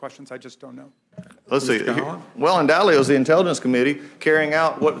answer these questions. I just don't know. Let's see. Mr. Collins? Well, undoubtedly, it was the Intelligence Committee carrying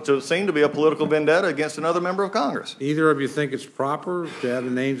out what seemed to be a political vendetta against another member of Congress. Either of you think it's proper to have the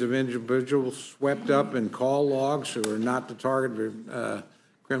names of individuals swept up in call logs who are not the target of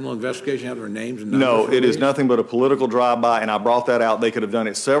criminal investigation, have their names and numbers? No, it is released? nothing but a political drive-by, and I brought that out. They could have done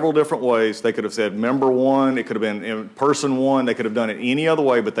it several different ways. They could have said member one, it could have been in person one, they could have done it any other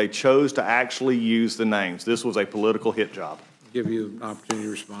way, but they chose to actually use the names. This was a political hit job. Give you an opportunity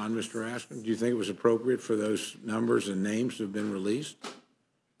to respond, Mr. Raskin. Do you think it was appropriate for those numbers and names to have been released?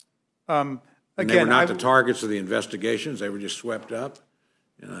 And they were not the targets of the investigations, they were just swept up?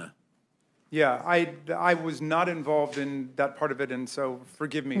 Yeah, I was not involved in that part of it, and so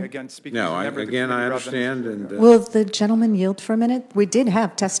forgive me again speaking No, as a member of the again, I committee rather than- understand. And Will the gentleman yield for a minute? We did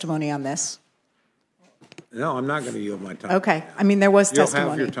have testimony on this. no, I'm not going to yield my time. Okay, I mean, there was You'll have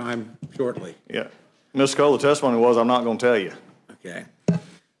testimony. your time shortly. Yeah. Mr. Cole, the testimony was, I'm not going to tell you. Okay.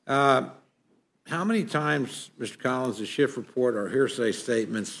 How many times, Mr. Collins, the Schiff report or hearsay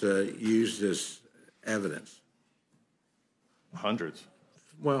statements used as evidence? Hundreds.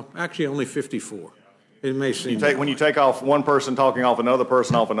 Well, actually, only 54. It may seem. When you take off one person talking off another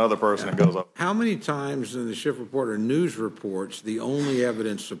person, it goes up. How many times in the Schiff report or news reports the only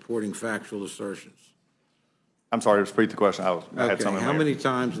evidence supporting factual assertions? I'm sorry, repeat the question. I had Okay. something. How many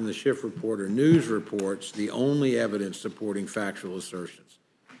times in the Schiff report or news reports the only evidence supporting factual assertions?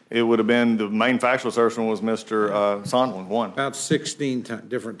 It would have been, the main factual assertion was Mr. Sondland, one. About 16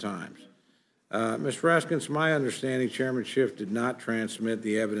 different times. Mr. Raskin, it's my understanding Chairman Schiff did not transmit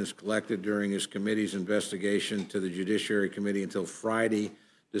the evidence collected during his committee's investigation to the Judiciary Committee until Friday,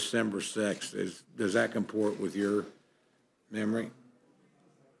 December 6th. Does that comport with your memory?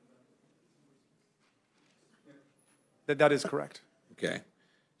 That is correct. Okay.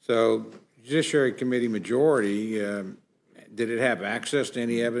 So Judiciary Committee majority, did it have access to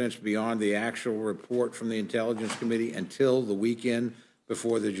any evidence beyond the actual report from the Intelligence Committee until the weekend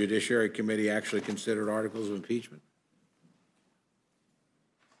before the Judiciary Committee actually considered articles of impeachment?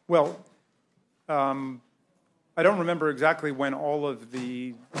 Well, I don't remember exactly when all of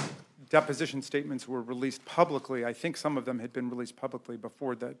the deposition statements were released publicly. I think some of them had been released publicly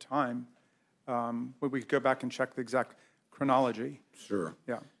before that time. We could go back and check the exact chronology. Sure.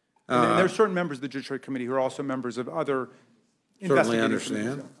 Yeah. And there are certain members of the Judiciary Committee who are also members of other Certainly investigative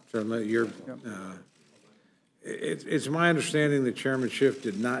understand. committees. Certainly, it's my understanding that Chairman Schiff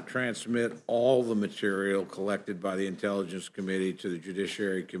did not transmit all the material collected by the Intelligence Committee to the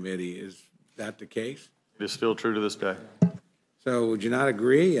Judiciary Committee. Is that the case? It's still true to this day. So would you not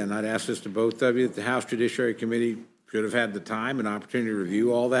agree, and I'd ask this to both of you, that the House Judiciary Committee should have had the time and opportunity to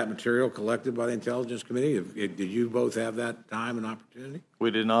review all that material collected by the Intelligence Committee? Did you both have that time and opportunity?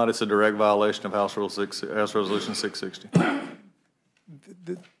 We did not. It's a direct violation of House Resolution 660.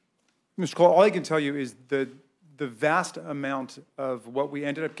 Mr. Cole, all I can tell you is the vast amount of what we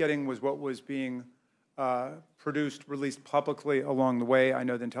ended up getting was what was being produced, released publicly along the way. I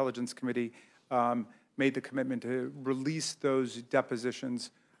know the Intelligence Committee made the commitment to release those deposition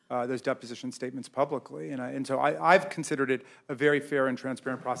statements publicly. And so I've considered it a very fair and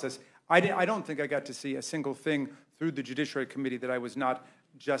transparent process. I don't think I got to see a single thing through the Judiciary Committee that I was not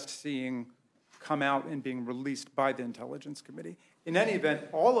just seeing come out and being released by the Intelligence Committee. In any event,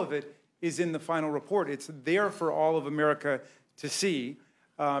 all of it is in the final report. It's there for all of America to see.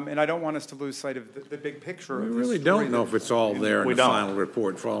 And I don't want us to lose sight of the big picture. We really don't know if it's all there in the final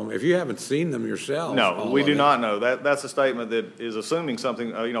report. If you haven't seen them yourselves. No, we do not know. That's a statement that is assuming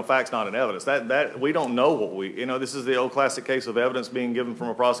something, facts not in evidence. That we don't know what this is the old classic case of evidence being given from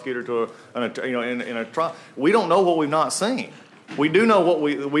a prosecutor to in a trial. We don't know what we've not seen. We do know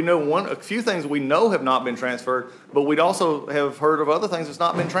we know a few things we know have not been transferred, but we'd also have heard of other things that's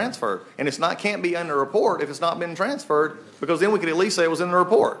not been transferred. And can't be in the report if it's not been transferred, because then we could at least say it was in the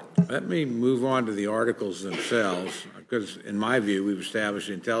report. Let me move on to the articles themselves, because in my view, we've established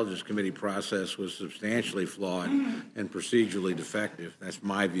the Intelligence Committee process was substantially flawed and procedurally defective. That's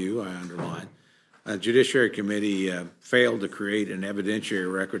my view, I underline. Judiciary Committee failed to create an evidentiary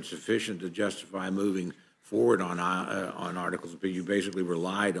record sufficient to justify moving forward on articles, but you basically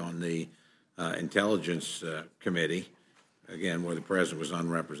relied on the Intelligence Committee, again, where the president was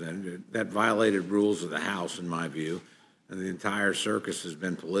unrepresented. That violated rules of the House, in my view, and the entire circus has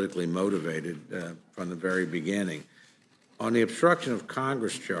been politically motivated from the very beginning. On the obstruction of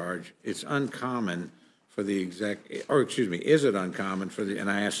Congress charge, it's uncommon for the is it uncommon for the, and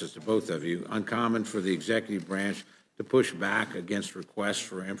I ask this to both of you, uncommon for the executive branch to push back against requests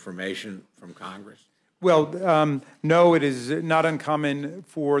for information from Congress? Well, no, it is not uncommon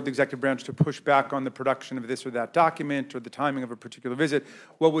for the executive branch to push back on the production of this or that document or the timing of a particular visit.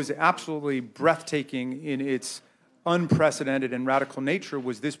 What was absolutely breathtaking in its unprecedented and radical nature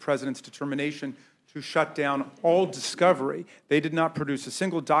was this president's determination to shut down all discovery. They did not produce a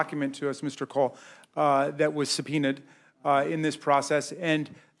single document to us, Mr. Cole, that was subpoenaed in this process, and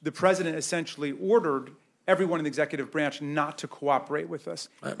the president essentially ordered everyone in the executive branch not to cooperate with us.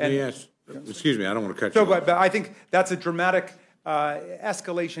 Yes. Excuse me, I don't want to cut you off. But I think that's a dramatic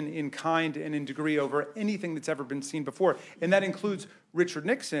escalation in kind and in degree over anything that's ever been seen before. And that includes Richard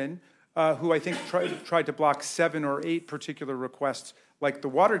Nixon, who I think tried to block 7 or 8 particular requests, like the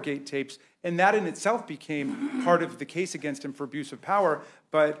Watergate tapes. And that in itself became part of the case against him for abuse of power.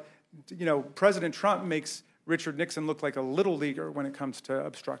 But, you know, President Trump makes Richard Nixon look like a little leaguer when it comes to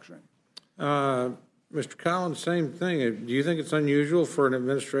obstruction. Mr. Collins, same thing. Do you think it's unusual for an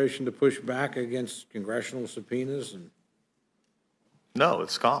administration to push back against congressional subpoenas? No,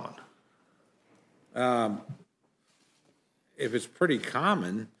 it's common. If it's pretty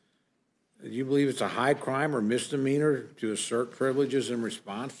common, do you believe it's a high crime or misdemeanor to assert privileges in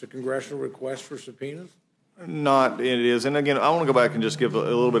response to congressional requests for subpoenas? Not, it is. And again, I want to go back and just give a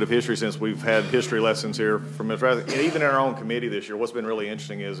little bit of history since we've had history lessons here from Mr. Rather. Even in our own committee this year, what's been really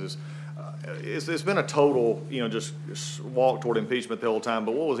interesting is it's been a total, just walk toward impeachment the whole time.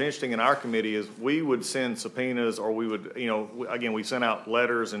 But what was interesting in our committee is we would send subpoenas, or we would, again, we sent out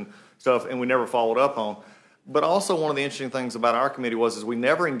letters and stuff, and we never followed up on. But also one of the interesting things about our committee is we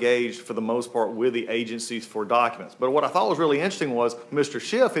never engaged, for the most part, with the agencies for documents. But what I thought was really interesting was Mr.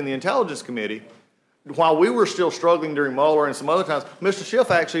 Schiff in the Intelligence Committee, while we were still struggling during Mueller and some other times, Mr.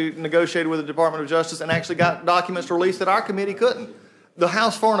 Schiff actually negotiated with the Department of Justice and actually got documents released that our committee couldn't. The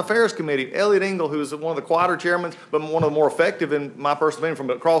House Foreign Affairs Committee, Elliot Engel, who is one of the quieter chairmen, but one of the more effective, in my personal opinion, from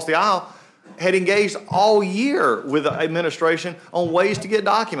across the aisle, had engaged all year with the administration on ways to get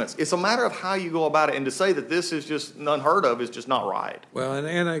documents. It's a matter of how you go about it, and to say that this is just unheard of is just not right. Well,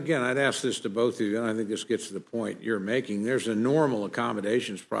 and again, I'd ask this to both of you, and I think this gets to the point you're making. There's a normal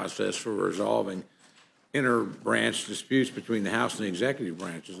accommodations process for resolving inter-branch disputes between the House and the executive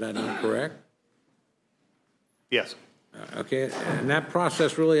branch. Is that not correct? Yes. Okay, and that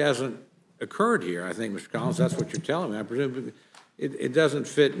process really hasn't occurred here, I think, Mr. Collins. That's what you're telling me. I presume it doesn't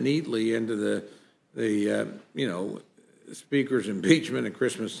fit neatly into the Speaker's impeachment and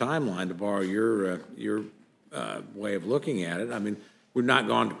Christmas timeline, to borrow your way of looking at it. I mean, we've not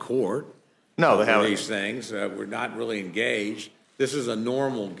gone to court. No, they haven't. These things. We're not really engaged. This is a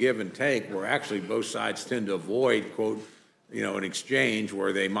normal give and take where actually both sides tend to avoid, quote, an exchange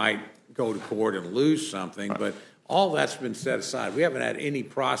where they might go to court and lose something, right. But all that's been set aside. We haven't had any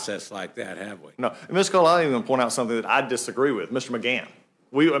process like that, have we? No. And Ms. Cole, I even point out something that I disagree with. Mr. McGahn.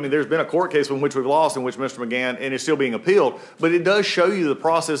 There's been a court case in which we've lost, in which Mr. McGahn, and it's still being appealed, but it does show you the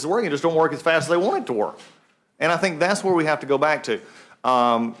process is working. It just don't work as fast as they want it to work. And I think that's where we have to go back to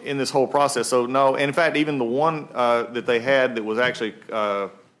in this whole process. So, no, and in fact, even the one that they had that was actually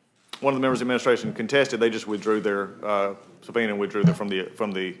one of the members of the administration contested, they just withdrew their subpoena and withdrew them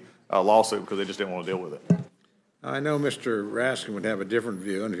from the lawsuit because they just didn't want to deal with it. I know Mr. Raskin would have a different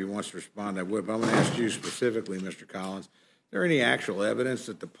view, and if he wants to respond, I would. But I'm going to ask you specifically, Mr. Collins, is there any actual evidence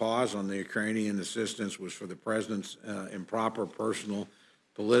that the pause on the Ukrainian assistance was for the president's improper personal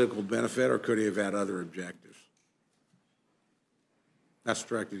political benefit, or could he have had other objectives? That's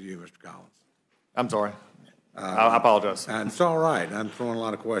directed to you, Mr. Collins. I'm sorry. I apologize. It's all right. I'm throwing a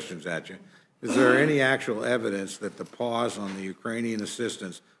lot of questions at you. Is there any actual evidence that the pause on the Ukrainian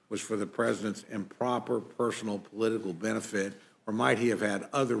assistance was for the president's improper personal political benefit, or might he have had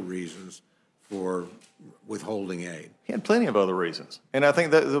other reasons for withholding aid? He had plenty of other reasons. And I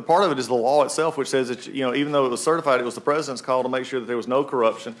think that the part of it is the law itself, which says that, even though it was certified, it was the president's call to make sure that there was no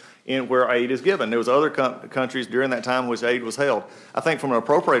corruption in where aid is given. There was other countries during that time in which aid was held. I think from an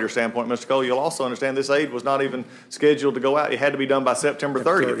appropriator standpoint, Mr. Cole, you'll also understand this aid was not even scheduled to go out. It had to be done by September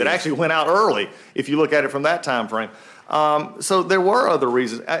 30th. It actually went out early, if you look at it from that time frame. So there were other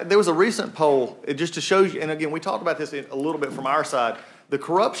reasons. There was a recent poll, just to show you, and again, we talked about this a little bit from our side. The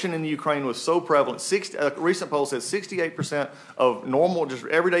corruption in Ukraine was so prevalent. A recent poll said 68% of normal, just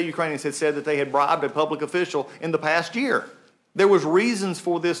everyday Ukrainians had said that they had bribed a public official in the past year. There was reasons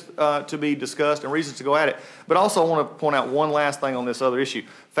for this to be discussed and reasons to go at it. But also I want to point out one last thing on this other issue.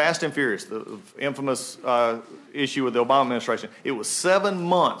 Fast and Furious, the infamous issue with the Obama administration. It was 7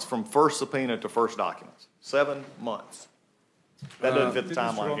 months from first subpoena to first documents. 7 months. That doesn't fit the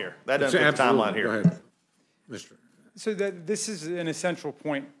timeline here. That doesn't fit the timeline here. Go ahead, Mr. So this is an essential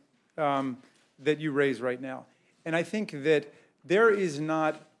point that you raise right now. And I think that there is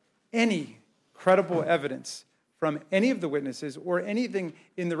not any credible evidence from any of the witnesses or anything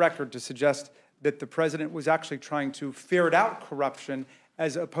in the record to suggest that the president was actually trying to ferret out corruption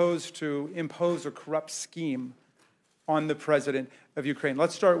as opposed to impose a corrupt scheme on the president of Ukraine.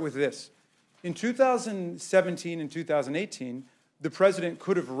 Let's start with this. In 2017 and 2018, the president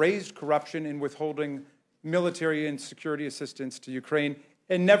could have raised corruption in withholding military and security assistance to Ukraine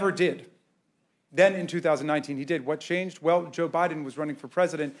and never did. Then in 2019, he did. What changed? Well, Joe Biden was running for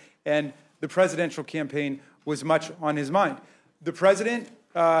president, and the presidential campaign was much on his mind. The president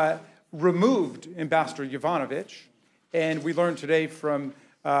removed Ambassador Yovanovitch, and we learned today from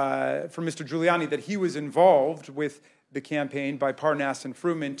Mr. Giuliani that he was involved with the campaign by Parnas and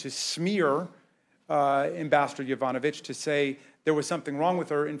Fruman to smear Ambassador Yovanovitch, to say there was something wrong with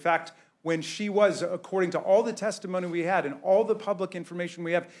her. In fact, when she was, according to all the testimony we had and all the public information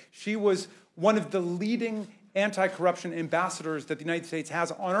we have, she was one of the leading anti-corruption ambassadors that the United States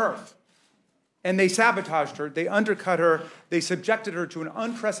has on earth. And they sabotaged her, they undercut her, they subjected her to an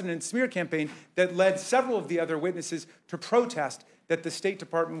unprecedented smear campaign that led several of the other witnesses to protest that the State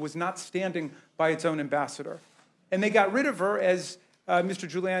Department was not standing by its own ambassador. And they got rid of her, as Mr.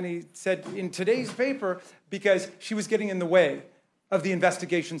 Giuliani said in today's paper, because she was getting in the way of the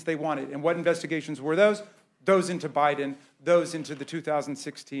investigations they wanted. And what investigations were those? Those into Biden, those into the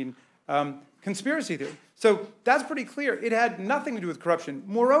 2016 conspiracy theory. So that's pretty clear. It had nothing to do with corruption.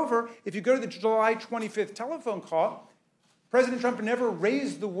 Moreover, if you go to the July 25th telephone call, President Trump never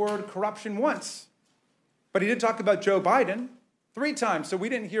raised the word corruption once. But he did talk about Joe Biden 3 times. So we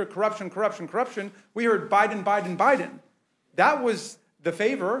didn't hear corruption, corruption, corruption. We heard Biden, Biden, Biden. That was the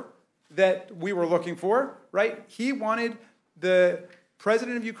favor that we were looking for, right? He wanted the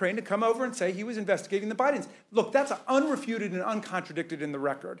president of Ukraine to come over and say he was investigating the Bidens. Look, that's unrefuted and uncontradicted in the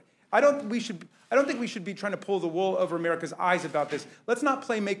record. I don't think we should be trying to pull the wool over America's eyes about this. Let's not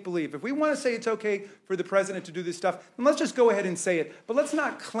play make-believe. If we want to say it's okay for the president to do this stuff, then let's just go ahead and say it. But let's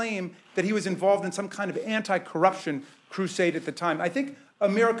not claim that he was involved in some kind of anti-corruption crusade at the time. I think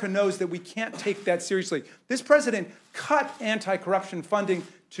America knows that we can't take that seriously. This president cut anti-corruption funding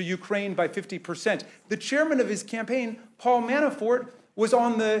to Ukraine by 50%. The chairman of his campaign, Paul Manafort, was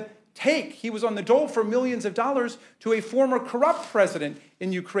on the take. He was on the dole for millions of dollars to a former corrupt president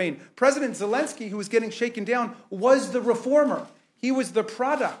in Ukraine. President Zelensky, who was getting shaken down, was the reformer. He was the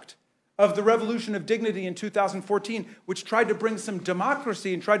product of the Revolution of Dignity in 2014, which tried to bring some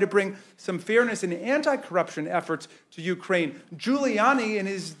democracy and tried to bring some fairness and anti-corruption efforts to Ukraine. Giuliani and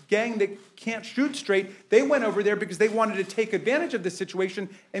his gang that can't shoot straight, they went over there because they wanted to take advantage of the situation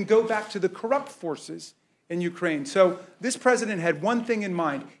and go back to the corrupt forces in Ukraine. So this president had one thing in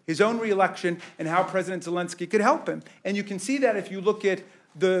mind, his own reelection and how President Zelensky could help him. And you can see that if you look at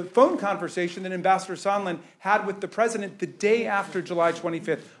the phone conversation that Ambassador Sondland had with the president the day after July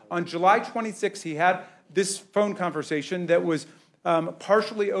 25th. On July 26th, he had this phone conversation that was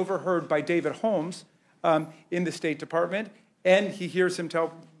partially overheard by David Holmes in the State Department. And he hears him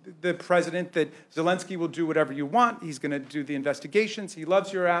tell the president that Zelensky will do whatever you want. He's going to do the investigations. He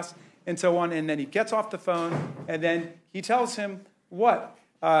loves your ass, and so on. And then he gets off the phone, and then he tells him what?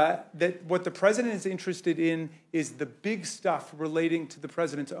 That what the president is interested in is the big stuff relating to the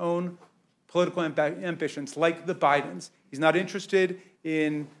president's own political ambitions, like the Bidens. He's not interested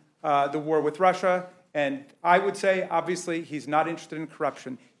in the war with Russia, and I would say, obviously, he's not interested in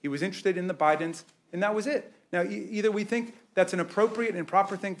corruption. He was interested in the Bidens, and that was it. Now, either we think that's an appropriate and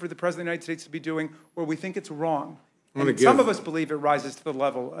proper thing for the president of the United States to be doing, or we think it's wrong. And some of us believe it rises to the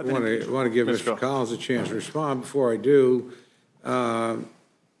level of I want to give Mr. Collins a chance to respond. Before I do,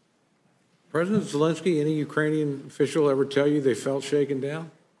 President Zelensky, any Ukrainian official ever tell you they felt shaken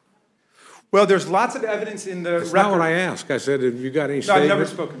down? Well, there's lots of evidence in the record. That's not what I asked. I said, have you got any statement? No, I've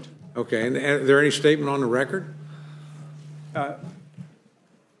never spoken to him. Okay, and are there any statement on the record? I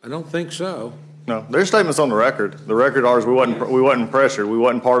don't think so. No, there's statements on the record. The record ours, we wasn't pressured. We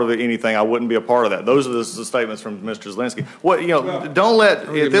wasn't part of anything. I wouldn't be a part of that. Those are the statements from Mr. Zelensky. What don't let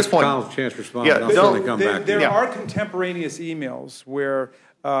at this point. Collins a chance to respond. Yeah, don't come back. There are contemporaneous emails where,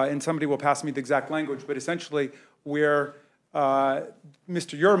 and somebody will pass me the exact language, but essentially where Mr.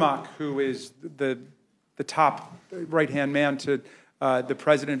 Yermak, who is the top right-hand man to the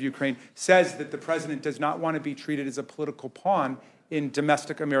president of Ukraine, says that the president does not want to be treated as a political pawn in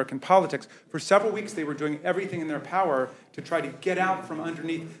domestic American politics. For several weeks, they were doing everything in their power to try to get out from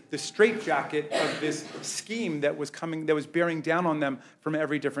underneath the straitjacket of this scheme that was bearing down on them from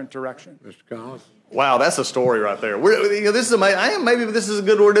every different direction. Mr. Collins? Wow, that's a story right there. This is amazing. Maybe this is a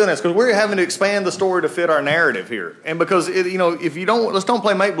good way we're doing this because we're having to expand the story to fit our narrative here. And because if you don't, let's don't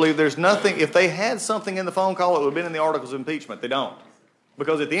play make believe. There's nothing. If they had something in the phone call, it would have been in the articles of impeachment. They don't,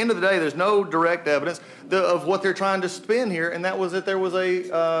 because at the end of the day, there's no direct evidence of what they're trying to spin here, and that was that there was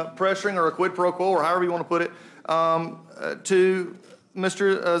a pressuring or a quid pro quo or however you want to put it to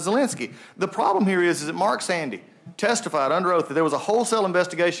Mr. Zelensky. The problem here is that Mark Sandy testified under oath that there was a wholesale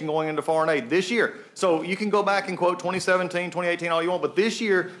investigation going into foreign aid this year. So you can go back and quote 2017, 2018, all you want, but this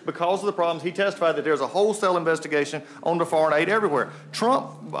year, because of the problems, he testified that there's a wholesale investigation onto foreign aid everywhere.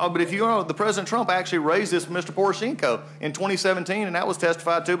 But if you know, the President Trump actually raised this with Mr. Poroshenko in 2017, and that was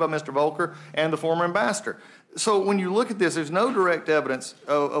testified to by Mr. Volker and the former ambassador. So when you look at this, there's no direct evidence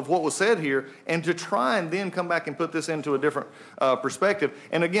of what was said here, and to try and then come back and put this into a different perspective.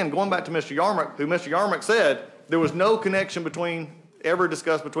 And again, going back to Mr. Yarmuk, who Mr. Yarmuk said there was no connection ever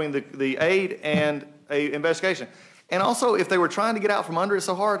discussed between the aid and a investigation. And also, if they were trying to get out from under it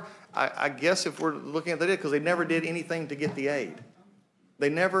so hard, I guess if we're looking at that, because they never did anything to get the aid. They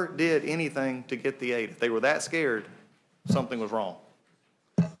never did anything to get the aid. If they were that scared, something was wrong.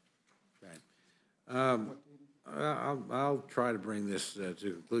 Okay. I'll try to bring this to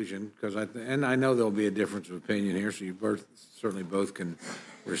conclusion because I know there'll be a difference of opinion here, so you certainly both can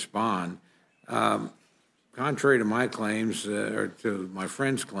respond. Contrary to my claims or to my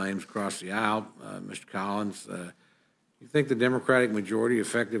friend's claims across the aisle, Mr. Collins, you think the Democratic majority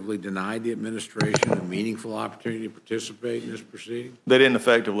effectively denied the administration a meaningful opportunity to participate in this proceeding? They didn't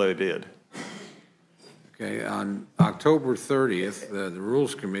effectively. They did. Okay, on October 30th, the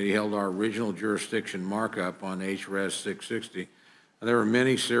Rules Committee held our original jurisdiction markup on HRES 660. There were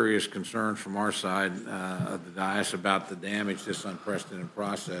many serious concerns from our side of the dais about the damage this unprecedented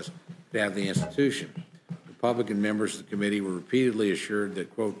process to have the institution. Republican members of the committee were repeatedly assured that,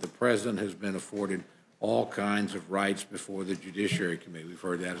 quote, the president has been afforded all kinds of rights before the Judiciary Committee. We've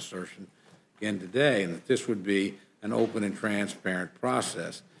heard that assertion again today, and that this would be an open and transparent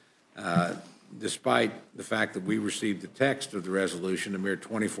process. Despite the fact that we received the text of the resolution a mere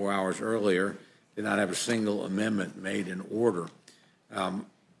 24 hours earlier, did not have a single amendment made in order.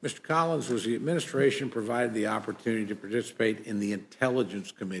 Mr. Collins, was the administration provided the opportunity to participate in the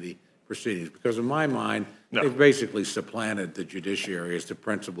Intelligence Committee proceedings? Because in my mind, no. They've basically supplanted the judiciary as the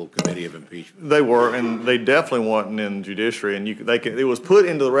principal committee of impeachment. They were, and they definitely weren't in judiciary, and it was put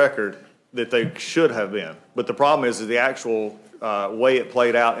into the record that they should have been. But the problem is the actual way it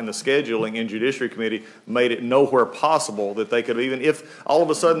played out in the scheduling in Judiciary Committee made it nowhere possible that they could even, if all of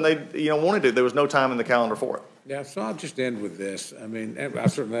a sudden they wanted to, there was no time in the calendar for it. Yeah, so I'll just end with this. I mean,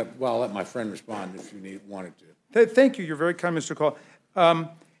 I'll let my friend respond if you wanted to. Thank you. You're very kind, Mr. Cole.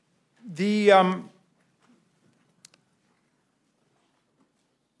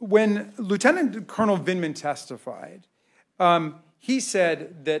 When Lieutenant Colonel Vindman testified, he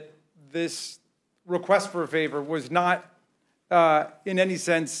said that this request for a favor was not, in any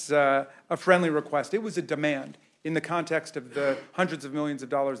sense, a friendly request. It was a demand in the context of the hundreds of millions of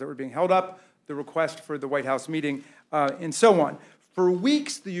dollars that were being held up, the request for the White House meeting, and so on. For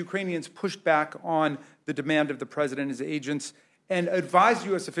weeks, the Ukrainians pushed back on the demand of the president and his agents and advised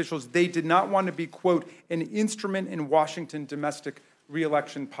U.S. officials they did not want to be, quote, an instrument in Washington domestic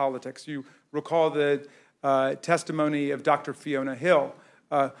re-election politics. You recall the testimony of Dr. Fiona Hill,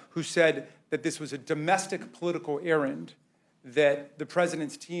 who said that this was a domestic political errand that the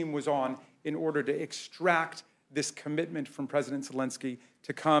president's team was on in order to extract this commitment from President Zelensky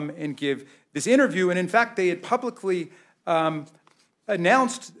to come and give this interview. And in fact, they had publicly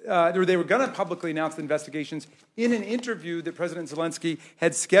announced, or they were going to publicly announce the investigations in an interview that President Zelensky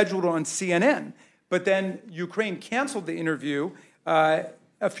had scheduled on CNN. But then Ukraine canceled the interview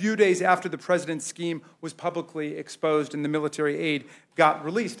a few days after the president's scheme was publicly exposed and the military aid got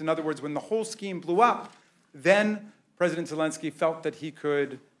released. In other words, when the whole scheme blew up, then President Zelensky felt that he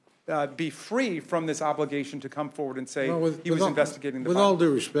could be free from this obligation to come forward and say he was investigating the With all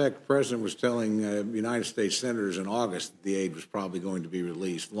due respect, the president was telling United States senators in August that the aid was probably going to be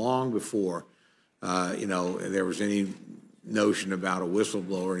released long before, there was any notion about a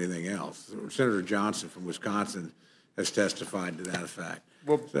whistleblower or anything else. Senator Johnson from Wisconsin has testified to that effect.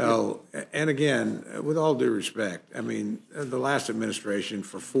 And again, with all due respect, I mean, the last administration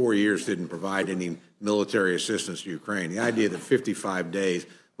for 4 years didn't provide any military assistance to Ukraine. The idea that 55 days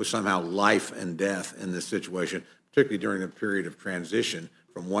was somehow life and death in this situation, particularly during a period of transition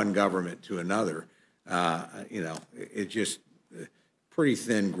from one government to another, it just pretty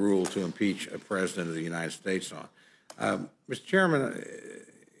thin gruel to impeach a president of the United States on. Mr. Chairman,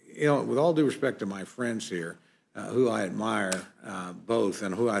 with all due respect to my friends here, who I admire both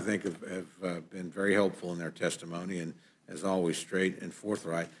and who I think have been very helpful in their testimony and, as always, straight and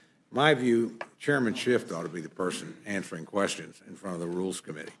forthright, my view, Chairman Schiff ought to be the person answering questions in front of the Rules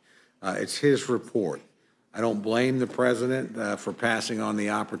Committee. It's his report. I don't blame the president for passing on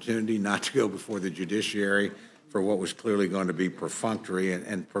the opportunity not to go before the judiciary for what was clearly going to be perfunctory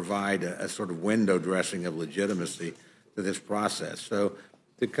and provide a sort of window dressing of legitimacy to this process. So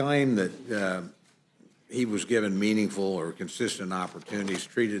to claim that he was given meaningful or consistent opportunities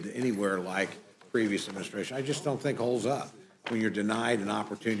treated anywhere like previous administration, I just don't think holds up when you're denied an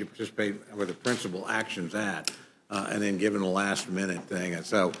opportunity to participate where the principal action's at, and then given a last-minute thing. And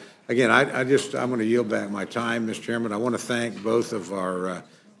so, again, I'm going to yield back my time, Mr. Chairman. I want to thank both of our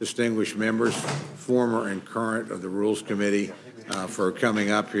distinguished members, former and current, of the Rules Committee, for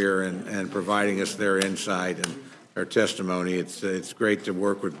coming up here and providing us their insight and their testimony. It's great to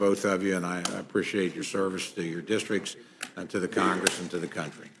work with both of you, and I appreciate your service to your districts, and to the Congress, and to the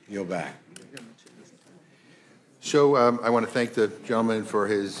country. Yield back. So I want to thank the gentleman for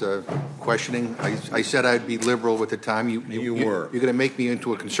his questioning. I said I'd be liberal with the time. You were. You're going to make me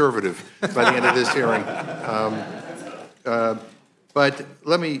into a conservative by the end of this hearing. But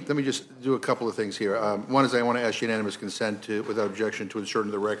let me just do a couple of things here. One is I want to ask unanimous consent without objection, to insert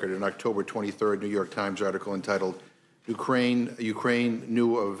into the record an October 23rd New York Times article entitled "Ukraine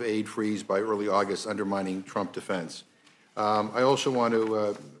knew of aid freeze by early August, undermining Trump defense." I also want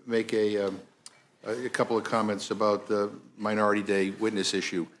to make a couple of comments about the Minority Day witness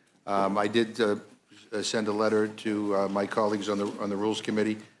issue. I did send a letter to my colleagues on the Rules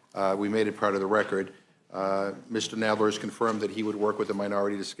Committee. We made it part of the record. Mr. Nadler has confirmed that he would work with the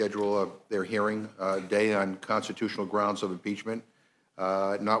minority to schedule their hearing day on constitutional grounds of impeachment,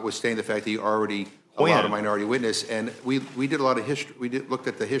 notwithstanding the fact that he already allowed a minority witness. And we did a lot of history. We looked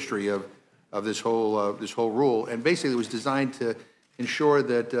at the history of this whole rule, and basically it was designed to ensure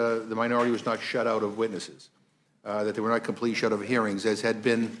that the minority was not shut out of witnesses, that they were not completely shut out of hearings, as had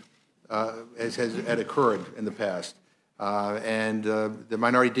occurred in the past. And the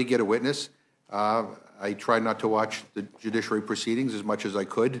minority did get a witness. I tried not to watch the judiciary proceedings as much as I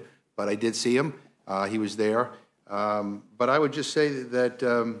could, but I did see him. He was there. But I would just say that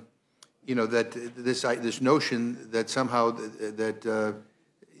that this notion that somehow that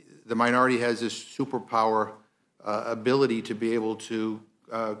the minority has this superpower ability to be able to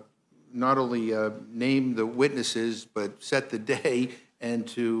not only name the witnesses, but set the day, and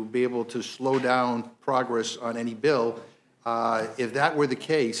to be able to slow down progress on any bill. If that were the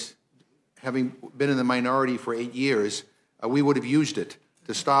case, having been in the minority for 8 years, we would have used it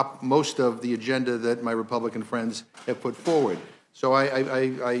to stop most of the agenda that my Republican friends have put forward. So I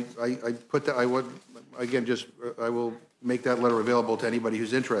put that, I will make that letter available to anybody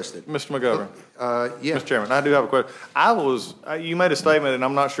who's interested. Mr. McGovern. Yeah. Mr. Chairman, I do have a question. You made a statement, and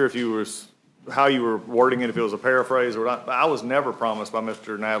I'm not sure if how you were wording it, if it was a paraphrase or not. I was never promised by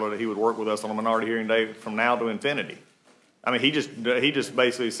Mr. Nadler that he would work with us on a minority hearing day from now to infinity. I mean, he just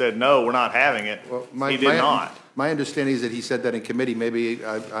basically said, no, we're not having it. Well, he did not. My understanding is that he said that in committee. Maybe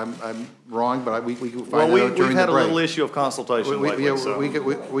I'm wrong, but we can find out during the break. We've had a little issue of consultation lately. Yeah, so.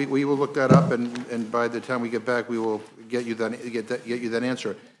 we will look that up, and by the time we get back, we will get you that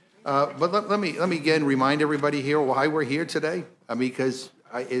answer. But let me again remind everybody here why we're here today. I mean, because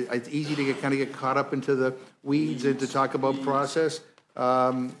it's easy to get caught up into the weeds and to talk about process.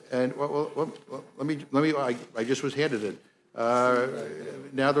 And I just was handed it.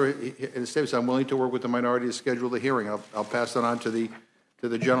 Now they're in the statement, I'm willing to work with the minority to schedule the hearing. I'll pass that on to the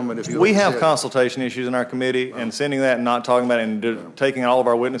gentleman if you. We have consultation issues in our committee, and sending that and not talking about it and taking all of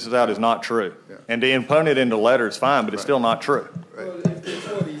our witnesses out is not true. Yeah. And to put it into letter is fine, but it's still not true. Right. Well, that's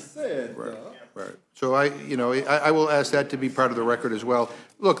what he said. Right. So I will ask that to be part of the record as well.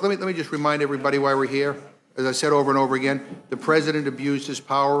 Look, let me just remind everybody why we're here. As I said over and over again, the president abused his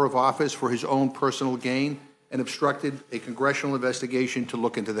power of office for his own personal gain and obstructed a congressional investigation to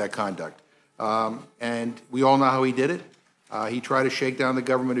look into that conduct. And we all know how he did it. He tried to shake down the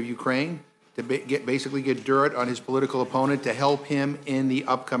government of Ukraine to basically get dirt on his political opponent to help him in the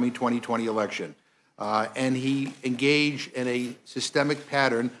upcoming 2020 election. And he engaged in a systemic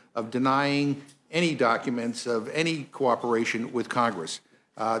pattern of denying any documents of any cooperation with Congress.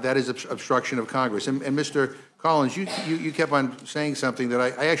 That is obstruction of Congress. And Mr. Collins, you kept on saying something that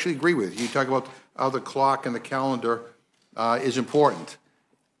I actually agree with. You talk about how the clock and the calendar is important.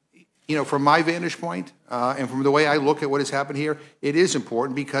 From my vantage point, and from the way I look at what has happened here, it is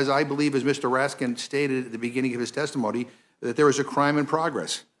important because I believe, as Mr. Raskin stated at the beginning of his testimony, that there is a crime in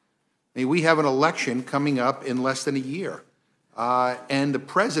progress. I mean, we have an election coming up in less than a year, and the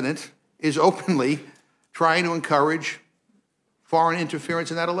president is openly trying to encourage foreign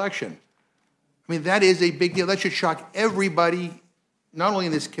interference in that election. I mean, that is a big deal. That should shock everybody, not only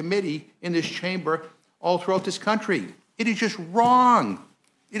in this committee, in this chamber, all throughout this country. It is just wrong.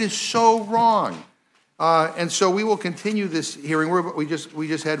 It is so wrong. And so we will continue this hearing. We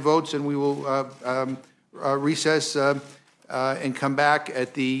just had votes, and we will recess and come back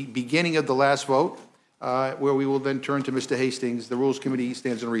at the beginning of the last vote, where we will then turn to Mr. Hastings. The Rules Committee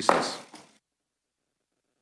stands in recess.